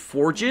give good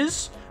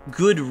forges,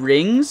 good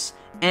rings,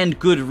 and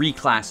good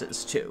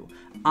reclasses to.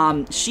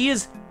 She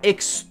is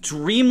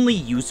extremely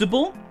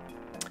usable,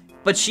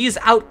 but she is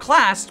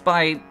outclassed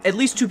by at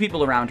least 2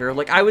 people around her.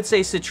 Like, I would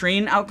say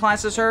Citrine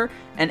outclasses her,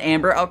 and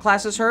Amber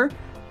outclasses her.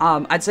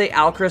 I'd say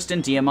Alchrist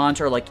and Diamant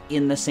are, like,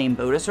 in the same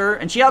boat as her,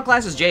 and she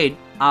outclasses Jade.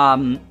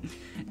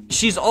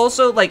 She's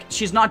also, like,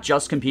 she's not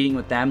just competing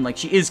with them. Like,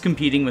 she is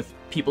competing with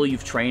people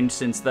you've trained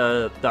since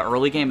the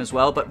early game as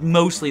well, but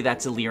mostly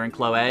that's Elir and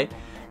Chloe.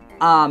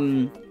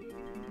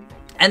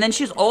 And then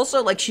she's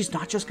also, like, she's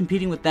not just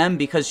competing with them,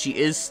 because she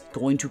is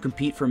going to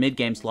compete for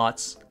mid-game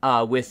slots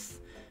with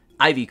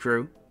Ivy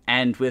Crew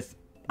and with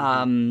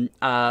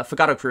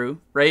Fagato Crew,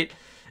 right?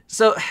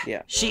 So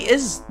yeah. she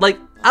is, like,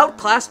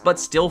 outclassed but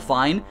still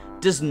fine.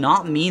 Does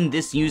not mean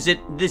this unit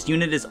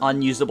is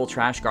unusable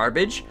trash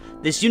garbage.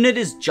 This unit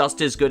is just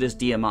as good as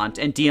Diamant,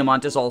 and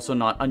Diamant is also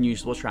not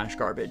unusable trash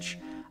garbage.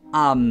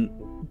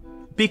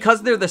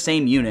 Because they're the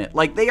same unit.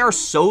 Like, they are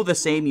so the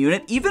same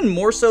unit, even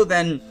more so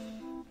than...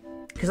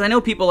 Because I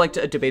know people like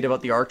to debate about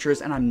the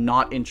archers, and I'm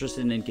not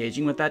interested in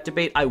engaging with that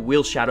debate. I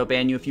will shadow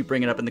ban you if you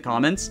bring it up in the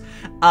comments.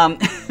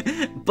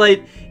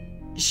 But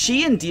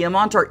she and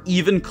Diamant are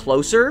even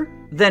closer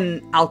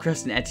than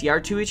Alcrest and Eti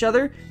are to each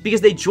other,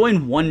 because they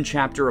join one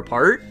chapter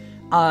apart,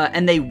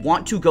 and they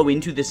want to go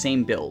into the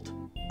same build.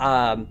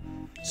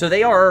 So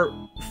they are,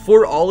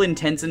 for all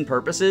intents and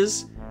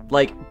purposes,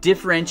 like,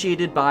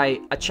 differentiated by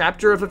a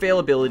chapter of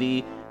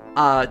availability,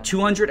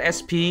 200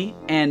 SP,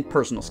 and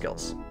personal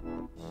skills.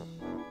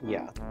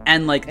 Yeah.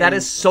 And, like, that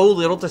is so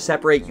little to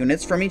separate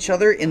units from each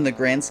other in the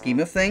grand scheme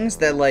of things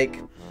that, like...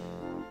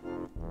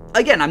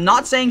 Again, I'm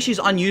not saying she's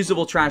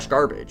unusable trash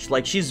garbage.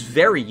 Like, she's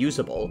very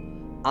usable.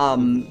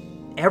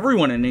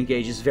 Everyone in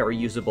Engage is very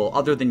usable,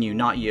 other than you,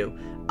 not you.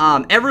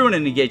 Everyone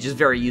in Engage is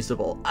very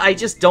usable. I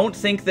just don't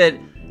think that...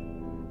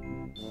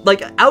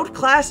 Like,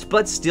 outclassed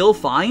but still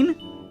fine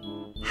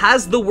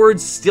has the word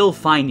still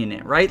fine in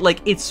it, right?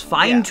 Like, it's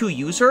fine to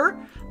use her.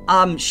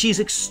 She's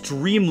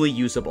extremely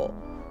usable.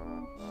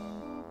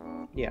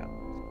 Yeah.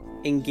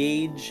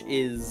 Engage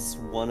is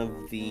one of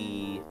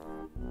the...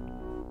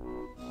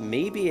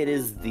 Maybe it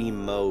is the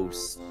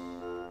most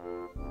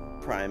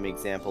prime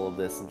example of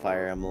this in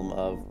Fire Emblem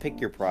of pick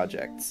your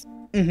projects.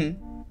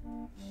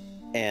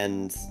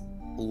 And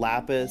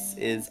Lapis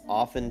is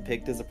often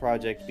picked as a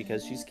project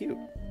because she's cute.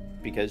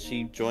 Because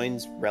she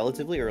joins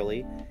relatively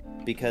early.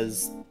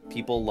 Because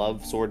people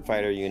love sword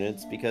fighter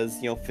units. Because,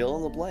 you know, fill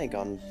in the blank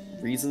on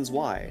reasons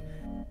why.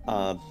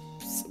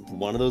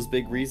 One of those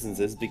big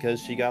reasons is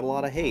because she got a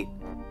lot of hate,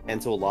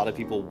 and so a lot of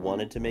people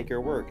wanted to make her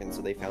work, and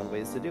so they found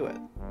ways to do it.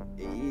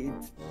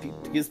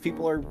 Because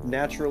people are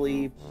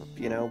naturally,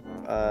 you know,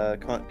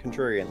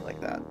 contrarian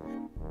like that.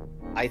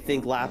 I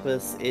think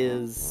Lapis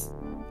is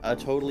a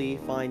totally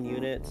fine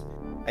unit.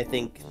 I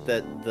think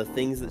that the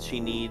things that she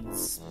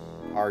needs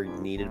are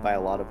needed by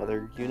a lot of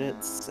other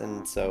units,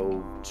 and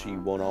so she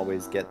won't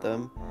always get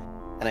them.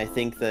 And I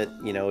think that,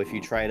 you know, if you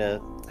try to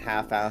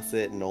half-ass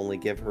it and only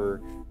give her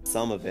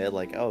some of it,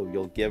 like, oh,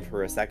 you'll give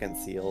her a second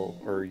seal,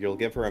 or you'll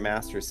give her a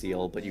master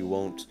seal, but you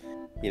won't,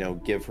 you know,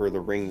 give her the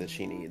ring that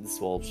she needs.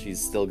 Well, she's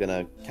still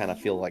gonna kind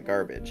of feel like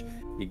garbage.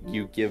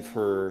 You give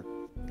her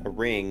a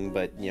ring,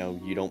 but, you know,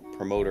 you don't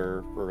promote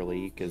her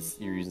early because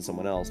you're using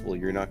someone else. Well,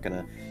 you're not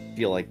gonna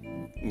feel like,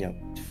 you know,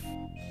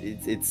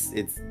 it's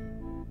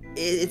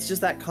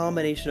just that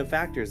combination of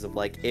factors of,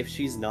 like, if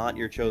she's not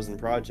your chosen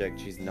project,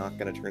 she's not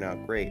gonna turn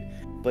out great.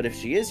 But if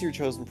she is your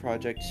chosen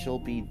project, she'll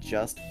be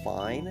just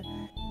fine.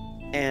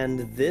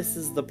 And this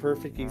is the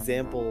perfect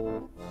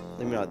example,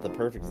 maybe not the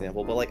perfect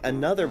example, but, like,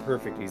 another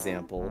perfect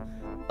example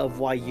of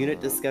why unit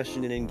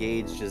discussion in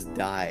Engage just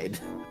died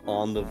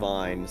on the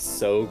vine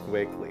so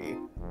quickly.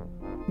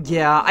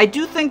 Yeah, I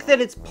do think that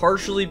it's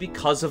partially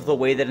because of the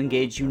way that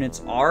Engage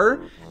units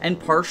are, and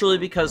partially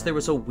because there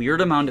was a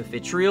weird amount of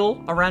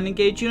vitriol around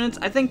Engage units.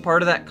 I think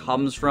part of that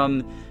comes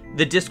from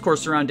the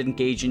discourse around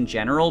Engage in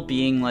general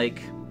being,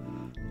 like,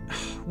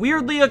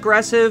 weirdly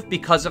aggressive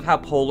because of how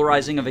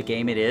polarizing of a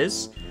game it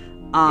is.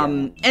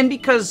 And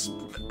because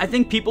I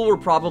think people were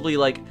probably,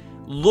 like,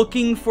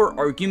 looking for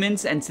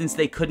arguments, and since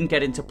they couldn't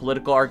get into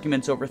political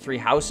arguments over three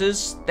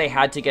houses, they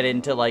had to get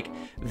into, like,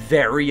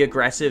 very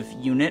aggressive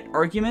unit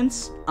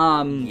arguments.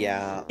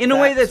 Yeah. In a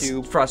way that's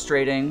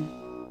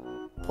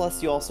frustrating.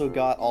 Plus, you also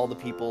got all the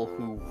people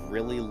who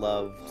really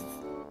loved,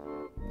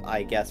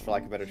 I guess, for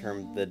lack of a better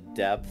term, the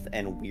depth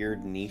and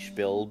weird niche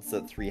builds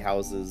that Three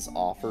Houses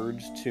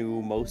offered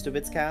to most of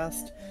its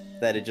cast,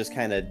 that it just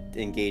kind of,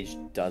 Engage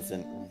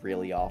doesn't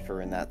really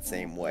offer in that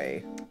same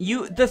way.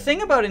 The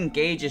thing about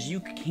Engage is you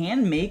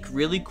can make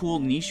really cool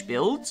niche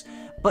builds,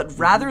 but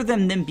rather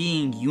than them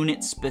being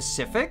unit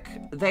specific,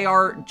 they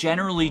are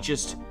generally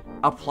just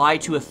apply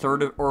to a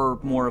third or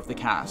more of the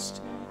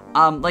cast.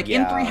 In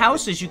Three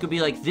Houses, you could be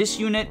like, this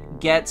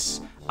unit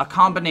gets a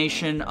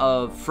combination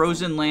of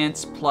Frozen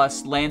Lance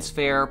plus Lance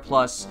Fair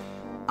plus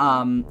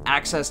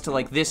access to,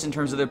 like, this in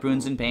terms of their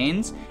boons and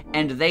banes,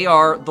 and they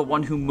are the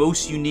one who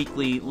most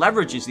uniquely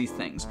leverages these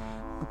things.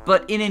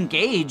 But in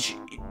Engage,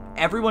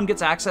 everyone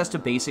gets access to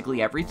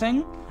basically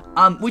everything,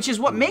 which is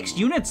what makes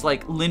units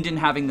like Lindon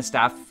having the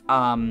staff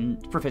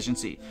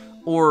proficiency,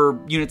 or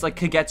units like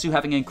Kagetsu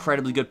having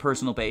incredibly good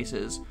personal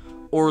bases,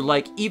 or,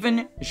 like,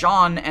 even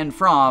Jean and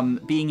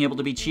From being able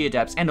to be Chi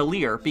Adepts, and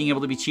Alir being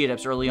able to be Chi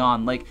Adepts early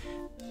on. Like,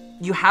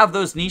 you have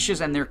those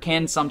niches, and there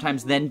can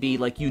sometimes then be,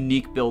 like,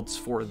 unique builds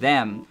for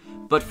them,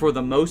 but for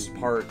the most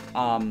part,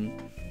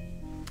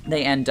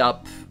 they end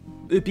up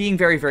being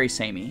very, very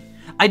samey.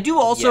 I do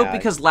also, Yeah.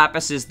 because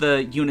Lapis is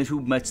the unit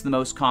who makes the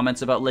most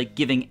comments about, like,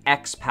 giving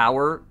X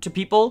power to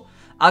people.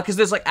 Because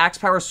there's, like, axe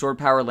power, sword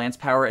power, lance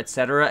power,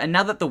 etc. And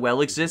now that the well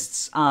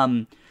exists,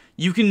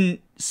 you can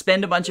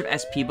spend a bunch of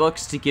SP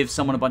books to give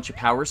someone a bunch of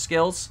power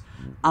skills.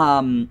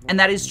 And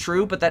that is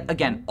true, but that,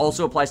 again,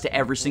 also applies to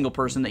every single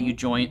person that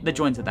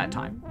joins at that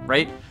time,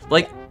 right?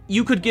 Like,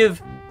 you could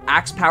give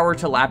axe power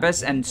to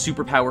Lapis and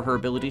superpower her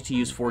ability to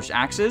use forged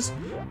axes,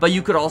 but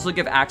you could also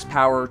give axe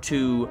power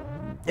to,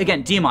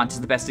 again, Diamant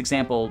is the best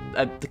example,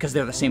 because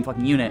they're the same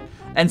fucking unit,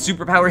 and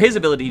superpower his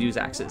ability to use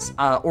axes,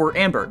 or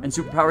Amber, and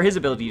superpower his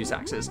ability to use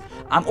axes,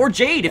 or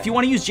Jade, if you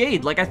want to use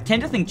Jade. Like, I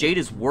tend to think Jade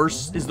is the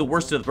worst of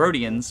the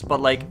Brodians,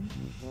 but, like,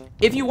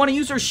 if you want to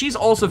use her, she's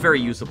also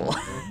very usable.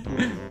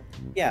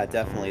 Yeah,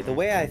 definitely. The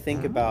way I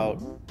think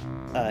about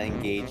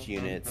engaged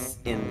units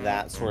in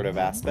that sort of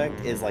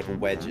aspect is like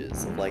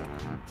wedges. Like,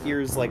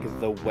 here's like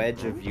the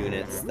wedge of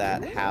units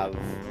that have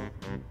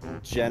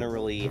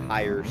generally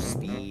higher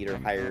speed or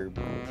higher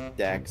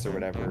dex or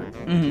whatever.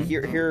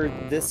 Here,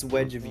 this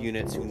wedge of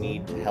units who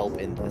need help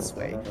in this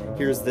way.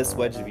 Here's this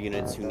wedge of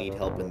units who need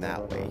help in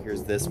that way.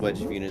 Here's this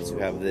wedge of units who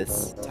have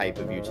this type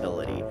of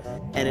utility.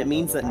 And it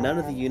means that none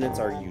of the units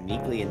are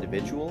uniquely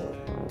individual,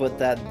 but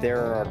that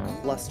there are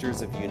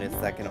clusters of units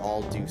that can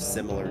all do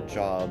similar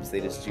jobs.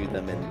 They just do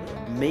them in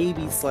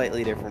maybe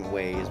slightly different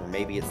ways, or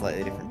maybe at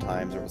slightly different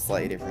times, or with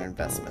slightly different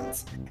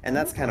investments. And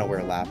that's kind of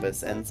where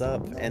Lapis ends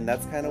up, and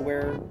that's kind of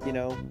where, you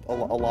know, a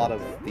lot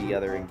of the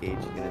other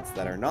engaged units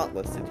that are not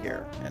listed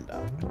here end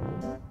up.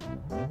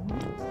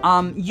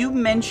 You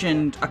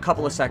mentioned a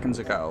couple of seconds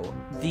ago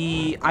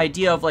the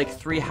idea of, like,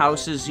 3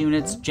 houses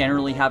units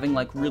generally having,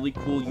 like, really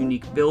cool,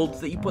 unique builds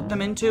that you put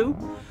them into.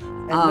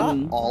 And not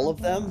all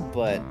of them,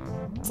 but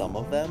some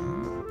of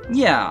them.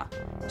 Yeah.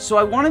 So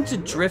I wanted to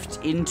drift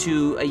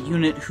into a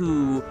unit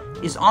who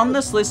is on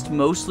this list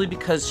mostly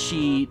because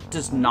she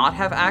does not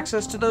have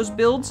access to those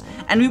builds,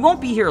 and we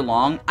won't be here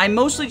long. I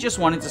mostly just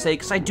wanted to say,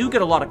 because I do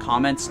get a lot of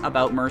comments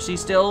about Mercy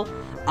still.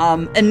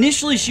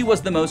 Initially, she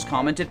was the most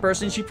commented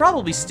person. She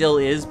probably still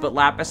is, but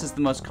Lapis is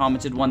the most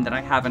commented one that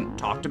I haven't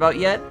talked about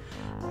yet.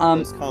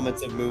 Those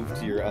comments have moved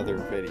to your other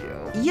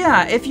video.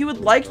 Yeah, if you would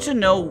like to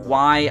know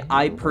why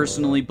I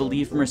personally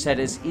believe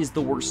Mercedes is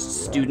the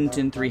worst student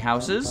in 3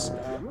 houses,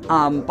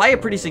 by a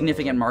pretty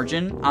significant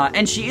margin,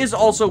 and she is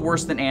also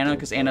worse than Anna,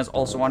 because Anna's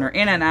also on her.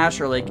 Anna and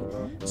Ash are, like,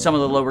 some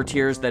of the lower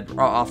tiers that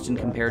are often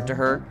compared to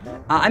her.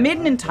 I made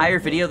an entire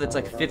video that's,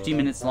 like, 50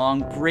 minutes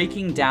long,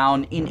 breaking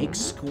down in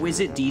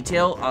exquisite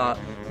detail,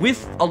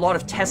 with a lot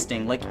of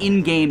testing, like,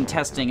 in-game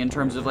testing in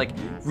terms of, like,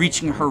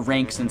 reaching her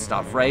ranks and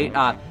stuff, right?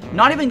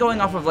 Not even going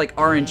off of, like,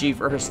 RNG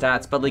for her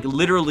stats, but, like,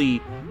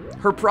 literally,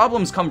 her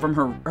problems come from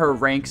her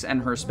ranks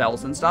and her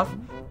spells and stuff.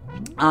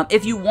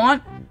 If you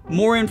want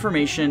more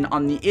information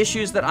on the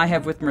issues that I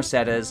have with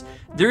Mercedes,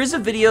 there is a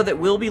video that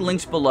will be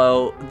linked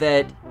below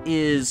that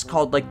is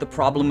called, like, The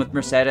Problem with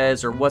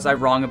Mercedes, or Was I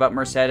Wrong About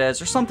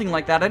Mercedes, or something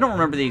like that. I don't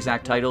remember the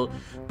exact title,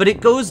 but it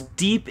goes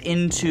deep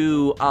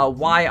into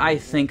why I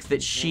think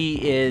that she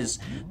is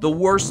the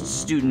worst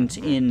student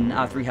in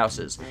 3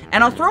 houses.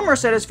 And I'll throw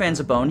Mercedes fans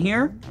a bone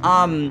here.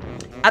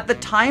 At the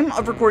time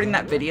of recording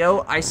that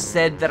video, I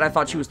said that I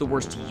thought she was the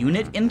worst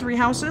unit in 3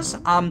 houses.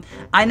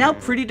 I now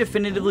pretty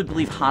definitively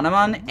believe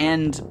Hanuman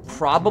and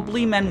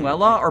probably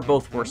Manuela are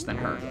both worse than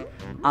her.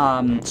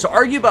 So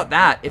argue about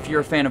that if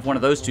you're a fan of one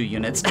of those 2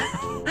 units.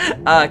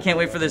 Can't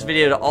wait for this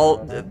video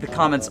to the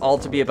comments all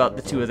to be about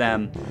the 2 of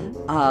them.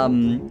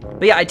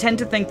 But yeah, I tend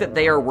to think that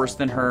they are worse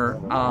than her.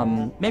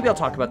 Maybe I'll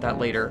talk about that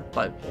later,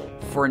 but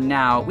for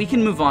now, we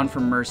can move on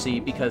from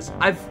Mercy, because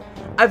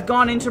I've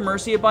gone into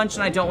Mercy a bunch,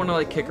 and I don't want to,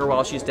 like, kick her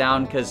while she's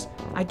down, because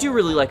I do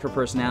really like her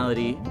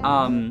personality.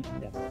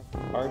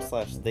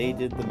 r/they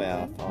did the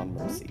math on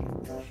Mercy.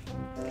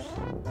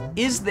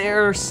 Is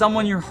there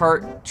someone your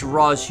heart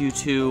draws you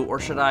to, or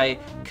should I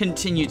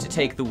continue to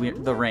take the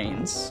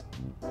reins?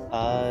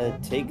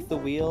 Take the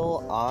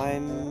wheel.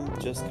 I'm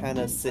just kind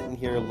of sitting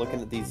here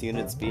looking at these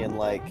units being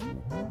like,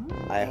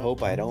 I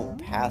hope I don't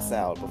pass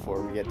out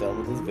before we get done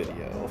with this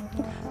video.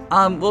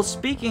 Well,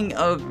 speaking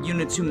of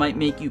units who might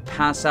make you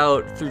pass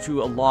out through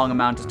to a long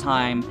amount of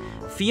time,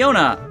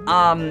 Fiona,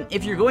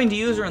 if you're going to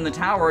use her in the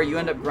tower, you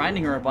end up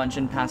grinding her a bunch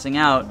and passing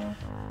out.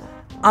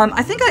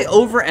 I think I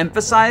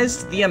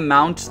overemphasized the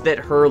amount that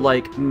her,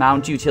 like,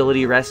 mount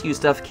utility rescue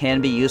stuff can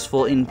be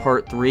useful in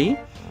part 3.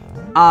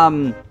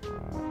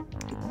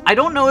 I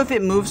don't know if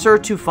it moves her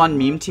to fun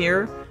meme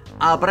tier,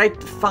 but I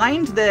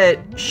find that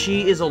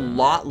she is a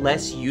lot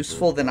less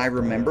useful than I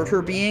remembered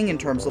her being in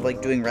terms of,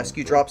 like, doing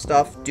rescue drop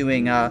stuff,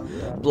 doing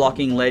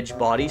blocking ledge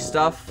body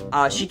stuff.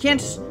 She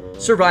can't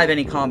survive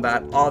any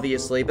combat,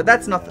 obviously, but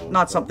that's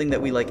not something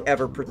that we, like,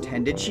 ever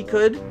pretended she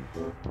could.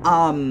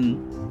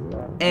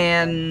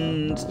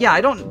 And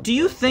yeah, do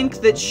you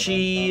think that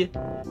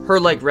her,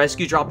 like,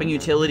 rescue dropping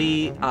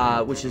utility,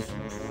 which is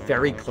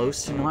very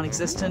close to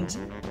non-existent,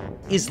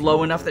 is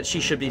low enough that she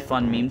should be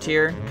fun meme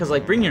tier? Because,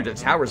 like, bringing her to the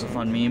tower is a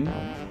fun meme.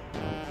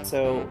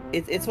 So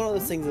it's one of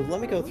those things of,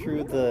 let me go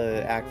through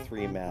the Act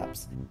 3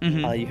 maps.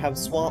 Mm-hmm. You have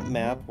Swamp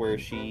Map where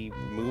she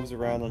moves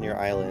around on your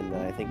island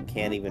and I think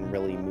can't even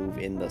really move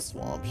in the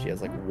swamp. She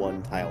has like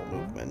 1 tile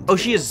movement. Oh,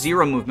 she has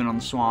 0 movement on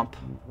the swamp.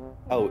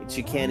 Oh,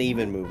 she can't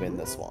even move in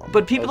the swamp.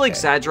 But people Okay.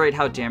 exaggerate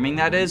how damning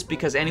that is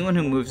because anyone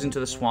who moves into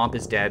the swamp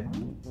is dead.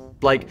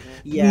 Like,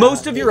 Yeah,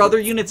 most of your other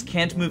units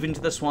can't move into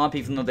the swamp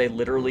even though they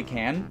literally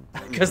can,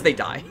 because they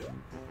die.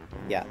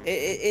 Yeah,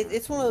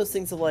 it's one of those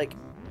things of like,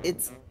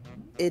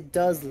 it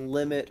does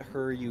limit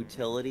her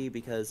utility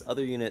because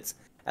other units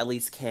at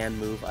least can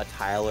move a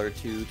tile or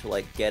two to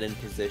like get in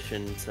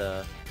position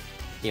to,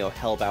 you know,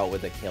 help out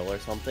with a kill or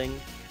something.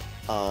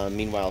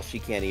 Meanwhile, she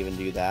can't even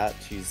do that.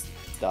 She's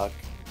stuck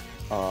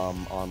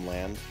on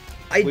land.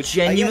 I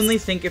genuinely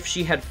think if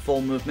she had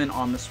full movement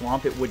on the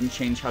swamp, it wouldn't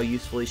change how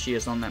usefully she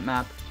is on that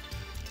map.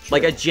 True.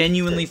 Like, I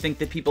genuinely think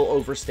that people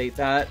overstate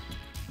that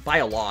by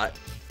a lot.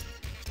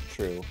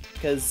 True,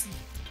 because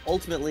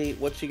ultimately,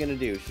 what's she gonna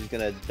do? She's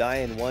gonna die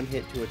in 1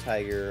 hit to a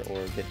tiger,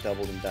 or get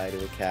doubled and die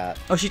to a cat.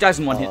 Oh, she dies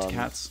in 1 hit to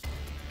cats.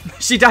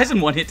 She dies in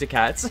 1 hit to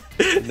cats.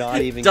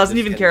 Not even doesn't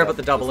even care about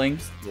the doubling.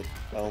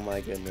 Oh my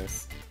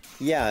goodness.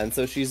 Yeah, and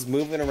so she's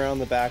moving around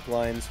the back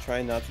lines,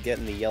 trying not to get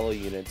in the yellow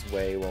unit's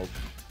way,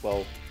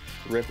 while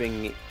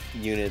ripping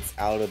units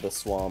out of the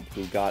swamp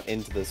who got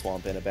into the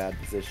swamp in a bad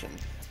position.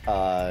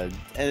 And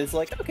it's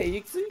like,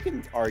 okay, so you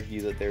can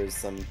argue that there's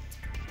some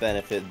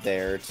benefit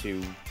there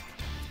to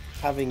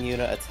having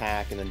Yuna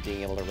attack and then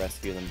being able to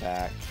rescue them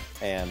back,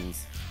 and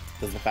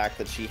does the fact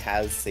that she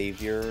has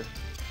Savior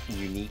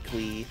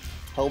uniquely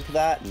help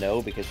that?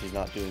 No, because she's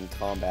not doing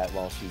combat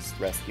while she's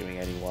rescuing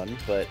anyone,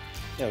 but,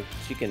 you know,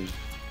 she can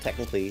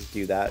technically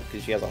do that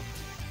because she has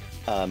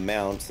a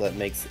mount that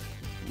makes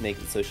it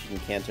so she can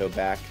canto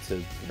back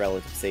to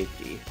relative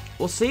safety.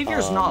 Well,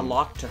 Savior's not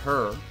locked to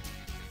her.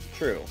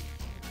 True.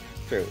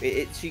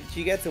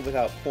 She gets it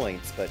without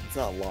points, but it's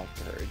not locked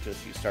to her. It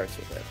just, she starts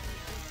with it.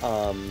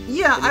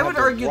 Yeah, I would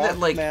argue that,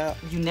 like, map.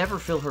 you never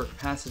fill her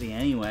capacity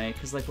anyway,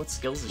 because, like, what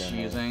skills is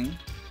she using?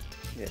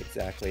 Yeah,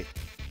 exactly.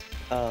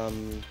 But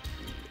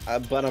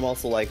I'm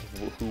also like,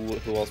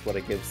 who else would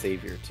I give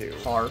Savior to?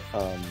 Har.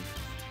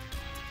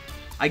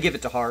 I give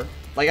it to Har.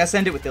 Like, I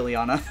send it with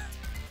Ileana.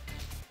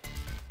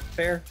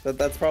 Fair.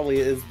 That's probably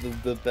is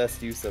the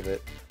best use of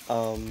it.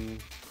 I'm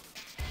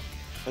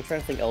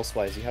trying to think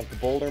elsewise. You have the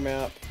boulder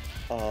map,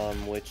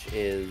 which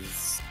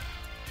is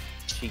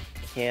she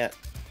can't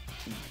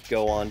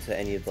go on to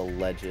any of the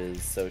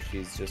ledges, so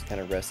she's just kind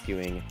of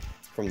rescuing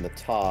from the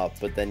top,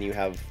 but then you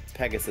have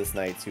Pegasus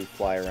Knights who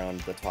fly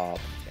around the top,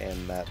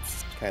 and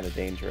that's kind of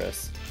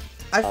dangerous.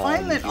 I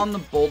find that on the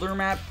boulder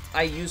map,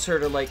 I use her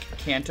to, like,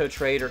 Canto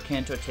trade or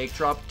Canto take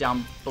drop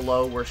down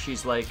below where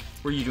she's, like,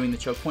 where you're doing the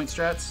choke point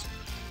strats.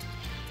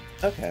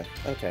 Okay.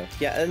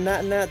 Yeah, and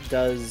that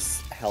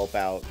does help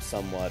out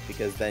somewhat,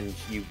 because then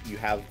you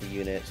have the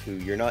unit who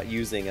you're not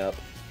using up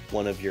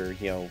one of your,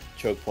 you know,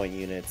 choke point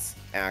units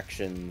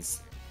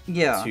actions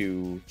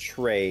to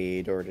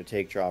trade or to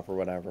take drop or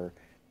whatever.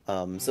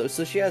 So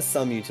she has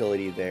some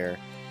utility there.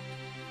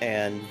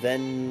 And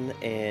then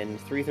in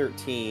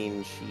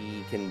 313,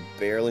 she can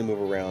barely move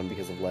around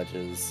because of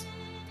ledges.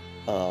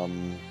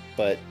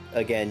 But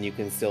again, you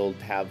can still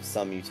have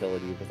some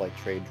utility with, like,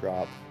 trade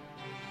drop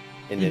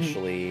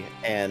initially.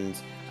 And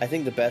I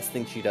think the best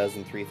thing she does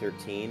in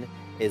 313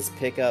 is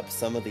pick up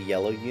some of the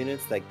yellow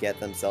units that get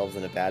themselves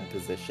in a bad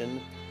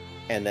position,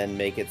 and then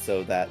make it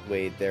so that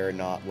way they're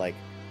not, like,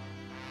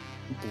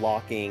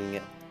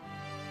 blocking.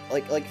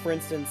 Like for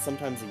instance,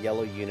 sometimes a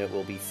yellow unit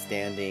will be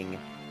standing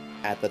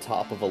at the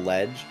top of a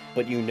ledge,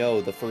 but you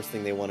know the first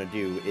thing they want to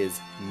do is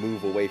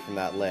move away from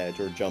that ledge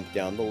or jump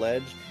down the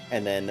ledge,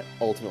 and then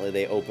ultimately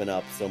they open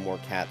up so more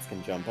cats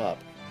can jump up.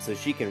 So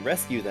she can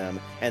rescue them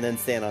and then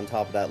stand on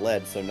top of that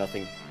ledge so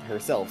nothing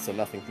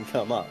can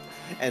come up.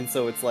 And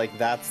so it's like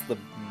that's the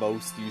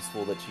most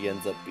useful that she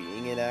ends up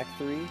being in Act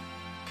 3.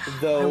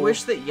 Though I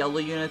wish that yellow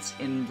units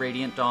in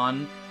Radiant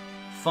Dawn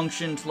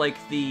functioned like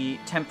the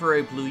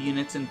temporary blue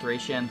units in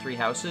Thracia and Three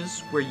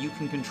Houses, where you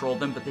can control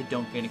them but they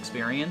don't gain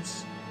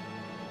experience.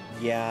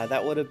 yeah,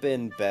 that would have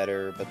been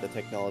better, but the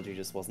technology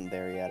just wasn't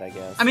there yet, I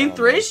guess. I mean,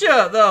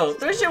 Thracia, though!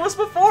 Thracia was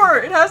before!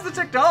 It has the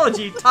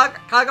technology!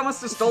 Kaga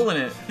must have stolen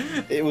it.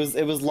 It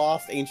was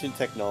lost ancient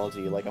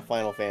technology, like a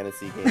Final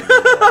Fantasy game.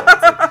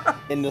 Like,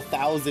 in the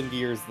 1,000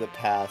 years that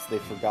passed, they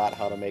forgot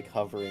how to make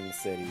hovering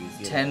cities.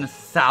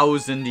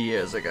 10,000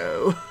 years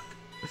ago.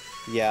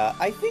 Yeah,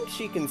 I think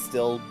she can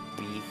still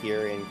be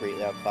here and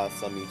greatly outclass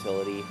some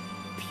utility,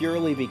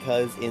 purely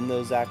because in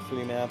those Act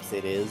 3 maps,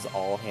 it is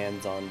all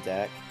hands on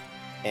deck.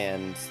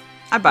 And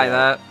I buy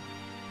that.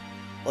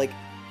 Like,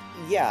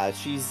 yeah,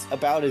 she's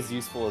about as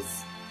useful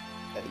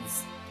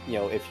as, you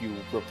know, if you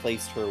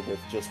replaced her with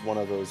just one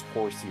of those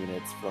horse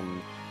units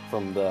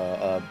from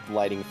the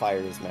Lighting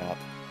Fires map.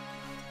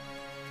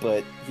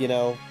 But, you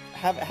know,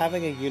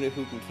 having a unit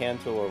who can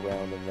canto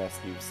around and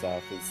rescue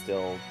stuff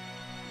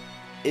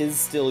is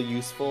still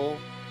useful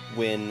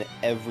when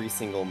every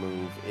single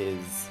move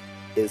is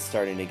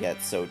starting to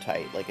get so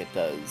tight, like it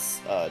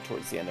does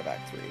towards the end of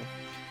Act 3.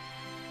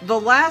 the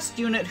last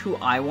unit who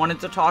I wanted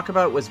to talk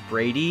about was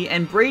Brady,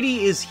 and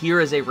Brady is here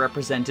as a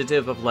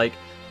representative of, like,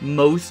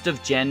 most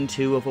of Gen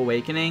 2 of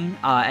Awakening,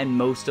 and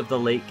most of the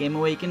late game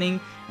Awakening,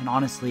 and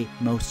honestly,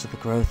 most of the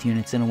growth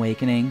units in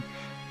Awakening.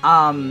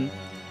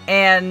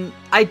 And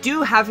I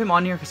do have him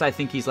on here because I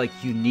think he's, like,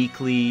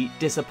 uniquely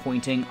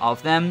disappointing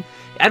of them.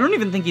 I don't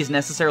even think he's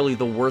necessarily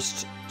the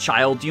worst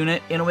child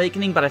unit in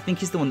Awakening, but I think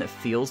he's the one that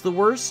feels the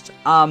worst.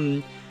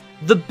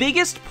 The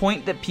biggest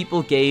point that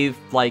people gave,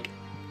 like,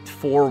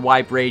 for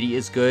why Brady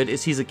is good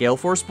is he's a Gale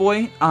Force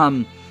boy.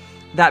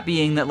 That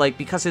being that, like,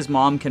 because his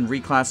mom can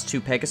reclass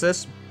to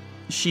Pegasus,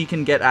 she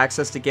can get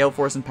access to Gale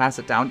Force and pass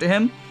it down to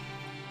him.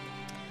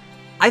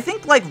 I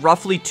think, like,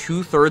 roughly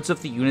 2/3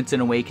 of the units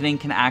in Awakening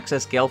can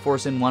access Gale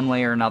Force in one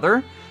way or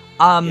another.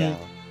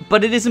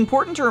 But it is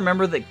important to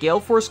remember that Gale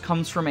Force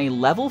comes from a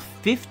level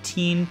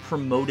 15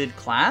 promoted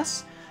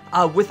class.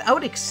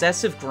 Without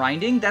excessive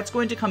grinding, that's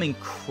going to come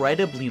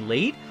incredibly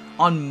late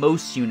on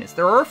most units.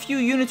 There are a few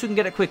units who can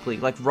get it quickly,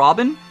 like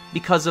Robin,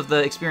 because of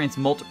the experience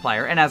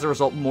multiplier, and as a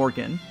result,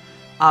 Morgan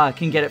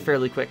can get it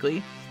fairly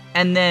quickly.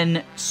 And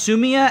then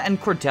Sumia and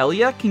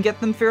Cordelia can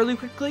get them fairly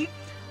quickly.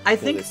 I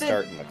think they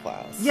start in the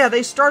class. Yeah,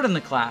 they start in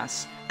the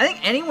class. I think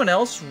anyone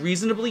else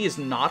reasonably is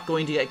not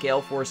going to get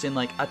Gale Force in,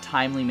 like, a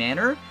timely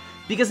manner,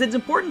 because it's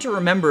important to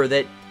remember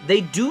that they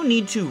do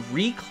need to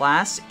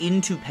reclass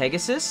into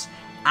Pegasus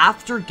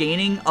after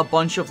gaining a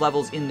bunch of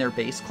levels in their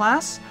base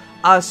class.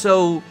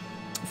 So,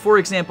 for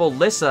example,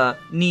 Lissa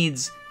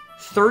needs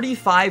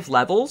 35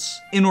 levels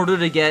in order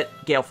to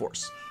get Gale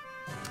Force.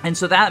 And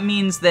so that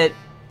means that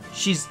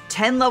she's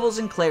 10 levels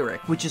in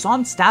Cleric, which is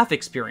on staff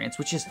experience,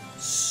 which is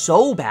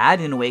so bad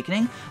in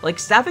Awakening. Like,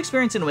 staff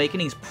experience in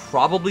Awakening is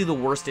probably the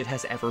worst it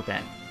has ever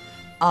been.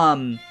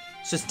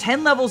 So it's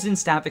 10 levels in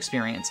staff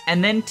experience,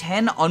 and then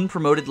 10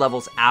 unpromoted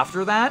levels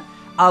after that,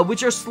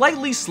 which are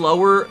slightly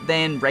slower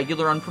than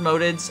regular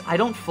unpromoteds. I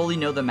don't fully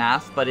know the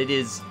math, but it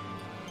is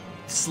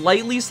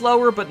slightly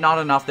slower, but not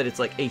enough that it's,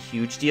 like, a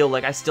huge deal.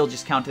 Like, I still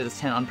just count it as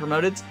 10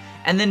 unpromoteds.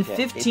 And then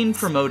 15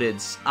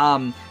 promoteds.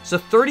 So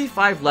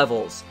 35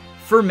 levels.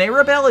 For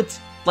Maribel, it's,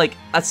 like,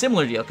 a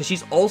similar deal, because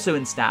she's also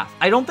in staff.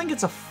 I don't think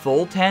it's a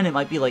full 10, it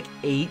might be, like,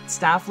 8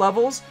 staff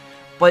levels,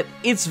 but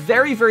it's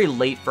very, very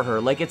late for her.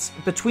 Like, it's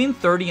between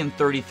 30 and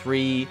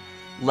 33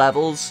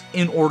 levels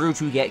in order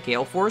to get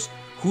Gale Force,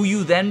 who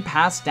you then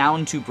pass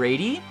down to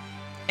Brady,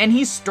 and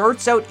he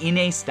starts out in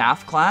a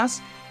staff class,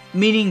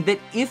 meaning that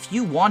if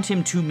you want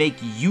him to make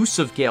use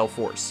of Gale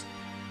Force,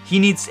 he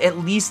needs at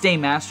least a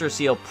Master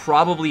Seal,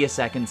 probably a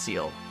second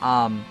seal,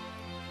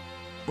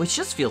 which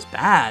just feels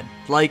bad.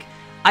 Like,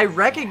 I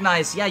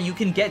recognize, yeah, you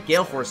can get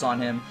Gale Force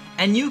on him,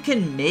 and you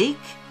can make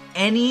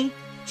any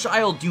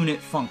child unit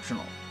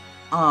functional.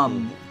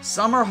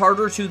 Some are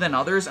harder to than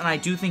others, and I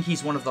do think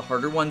he's one of the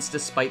harder ones,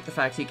 despite the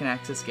fact he can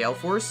access Gale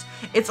Force.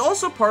 It's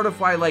also part of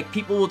why, like,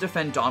 people will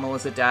defend Donald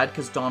as a dad,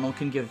 because Donald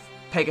can give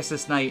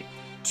Pegasus Knight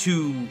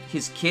to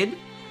his kid.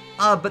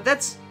 But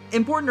that's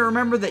important to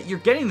remember, that you're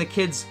getting the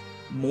kids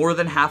more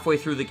than halfway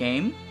through the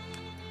game.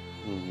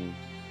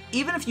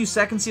 Even if you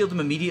second sealed them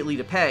immediately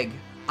to Peg,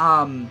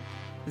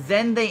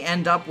 then they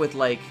end up with,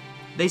 like,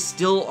 they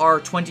still are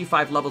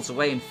 25 levels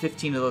away, and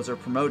 15 of those are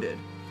promoted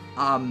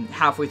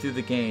halfway through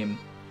the game.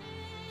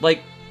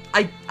 Like,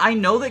 I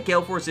know that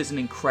Gale Force is an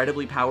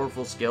incredibly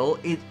powerful skill.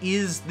 It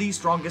is the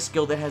strongest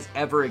skill that has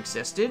ever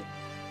existed.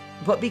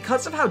 But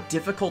because of how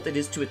difficult it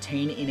is to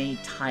attain in a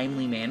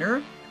timely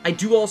manner, I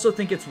do also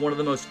think it's one of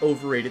the most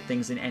overrated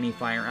things in any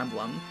Fire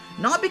Emblem.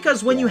 Not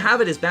because when you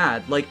have it is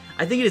bad. Like,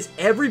 I think it is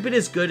every bit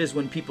as good as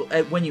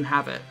when you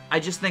have it. I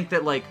just think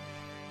that, like,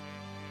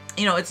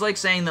 you know, it's like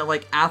saying that,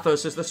 like,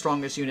 Athos is the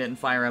strongest unit in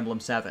Fire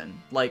Emblem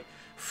 7. Like,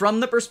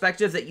 from the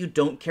perspective that you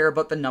don't care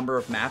about the number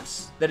of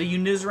maps that a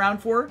unit is around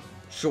for,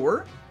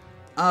 sure.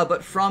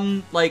 But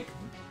from, like,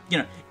 you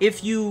know,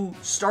 if you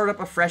start up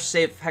a fresh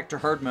save of Hector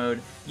Hard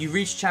mode, you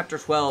reach chapter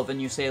 12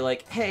 and you say,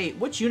 like, hey,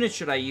 which unit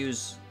should I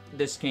use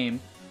this game?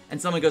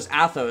 And someone goes,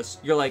 Athos.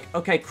 You're like,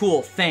 okay,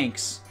 cool,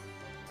 thanks.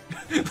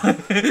 Like,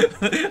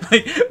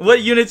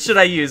 what unit should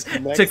I use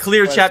to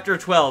clear chapter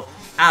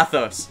 12?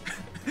 Athos.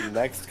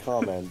 Next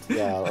comment.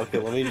 Yeah, okay,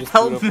 let me just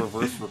put up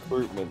reverse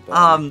recruitment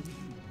then.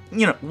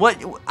 You know, what?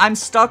 I'm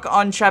stuck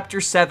on chapter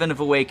 7 of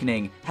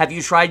Awakening. Have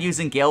you tried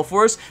using Gale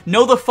Force?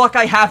 No, the fuck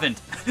I haven't.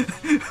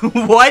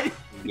 What?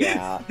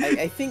 Yeah,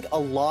 I think a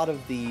lot of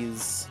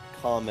these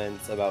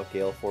comments about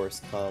Gale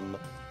Force come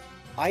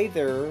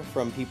either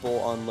from people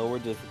on lower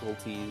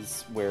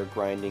difficulties where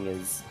grinding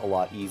is a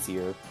lot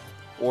easier,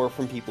 or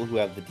from people who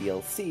have the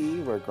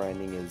DLC where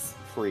grinding is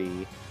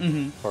free,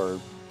 or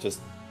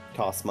just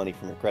costs money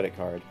from your credit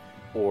card,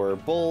 or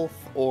both,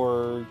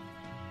 or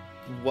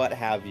what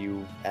have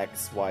you,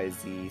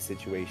 XYZ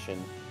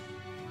situation.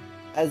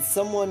 As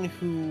someone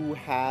who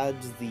had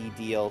the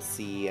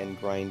DLC and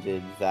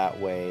grinded that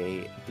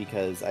way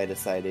because I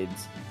decided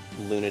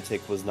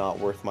Lunatic was not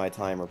worth my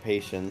time or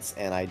patience,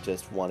 and I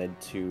just wanted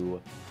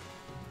to,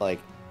 like,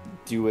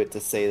 do it to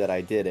say that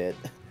I did it,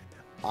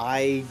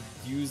 I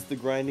used the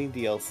grinding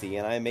DLC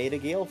and I made a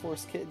Gale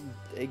Force kid,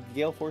 a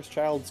Gale Force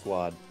child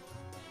squad.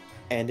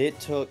 And it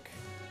took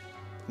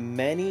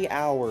many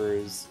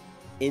hours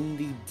in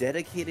the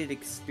dedicated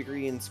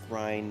experience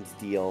grind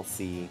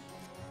DLC,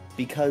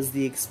 because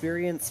the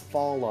experience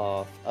fall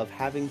off of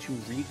having to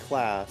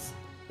reclass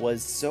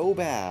was so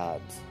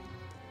bad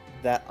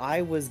that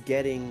I was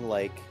getting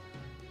like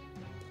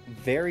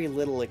very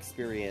little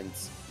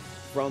experience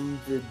from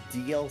the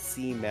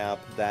DLC map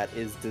that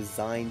is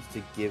designed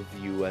to give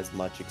you as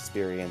much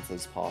experience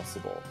as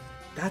possible.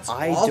 That's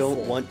I awful.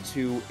 don't want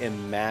to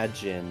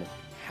imagine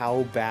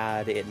how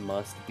bad it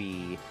must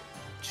be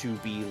to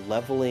be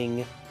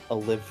leveling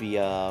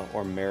Olivia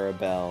or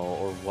Maribel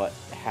or what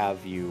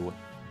have you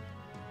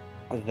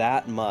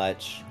that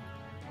much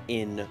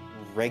in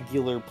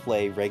regular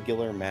play,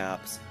 regular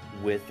maps,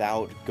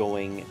 without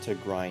going to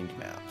grind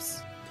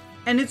maps.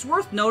 And it's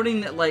worth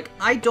noting that, like,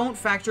 I don't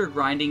factor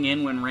grinding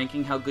in when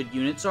ranking how good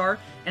units are,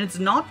 and it's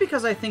not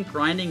because I think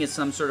grinding is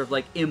some sort of,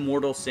 like,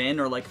 immortal sin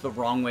or, like, the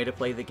wrong way to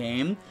play the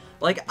game.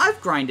 Like, I've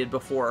grinded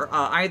before,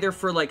 either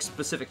for, like,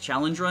 specific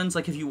challenge runs.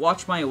 Like, if you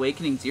watch my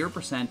Awakening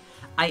 0%,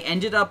 I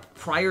ended up,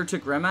 prior to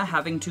Grima,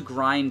 having to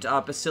grind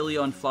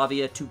Basilio and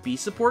Flavia to B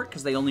support,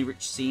 because they only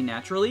reach C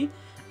naturally.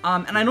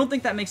 And I don't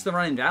think that makes the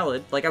run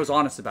invalid. Like, I was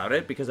honest about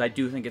it, because I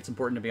do think it's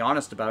important to be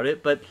honest about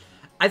it, but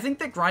I think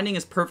that grinding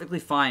is perfectly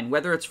fine,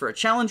 whether it's for a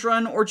challenge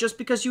run or just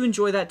because you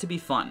enjoy that to be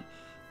fun.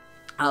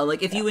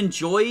 Like, if you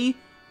enjoy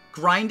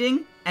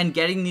grinding and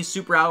getting these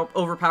super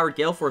overpowered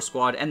Gale Force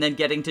squad and then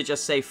getting to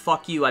just say,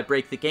 fuck you, I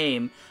break the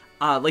game.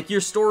 Like, your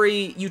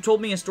story, you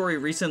told me a story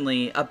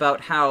recently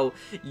about how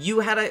you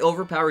had an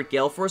overpowered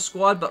Gale Force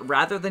squad, but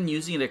rather than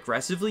using it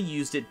aggressively, you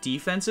used it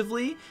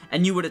defensively,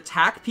 and you would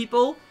attack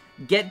people,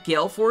 get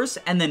Gale Force,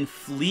 and then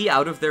flee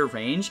out of their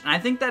range. And I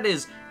think that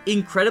is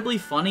incredibly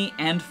funny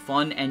and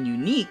fun and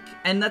unique,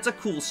 and that's a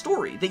cool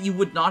story that you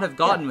would not have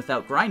gotten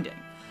without grinding.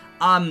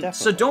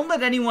 So don't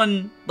let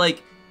anyone,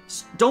 like,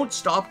 don't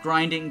stop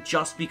grinding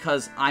just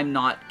because I'm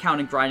not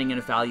counting grinding in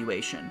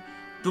evaluation.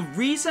 The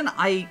reason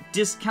I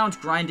discount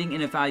grinding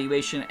in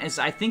evaluation is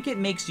I think it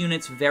makes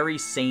units very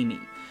samey.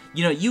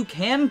 You know, you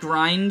can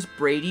grind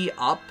Brady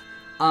up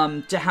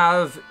to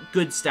have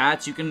good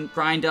stats. You can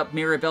grind up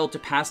Maribel to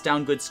pass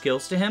down good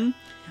skills to him.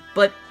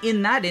 But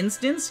in that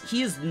instance,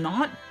 he is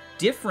not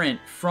different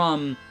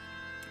from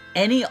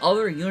any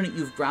other unit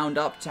you've ground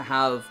up to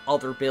have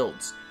other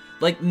builds.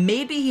 Like,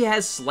 maybe he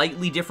has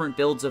slightly different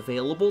builds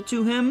available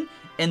to him,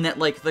 and that,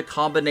 like, the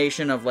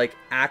combination of, like,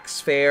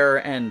 Axe Fair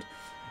and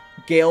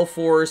Gale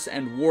Force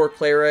and War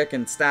Cleric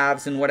and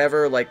Stabs and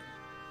whatever, like,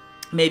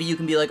 maybe you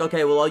can be like,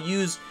 okay, well, I'll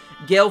use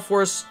Gale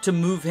Force to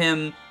move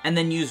him and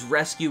then use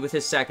Rescue with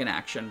his second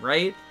action,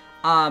 right?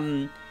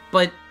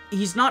 But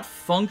he's not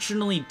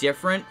functionally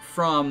different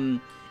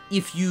from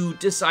if you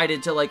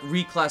decided to, like,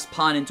 reclass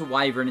Pawn into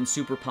Wyvern and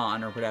Super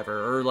Pawn or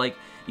whatever, or, like,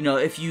 you know,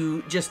 if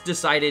you just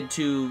decided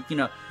to, you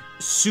know,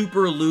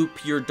 super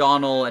loop your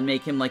Donal and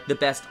make him, like, the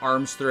best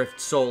Arms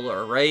Thrift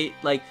Solar, right?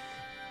 Like,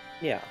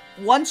 yeah.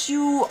 Once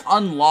you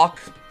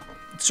unlock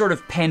sort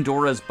of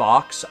Pandora's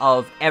box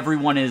of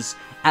everyone is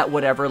at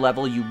whatever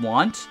level you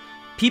want,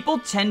 people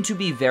tend to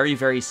be very,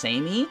 very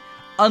samey,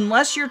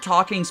 unless you're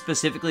talking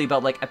specifically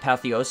about, like,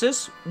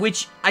 Apotheosis,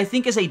 which I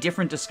think is a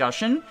different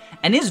discussion,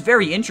 and is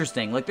very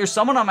interesting. Like, there's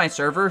someone on my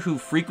server who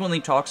frequently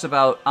talks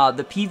about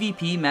the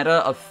PvP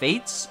meta of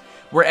Fates,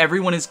 where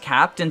everyone is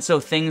capped, and so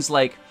things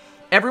like,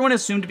 everyone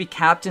is assumed to be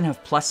capped and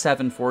have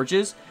 +7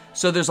 forges,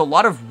 so there's a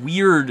lot of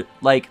weird,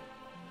 like,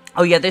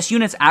 oh yeah, this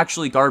unit's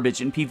actually garbage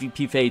in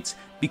PvP Fates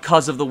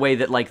because of the way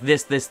that, like,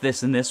 this,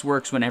 and this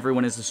works when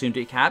everyone is assumed to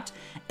be capped.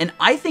 And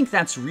I think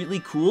that's really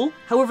cool.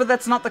 However,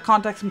 that's not the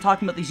context I'm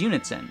talking about these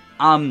units in.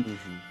 And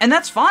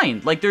that's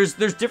fine. Like, there's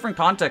different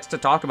contexts to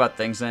talk about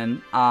things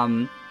in.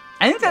 I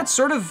think that's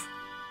sort of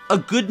a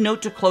good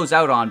note to close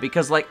out on,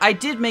 because, like, I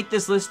did make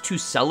this list to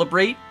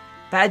celebrate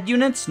bad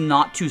units,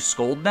 not to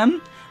scold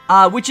them.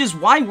 Which is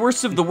why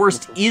Worst of the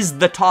Worst is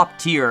the top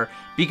tier,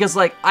 because,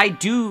 like, I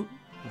do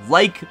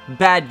like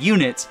bad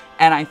units,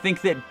 and I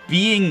think that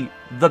being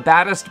the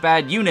baddest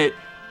bad unit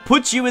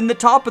puts you in the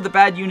top of the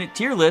bad unit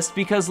tier list,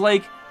 because,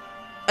 like,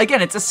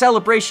 again, it's a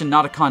celebration,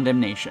 not a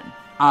condemnation.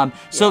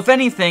 So if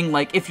anything,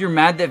 like, if you're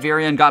mad that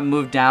Virion got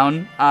moved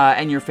down,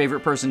 and your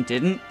favorite person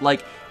didn't,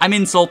 like, I'm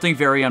insulting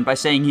Virion by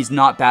saying he's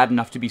not bad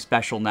enough to be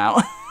special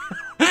now.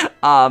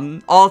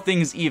 All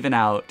things even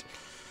out.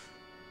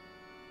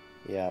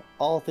 Yeah,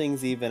 all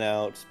things even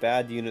out.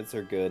 Bad units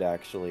are good,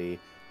 actually.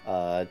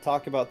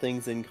 Talk about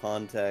things in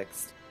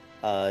context.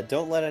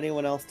 Don't let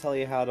anyone else tell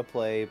you how to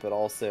play, but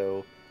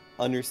also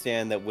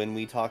understand that when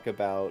we talk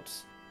about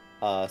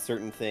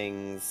certain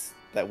things,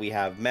 that we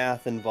have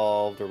math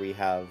involved, or we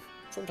have,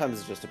 sometimes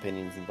it's just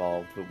opinions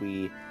involved, but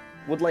we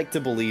would like to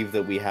believe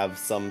that we have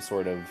some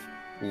sort of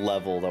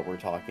level that we're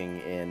talking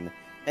in.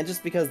 And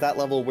just because that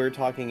level we're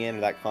talking in,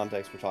 or that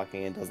context we're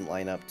talking in, doesn't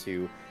line up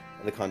to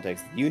the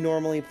context you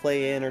normally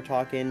play in or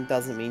talk in,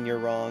 doesn't mean you're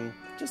wrong.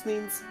 It just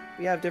means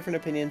we have different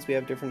opinions, we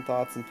have different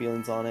thoughts and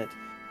feelings on it.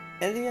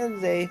 And at the end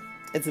of the day,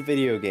 it's a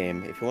video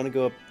game. If you want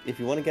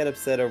to get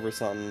upset over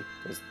something,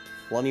 there's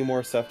plenty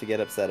more stuff to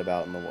get upset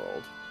about in the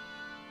world.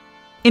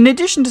 In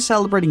addition to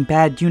celebrating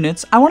bad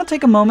units, I want to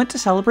take a moment to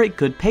celebrate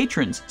good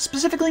patrons,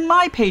 specifically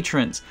my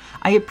patrons.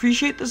 I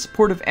appreciate the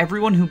support of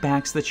everyone who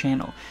backs the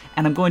channel,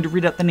 and I'm going to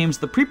read out the names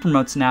of the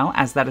pre-promotes now,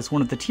 as that is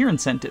one of the tier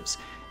incentives.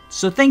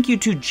 So thank you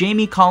to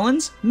Jamie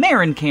Collins,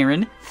 Marin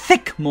Karen,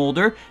 Thick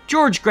Molder,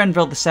 George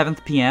Grenville the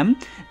 7th PM,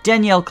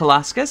 Danielle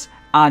Kalaskas,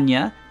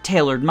 Anya,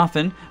 Tailored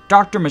Muffin,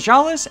 Dr.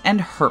 Majalis,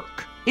 and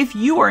Herc. If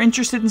you are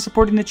interested in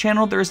supporting the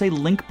channel, there is a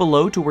link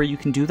below to where you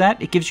can do that.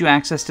 It gives you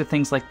access to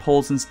things like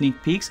polls and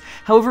sneak peeks.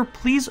 However,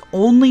 please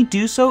only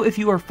do so if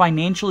you are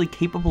financially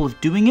capable of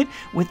doing it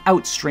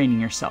without straining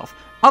yourself.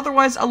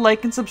 Otherwise, a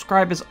like and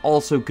subscribe is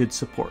also good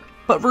support.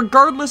 But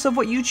regardless of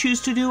what you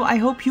choose to do, I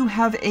hope you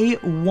have a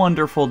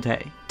wonderful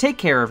day. Take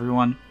care,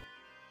 everyone.